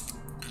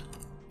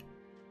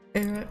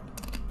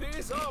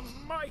 These are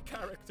my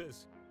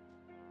characters.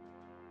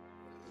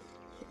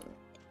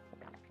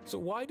 So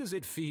why does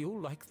it feel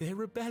like they're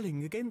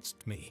rebelling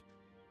against me?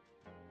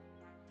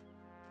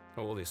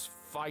 All this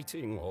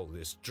fighting, all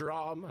this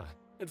drama,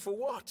 and for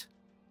what?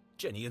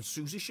 Jenny and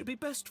Susie should be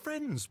best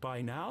friends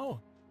by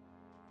now.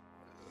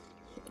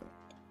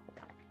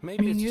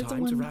 Maybe it's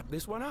time to wrap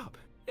this one up.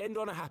 End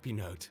on a happy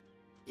note.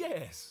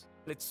 Yes,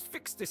 let's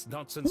fix this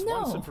nonsense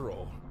No. once and for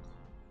all.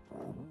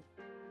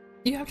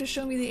 You have to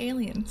show me the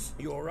aliens.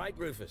 You're right,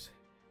 Rufus.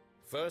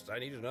 First, I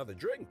need another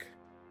drink.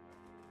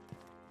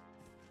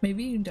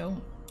 Maybe you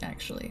don't,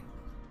 actually.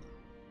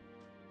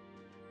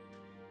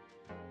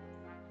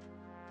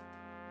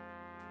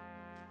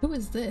 Who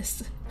is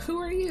this? Who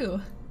are you?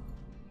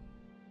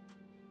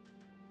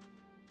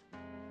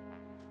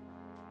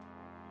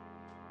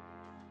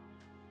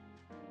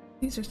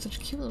 These are such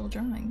cute little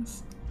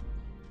drawings.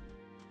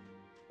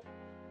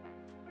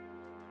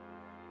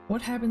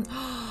 What happened?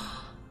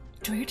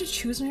 Do I have to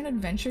choose my own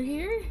adventure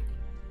here?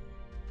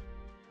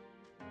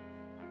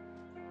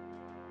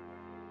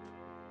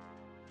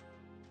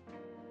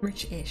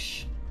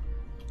 Rich-ish.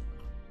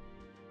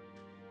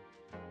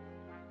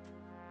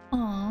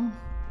 Aww.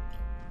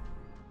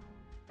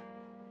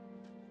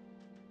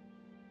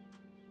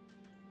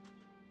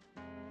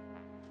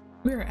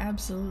 We are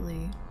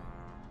absolutely.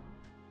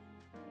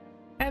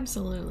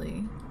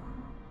 Absolutely.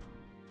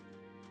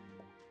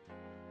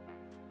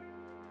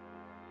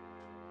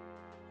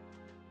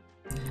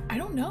 I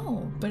don't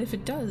know, but if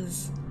it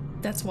does,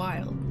 that's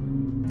wild.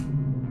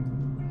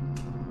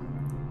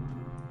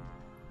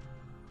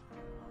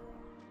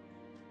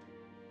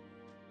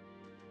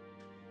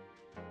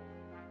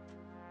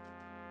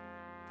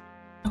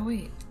 Oh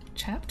wait,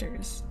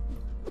 chapters.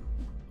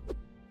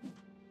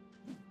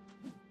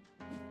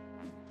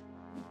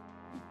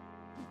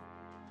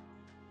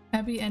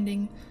 Happy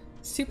ending,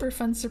 super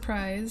fun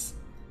surprise,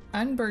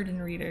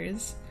 unburden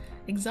readers,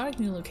 exotic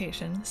new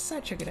location,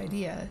 such a good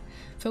idea,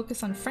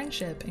 focus on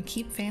friendship and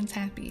keep fans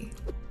happy.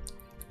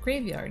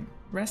 Graveyard,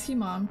 rescue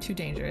mom, too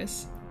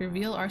dangerous,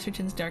 reveal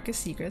Arthurton's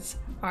darkest secrets,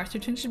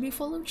 Arthurton should be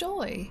full of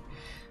joy,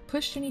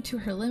 push Jenny to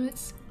her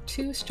limits,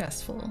 too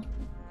stressful.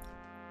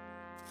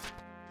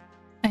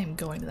 I am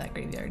going to that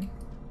graveyard.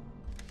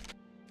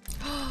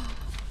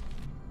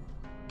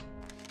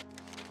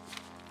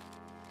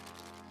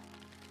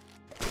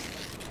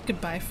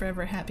 Goodbye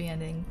forever happy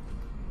ending.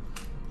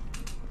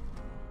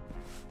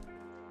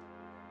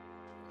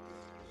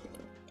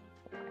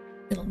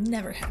 It'll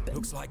never happen.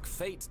 Looks like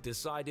fate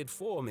decided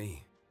for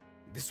me.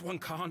 This one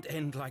can't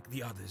end like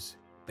the others.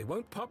 They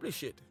won't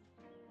publish it.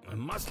 I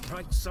must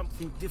write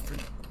something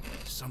different.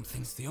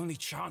 Something's the only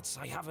chance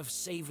I have of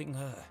saving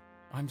her.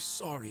 I'm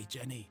sorry,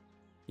 Jenny.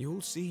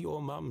 You'll see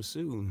your mum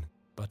soon.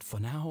 But for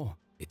now,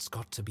 it's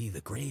got to be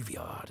the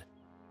graveyard.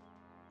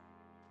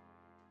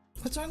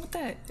 What's wrong with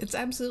that? It's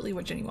absolutely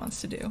what Jenny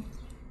wants to do.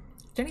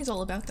 Jenny's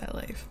all about that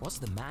life. Was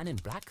the man in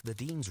black the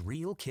Dean's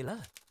real killer?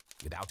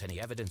 Without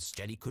any evidence,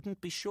 Jenny couldn't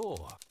be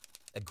sure.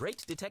 A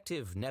great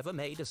detective never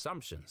made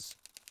assumptions.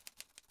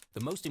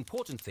 The most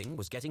important thing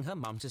was getting her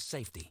mum to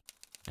safety.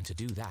 And to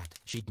do that,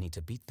 she'd need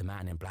to beat the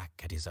man in black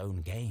at his own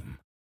game.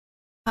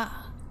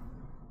 Ah.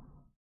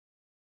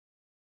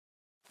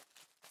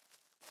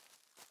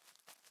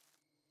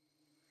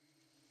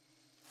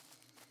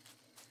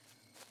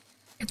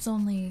 It's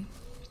only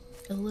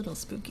a little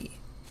spooky.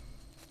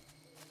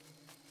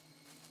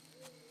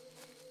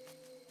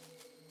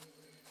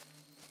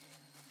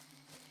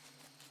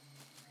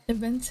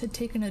 Events had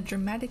taken a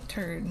dramatic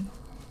turn.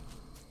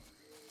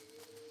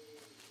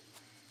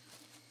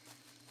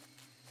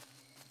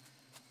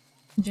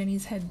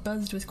 Jenny's head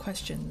buzzed with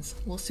questions.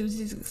 Will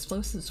Susie's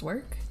explosives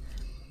work?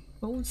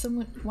 Why would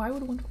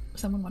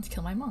someone want to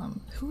kill my mom?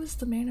 Who is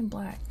the man in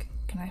black?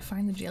 Can I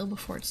find the jail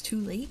before it's too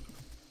late?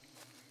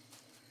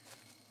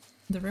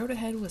 The road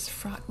ahead was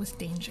fraught with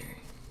danger.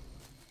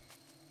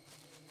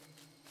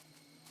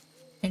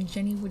 And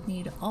Jenny would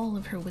need all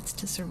of her wits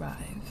to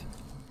survive.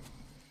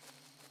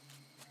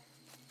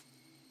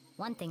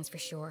 One thing's for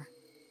sure.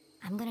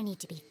 I'm gonna need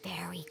to be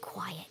very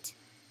quiet.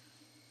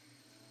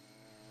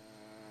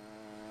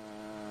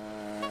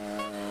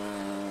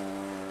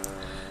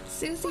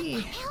 Susie! What the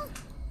hell?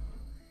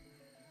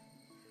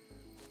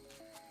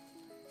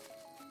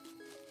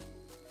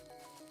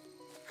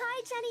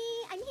 Hi,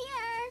 Jenny! I'm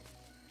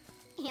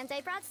here! And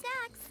I brought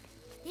snacks.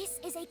 This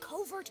is a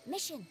covert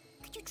mission.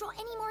 Could you draw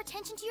any more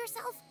attention to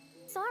yourself?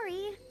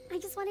 Sorry, I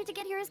just wanted to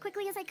get here as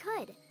quickly as I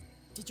could.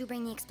 Did you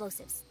bring the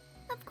explosives?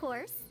 Of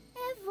course.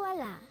 Et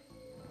voila.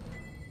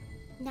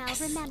 Now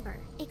remember,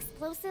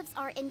 explosives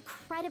are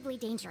incredibly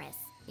dangerous.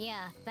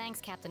 Yeah, thanks,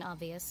 Captain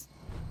Obvious.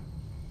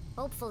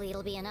 Hopefully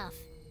it'll be enough.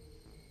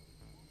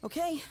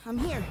 Okay, I'm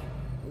here.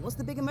 What's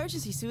the big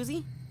emergency,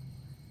 Susie?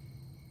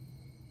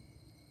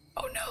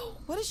 Oh no!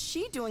 What is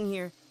she doing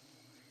here?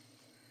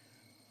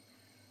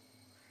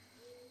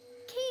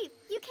 Keith,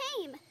 you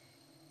came!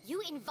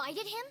 You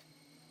invited him?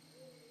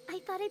 I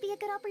thought it'd be a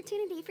good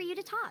opportunity for you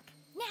to talk.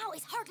 Now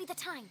is hardly the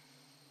time.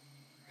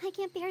 I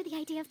can't bear the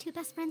idea of two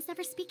best friends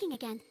never speaking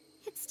again.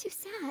 It's too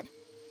sad.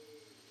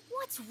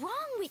 What's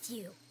wrong with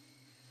you?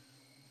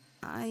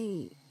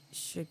 I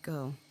should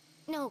go.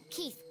 No,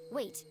 Keith,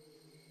 wait.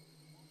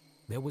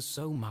 There was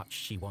so much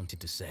she wanted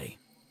to say.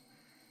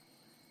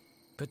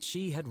 But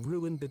she had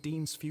ruined the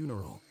Dean's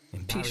funeral,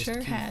 embarrassed sure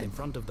Keith had. in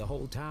front of the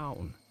whole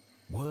town.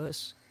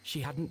 Worse, she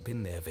hadn't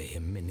been there for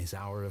him in his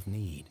hour of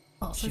need.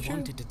 Also She true.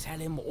 wanted to tell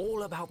him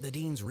all about the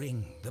Dean's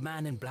ring, the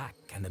man in black,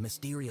 and the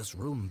mysterious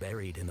room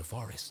buried in the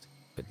forest.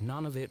 But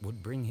none of it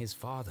would bring his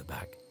father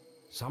back.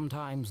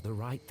 Sometimes the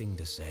right thing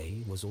to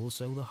say was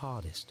also the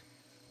hardest.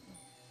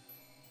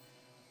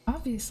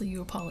 Obviously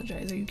you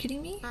apologize. Are you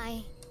kidding me?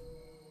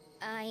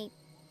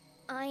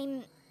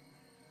 I'm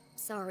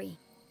sorry.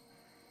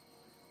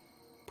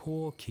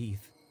 Poor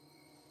Keith.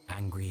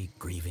 Angry,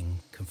 grieving,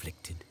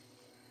 conflicted.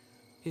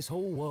 His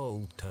whole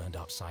world turned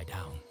upside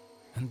down.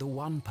 And the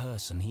one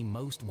person he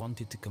most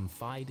wanted to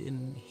confide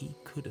in, he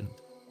couldn't.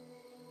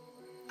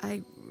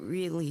 I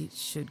really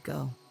should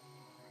go.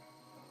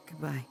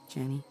 Goodbye,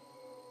 Jenny.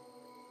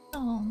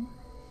 Oh.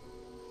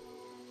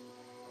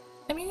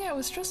 I mean, yeah, it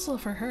was stressful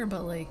for her,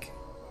 but like...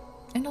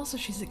 And also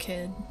she's a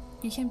kid.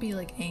 You can't be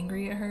like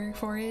angry at her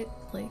for it.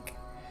 Like,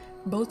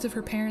 both of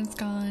her parents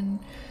gone.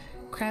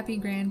 Crappy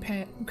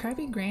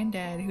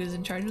granddad who's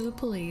in charge of the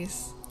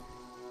police.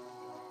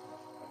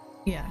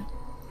 Yeah.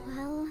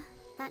 Well,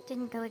 that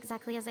didn't go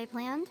exactly as I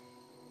planned.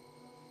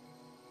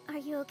 Are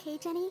you okay,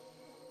 Jenny?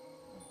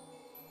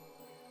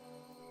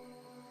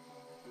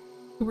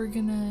 We're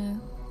gonna...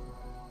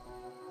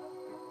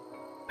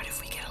 What if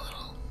we get a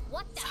little...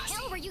 What the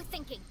hell were you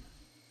thinking?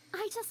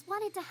 I just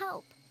wanted to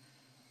help.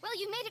 Well,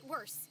 you made it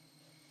worse.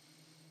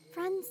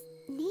 Friends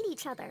need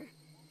each other.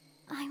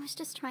 I was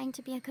just trying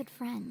to be a good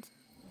friend.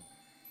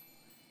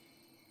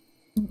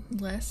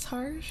 Less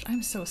harsh?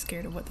 I'm so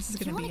scared of what this is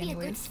gonna be You want to be a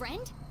good anyways.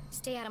 friend?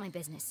 Stay out of my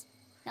business.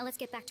 Now let's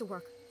get back to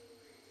work.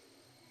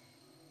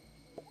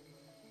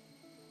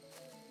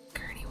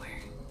 Go anywhere.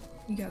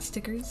 You got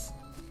stickers?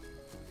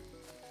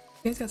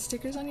 You guys got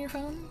stickers on your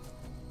phone?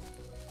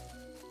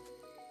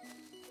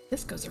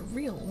 This goes a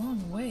real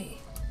long way.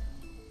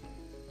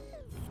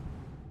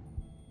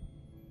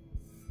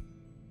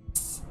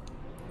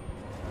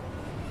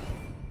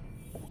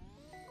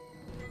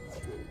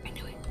 I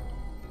knew it.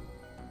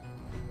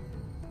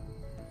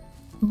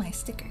 My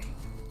sticker.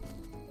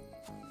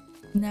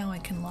 Now I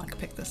can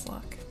lockpick this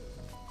lock.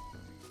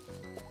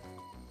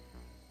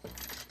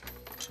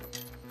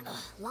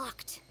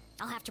 Locked.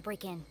 I'll have to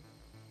break in.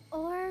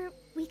 Or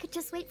we could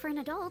just wait for an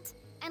adult.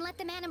 And let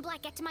the man in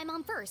black get to my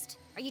mom first.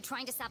 Are you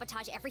trying to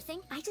sabotage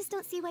everything? I just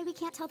don't see why we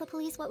can't tell the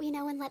police what we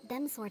know and let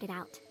them sort it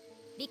out.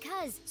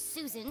 Because,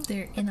 Susan,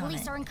 They're the in on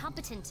police it. are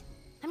incompetent.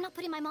 I'm not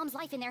putting my mom's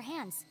life in their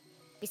hands.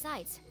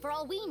 Besides, for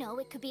all we know,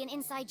 it could be an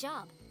inside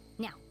job.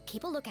 Now,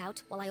 keep a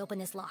lookout while I open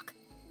this lock.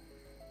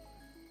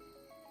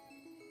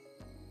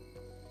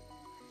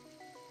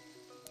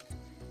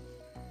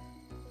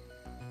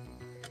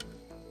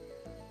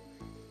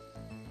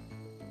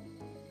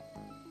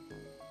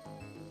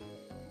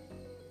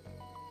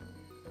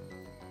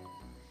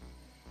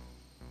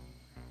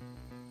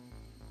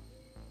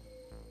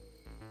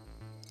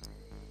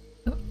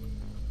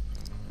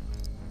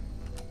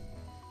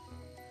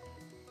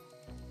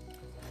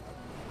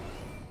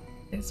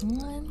 There's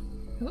one.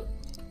 Oh.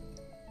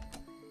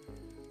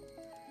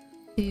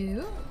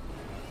 Two.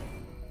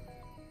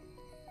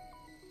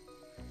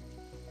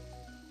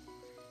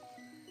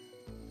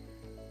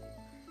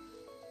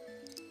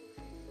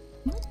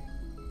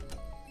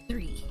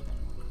 Three.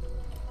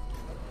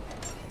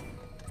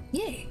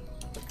 Yay.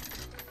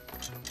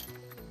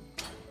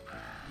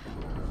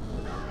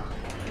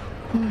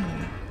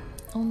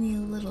 Only a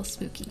little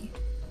spooky.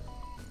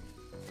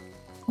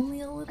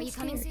 Only a little Are you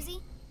coming, scary. Susie?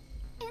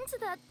 Into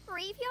the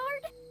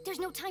graveyard? There's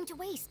no time to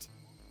waste.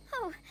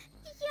 Oh,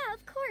 yeah,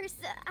 of course.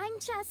 I'm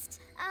just,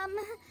 I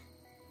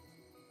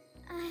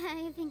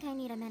think I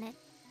need a minute.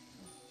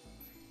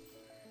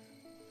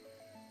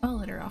 I'll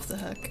let her off the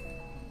hook.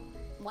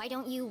 Why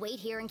don't you wait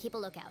here and keep a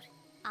lookout?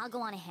 I'll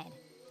go on ahead.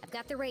 I've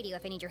got the radio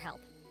if I need your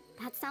help.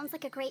 That sounds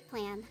like a great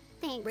plan.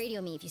 Thanks.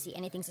 Radio me if you see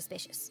anything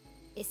suspicious.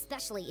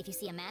 Especially if you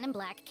see a man in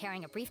black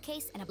carrying a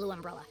briefcase and a blue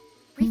umbrella.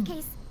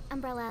 Briefcase,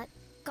 umbrella,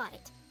 got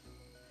it.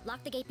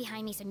 Lock the gate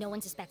behind me so no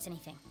one suspects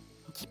anything.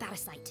 And keep out of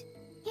sight.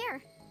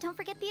 Here, don't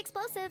forget the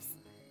explosives.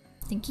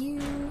 Thank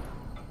you.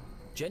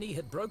 Jenny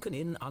had broken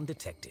in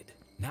undetected.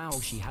 Now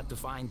she had to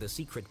find the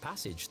secret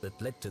passage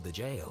that led to the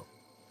jail.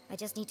 I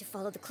just need to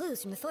follow the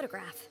clues from the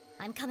photograph.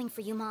 I'm coming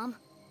for you, Mom.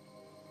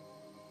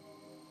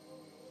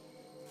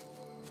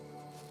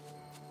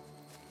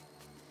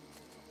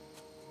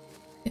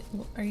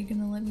 Are you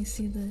gonna let me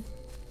see the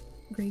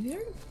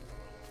graveyard?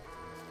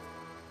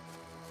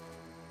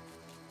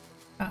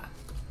 Ah,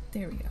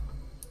 there we go.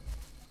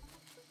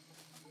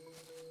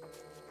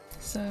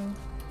 So,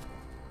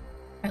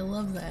 I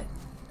love that.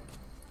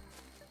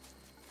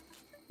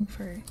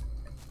 For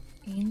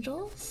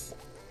angels?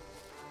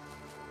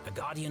 A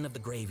guardian of the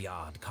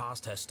graveyard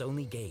cast her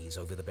stony gaze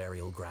over the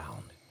burial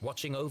ground,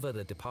 watching over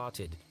the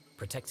departed,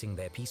 protecting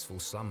their peaceful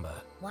slumber.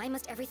 Why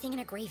must everything in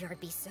a graveyard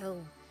be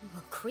so,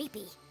 well,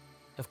 creepy?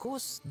 Of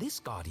course, this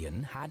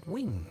guardian had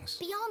wings.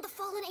 Beyond the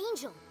fallen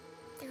angel!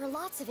 There are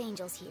lots of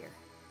angels here.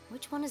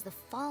 Which one is the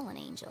fallen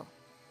angel?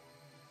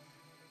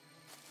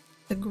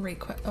 A great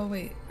question. Oh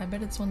wait, I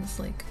bet it's one that's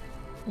like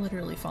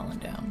literally fallen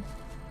down.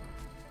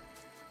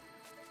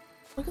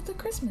 Look at the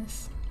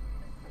Christmas.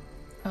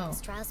 Oh.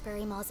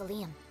 Strasberry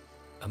Mausoleum.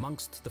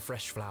 Amongst the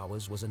fresh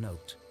flowers was a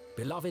note.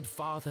 Beloved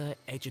father,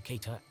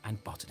 educator,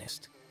 and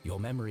botanist, your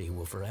memory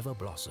will forever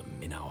blossom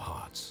in our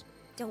hearts.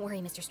 Don't worry,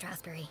 Mr.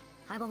 Strasberry.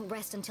 I won't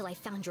rest until I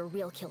found your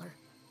real killer.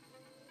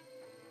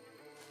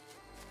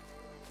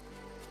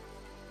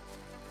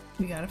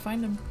 We gotta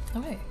find him.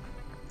 Oh hey.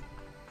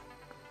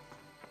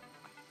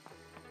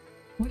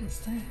 What is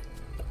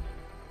that?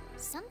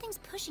 Something's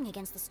pushing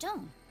against the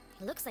stone.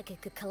 It looks like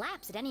it could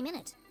collapse at any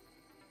minute.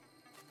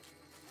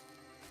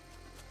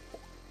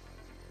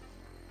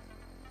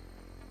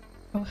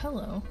 Oh,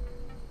 hello.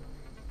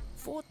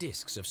 4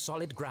 discs of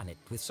solid granite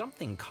with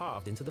something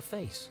carved into the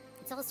face.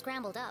 It's all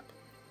scrambled up.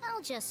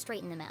 I'll just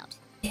straighten them out.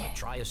 Yeah.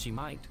 Try as she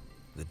might,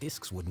 the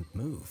discs wouldn't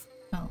move.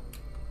 Oh.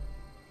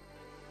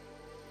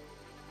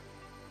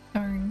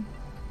 Darn.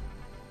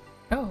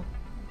 Oh.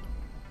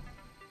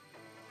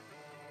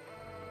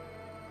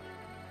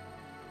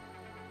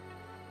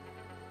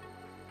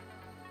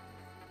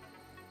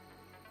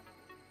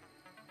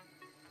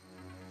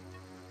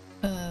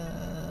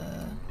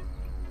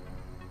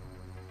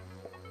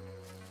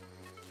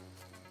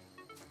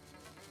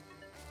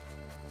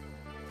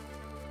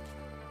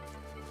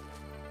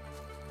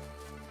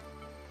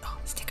 Oh,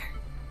 sticker.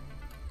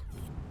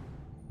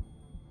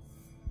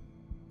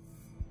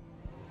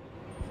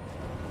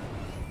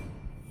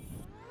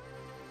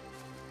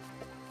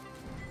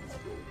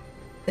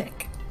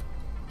 Thick.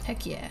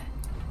 Heck yeah.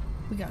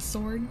 We got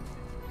sword.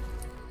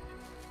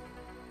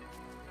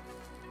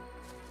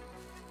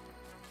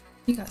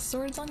 You got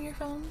swords on your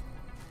phone?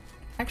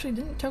 Actually,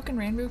 didn't Token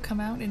Ranbu come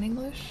out in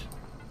English?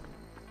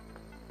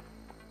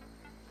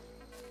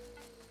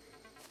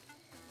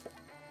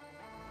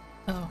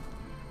 Oh.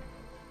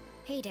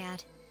 Hey,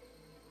 Dad.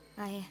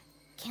 I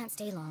can't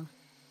stay long.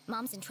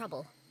 Mom's in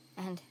trouble,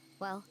 and,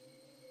 well...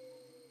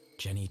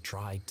 Jenny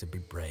tried to be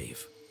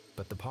brave,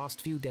 but the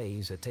past few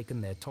days had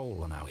taken their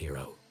toll on our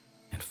hero,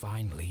 and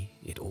finally,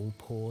 it all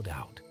poured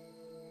out.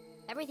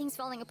 Everything's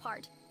falling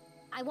apart.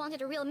 I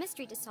wanted a real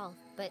mystery to solve,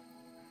 but...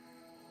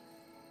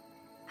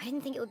 I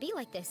didn't think it would be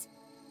like this.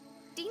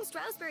 Dean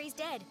Strasberry's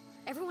dead.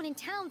 Everyone in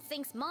town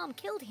thinks Mom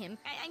killed him,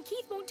 and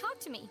Keith won't talk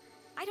to me.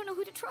 I don't know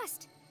who to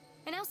trust.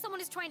 And now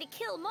someone is trying to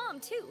kill Mom,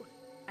 too.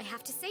 I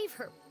have to save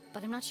her,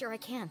 but I'm not sure I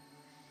can.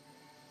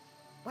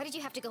 Why did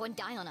you have to go and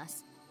die on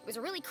us? It was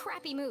a really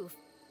crappy move.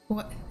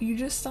 What? You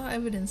just saw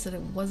evidence that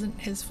it wasn't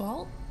his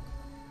fault?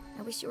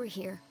 I wish you were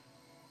here.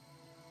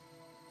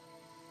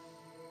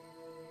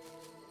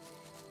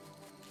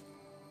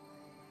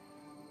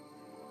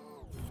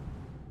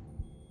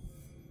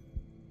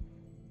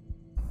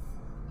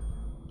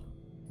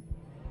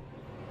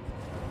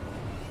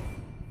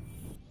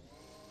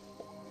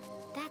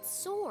 That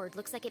sword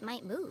looks like it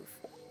might move.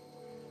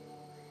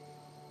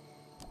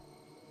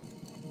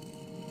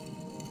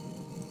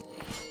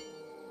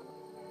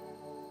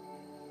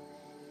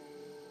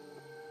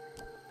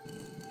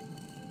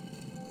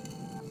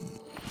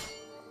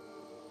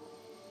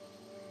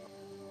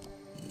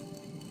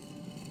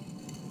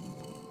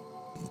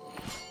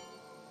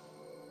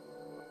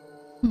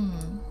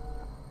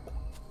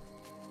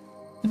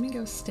 Let me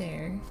go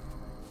stare.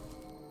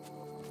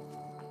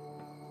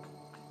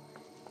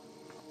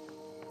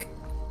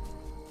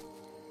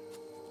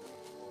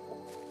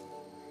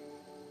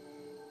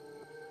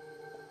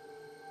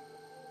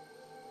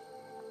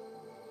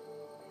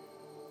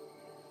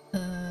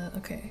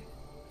 Okay.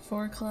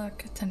 4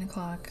 o'clock, 10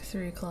 o'clock,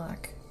 3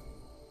 o'clock,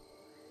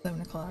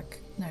 7 o'clock,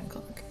 9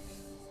 o'clock.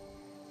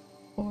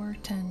 4,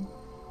 10,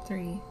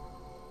 3,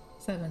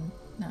 7,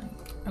 9.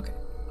 Okay.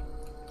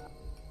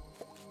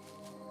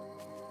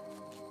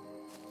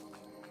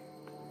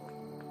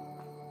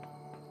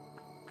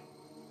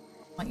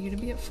 Want you to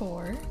be at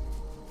 4.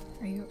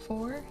 Are you at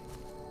 4?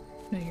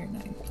 No, you're at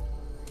 9.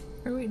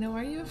 Or wait, no,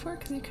 are you at 4?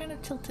 Because you're kind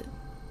of tilted.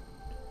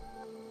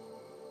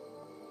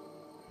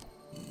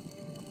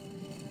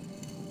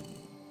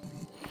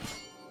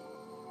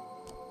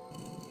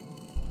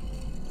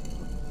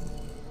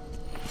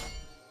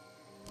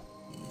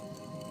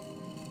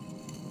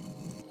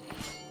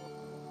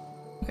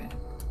 Okay.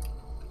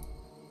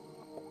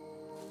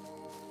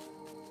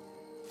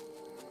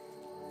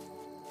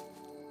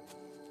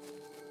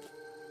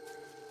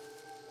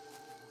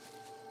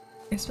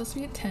 You're supposed to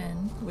be at 10,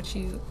 which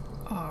you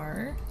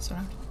are, so I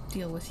don't have to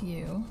deal with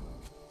you.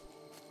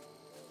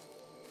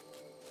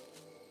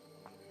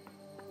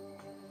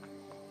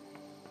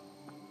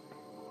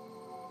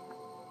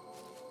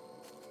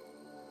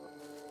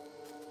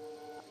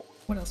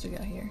 What else we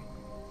got here?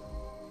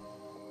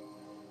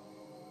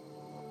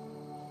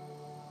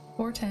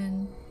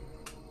 410,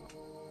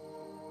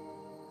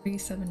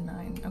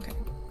 379. Okay,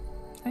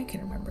 I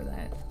can remember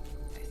that,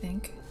 I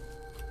think.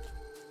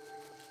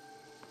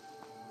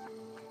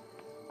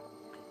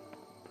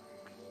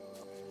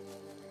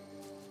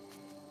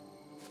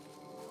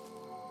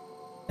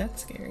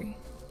 That's scary.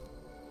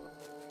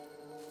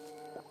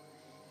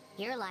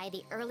 Here lie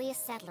the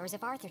earliest settlers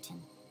of Arthurton.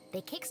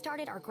 They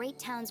kick-started our great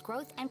town's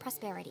growth and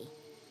prosperity.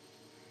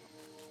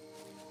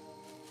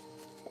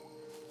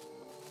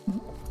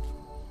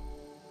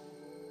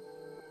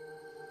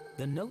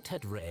 The note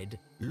had read,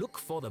 "Look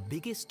for the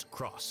biggest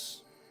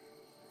cross."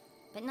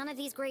 But none of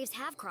these graves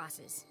have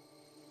crosses.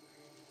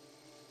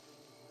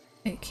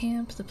 At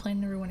camp, the plan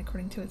never went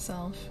according to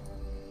itself.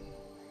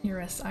 You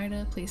arrest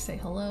Ida, please say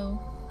hello.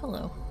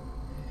 Hello.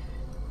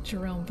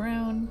 Jerome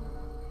Brown.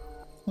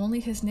 Only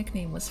his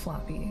nickname was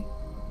Floppy.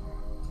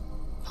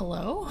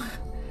 Hello?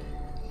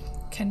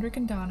 Kendrick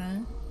and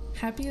Donna.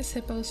 Happy as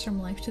hippos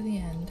from life to the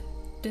end.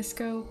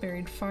 Disco,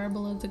 buried far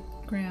below the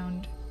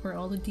ground, where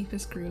all the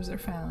deepest grooves are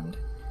found.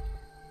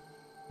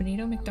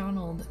 Benito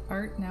McDonald,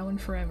 art now and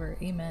forever,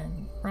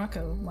 amen.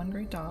 Rocco, one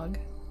great dog.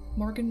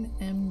 Morgan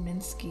M.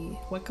 Minsky,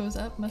 what goes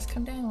up must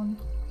come down.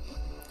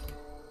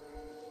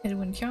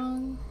 Edwin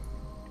Kyung,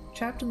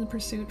 trapped in the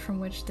pursuit from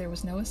which there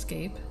was no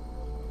escape.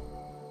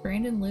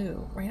 Brandon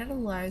Liu, ran out of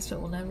lives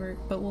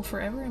but will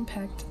forever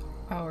impact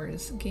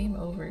ours. Game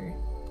over.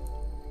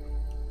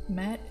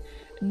 Matt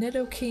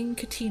Neto King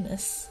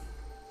Katinas,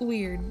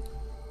 weird.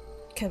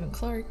 Kevin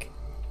Clark,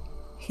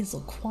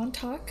 Hazel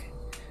Quantock,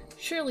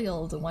 surely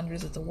all of the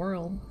wonders of the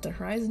world, the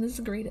horizon is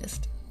the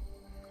greatest.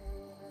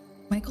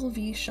 Michael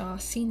V. Shaw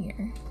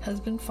Sr.,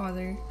 husband,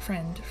 father,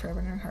 friend,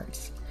 forever in our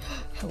hearts.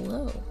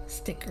 Hello,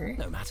 sticker.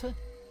 No matter.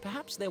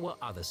 Perhaps there were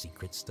other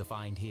secrets to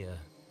find here.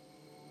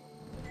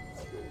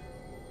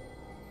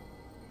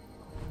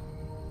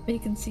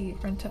 Vacancy,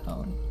 rent to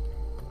own.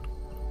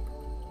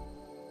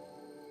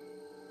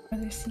 Are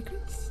there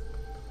secrets?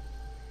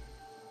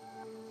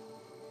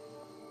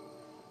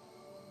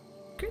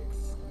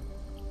 Secrets?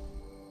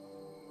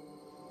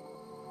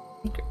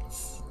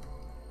 Secrets.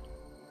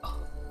 Oh.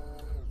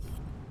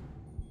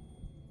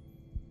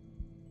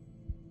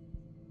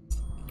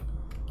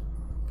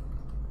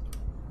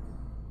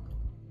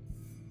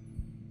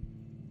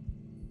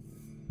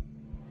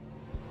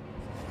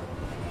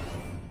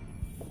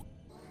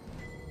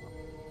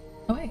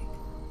 Oh wait.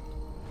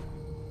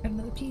 Got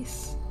another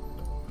piece.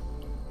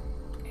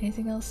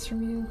 Anything else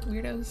from you,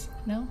 weirdos?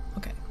 No?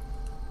 Okay.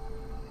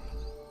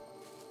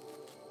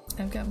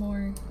 I've got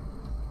more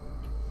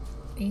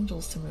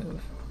angels to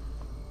move.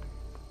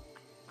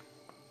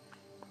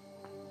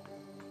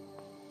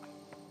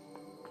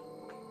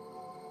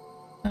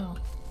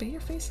 but you're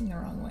facing the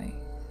wrong way.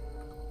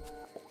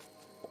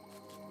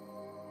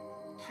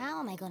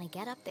 How am I gonna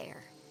get up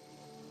there?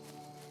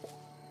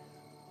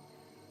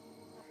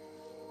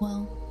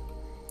 Well,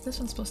 this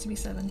one's supposed to be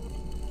 7.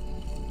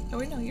 Oh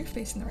wait, no, you're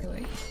facing the right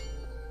way.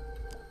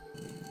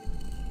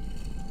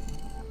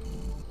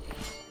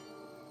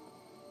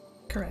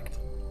 Correct.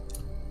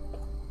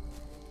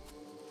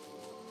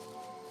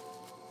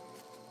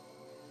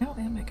 How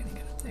am I gonna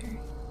get up there?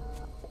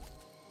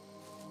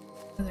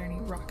 Are there any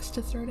rocks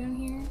to throw down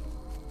here?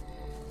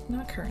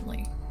 Not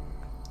currently.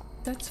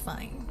 That's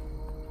fine.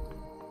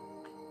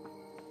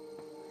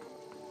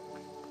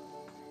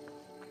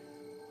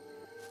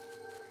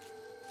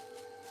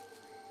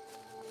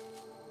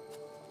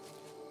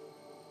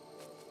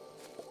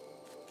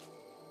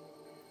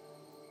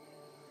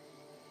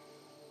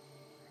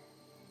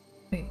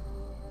 Wait.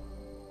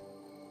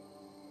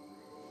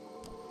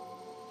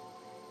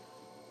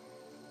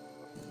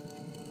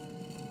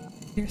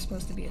 You're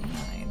supposed to be at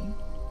 9.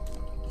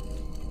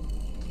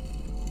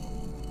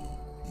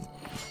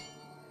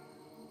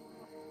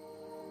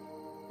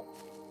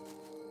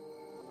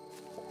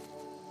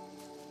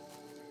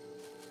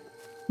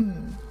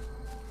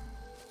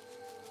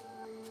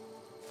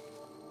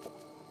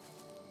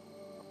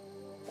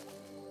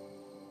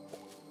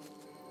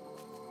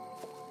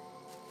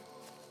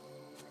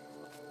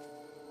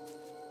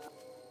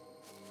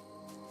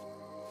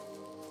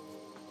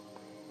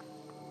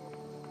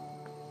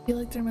 I feel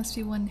like there must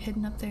be one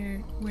hidden up there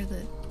where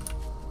the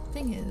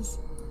thing is.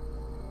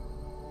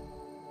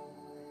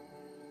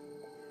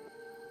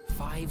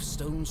 5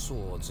 stone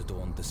swords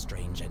adorned the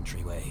strange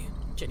entryway.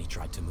 Jenny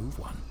tried to move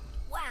one.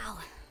 Wow,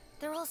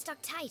 they're all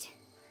stuck tight.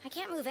 I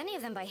can't move any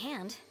of them by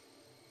hand.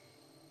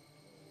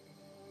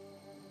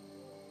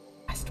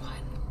 Last one.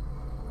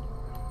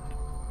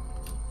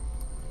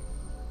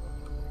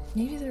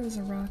 Maybe there was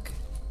a rock.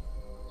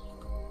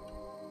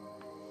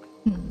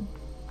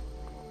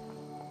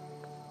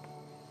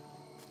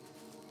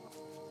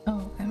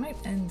 Oh, I might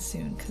end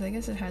soon, because I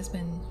guess it has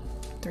been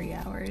 3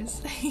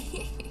 hours.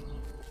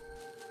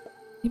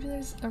 Maybe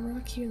there's a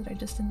rock here that I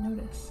just didn't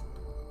notice.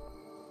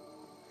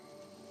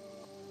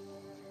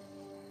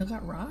 I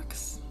got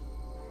rocks?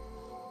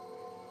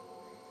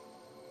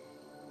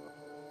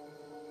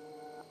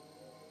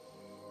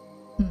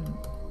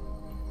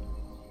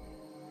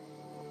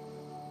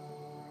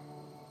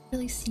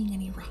 Really seeing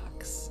any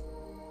rocks?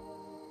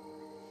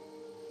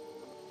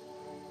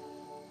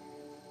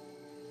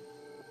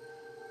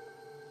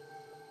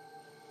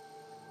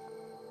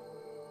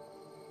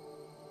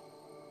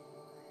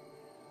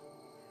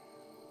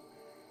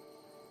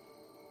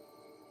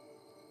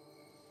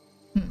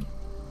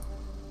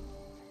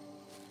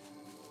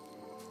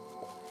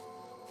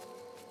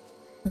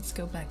 Let's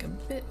go back a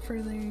bit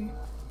further.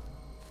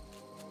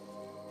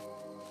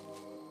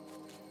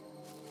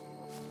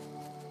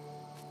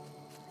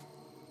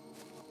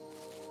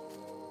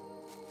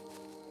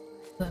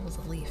 That was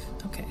a leaf.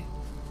 Okay.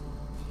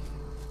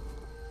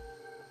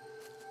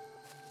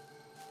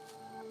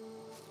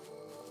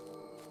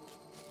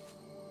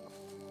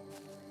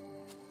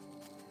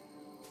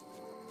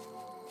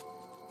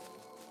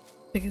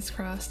 Biggest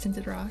cross,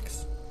 tinted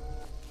rocks?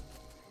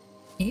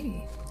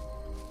 Maybe.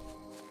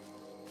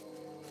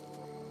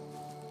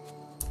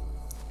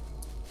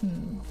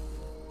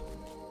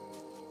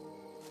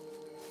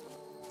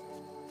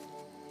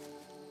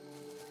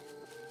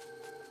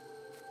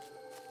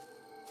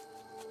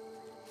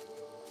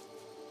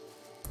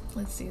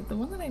 Let's see, the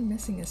one that I'm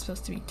missing is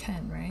supposed to be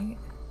 10, right?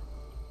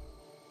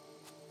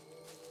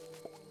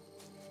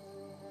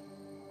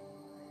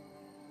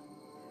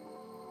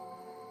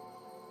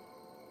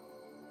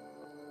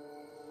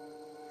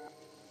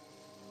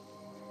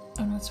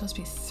 Oh no, it's supposed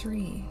to be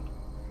 3.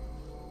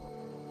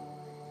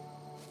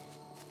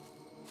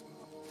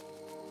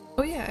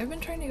 Oh yeah, I've been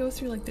trying to go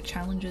through like the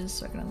challenges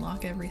so I can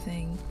unlock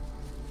everything.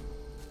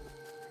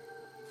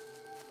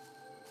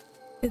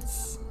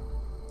 It's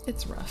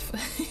rough.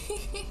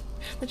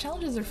 The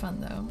challenges are fun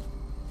though.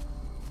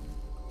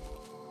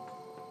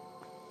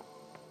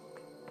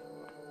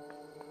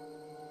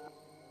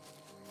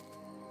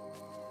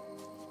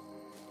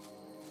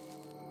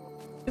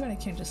 Too bad I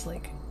can't just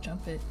like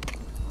jump it.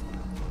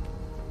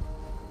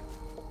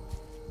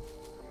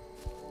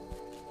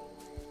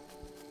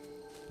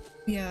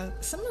 Yeah,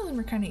 some of them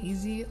are kind of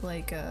easy,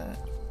 like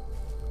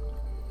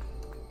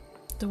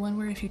the one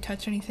where if you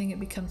touch anything it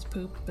becomes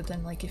poop, but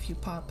then like if you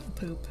pop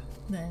poop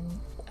then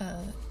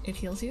it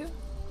heals you.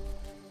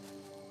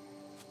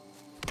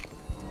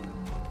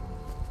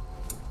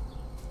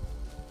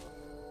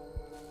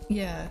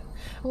 Yeah,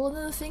 well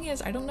the thing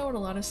is I don't know what a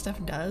lot of stuff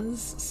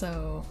does,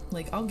 so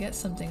like I'll get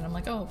something and I'm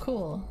like, oh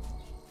cool,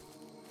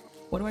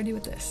 what do I do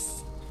with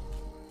this?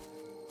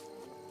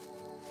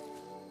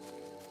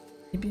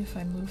 Maybe if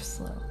I move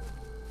slow.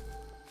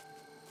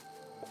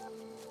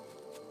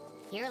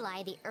 Here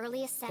lie the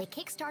earliest they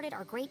kick-started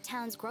our great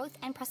town's growth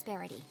and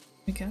prosperity.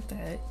 We got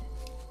that.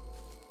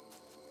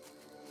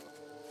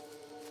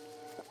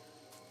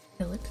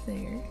 I looked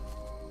there.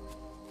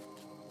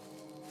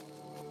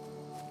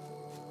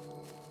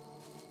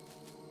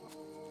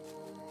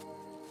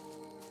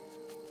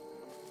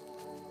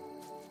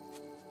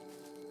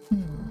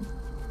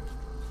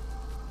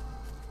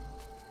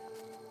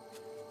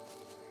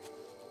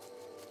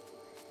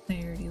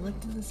 I already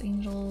looked at this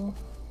angel.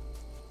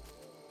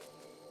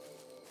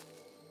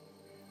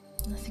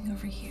 Nothing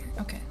over here.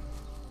 Okay.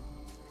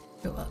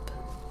 Go up.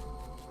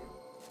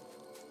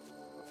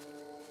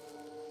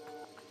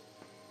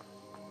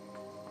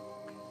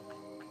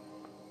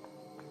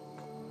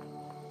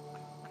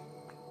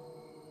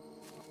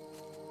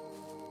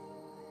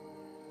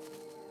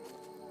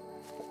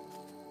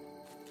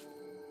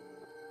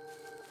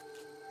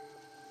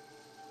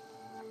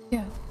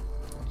 Yeah.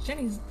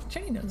 Jenny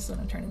knows what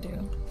I'm trying to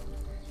do.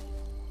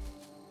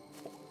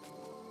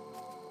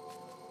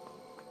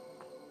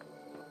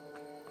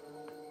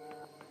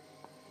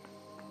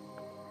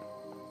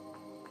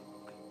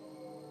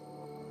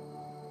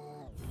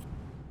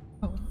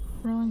 Oh,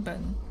 wrong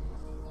button.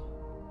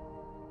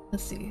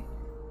 Let's see.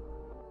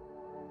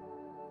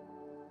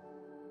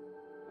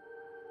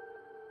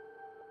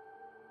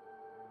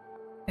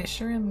 I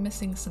sure am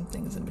missing some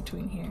things in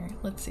between here.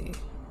 Let's see.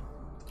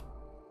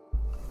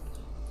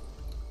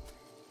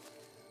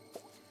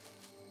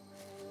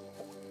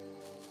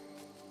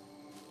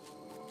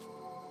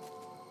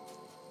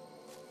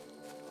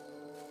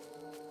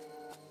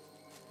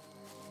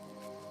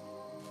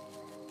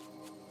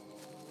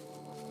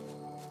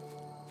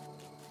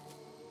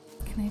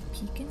 Can I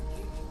peek in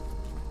here?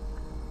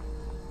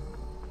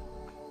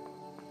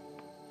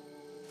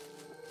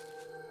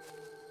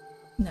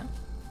 No.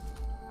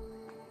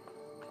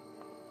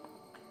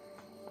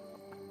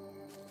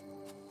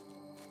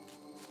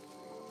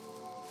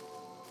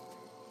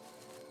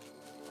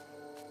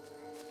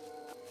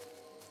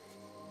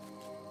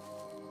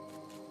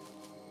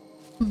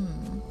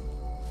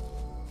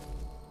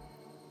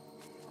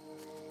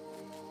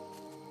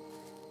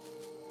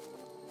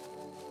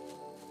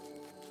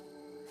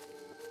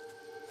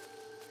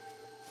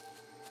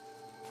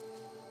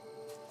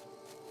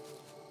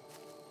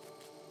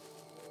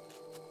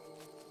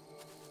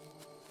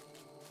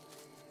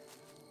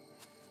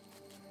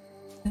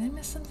 Did I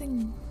miss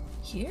something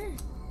here?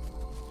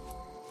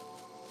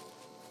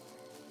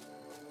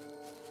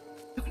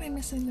 How can I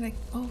miss something that I—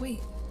 oh wait.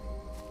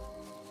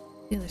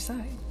 The other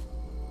side.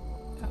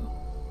 Oh.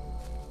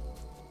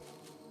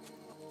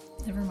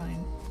 Never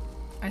mind.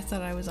 I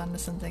thought I was onto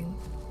something,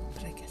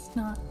 but I guess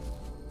not.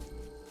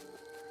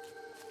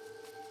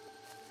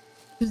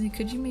 Susie,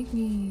 could you make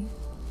me,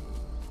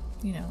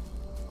 you know,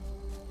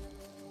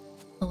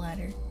 a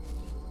ladder?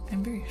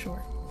 I'm very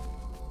short.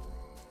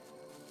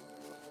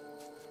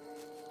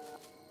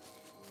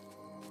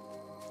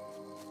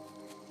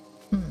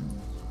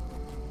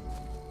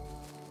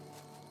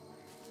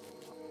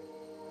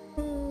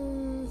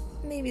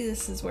 Maybe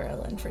this is where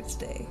I'll end for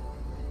today.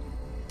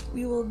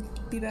 We will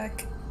be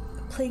back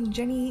playing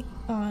Jenny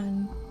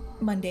on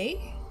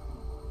Monday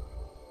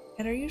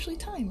at our usual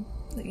time.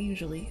 At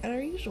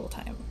our usual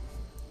time.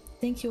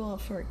 Thank you all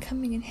for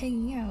coming and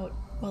hanging out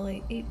while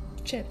I ate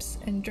chips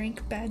and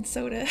drank bad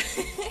soda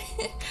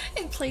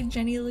and played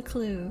Jenny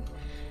LeClue.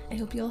 I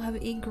hope you all have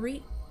a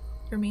great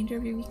remainder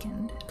of your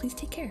weekend. Please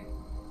take care.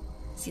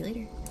 See you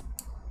later.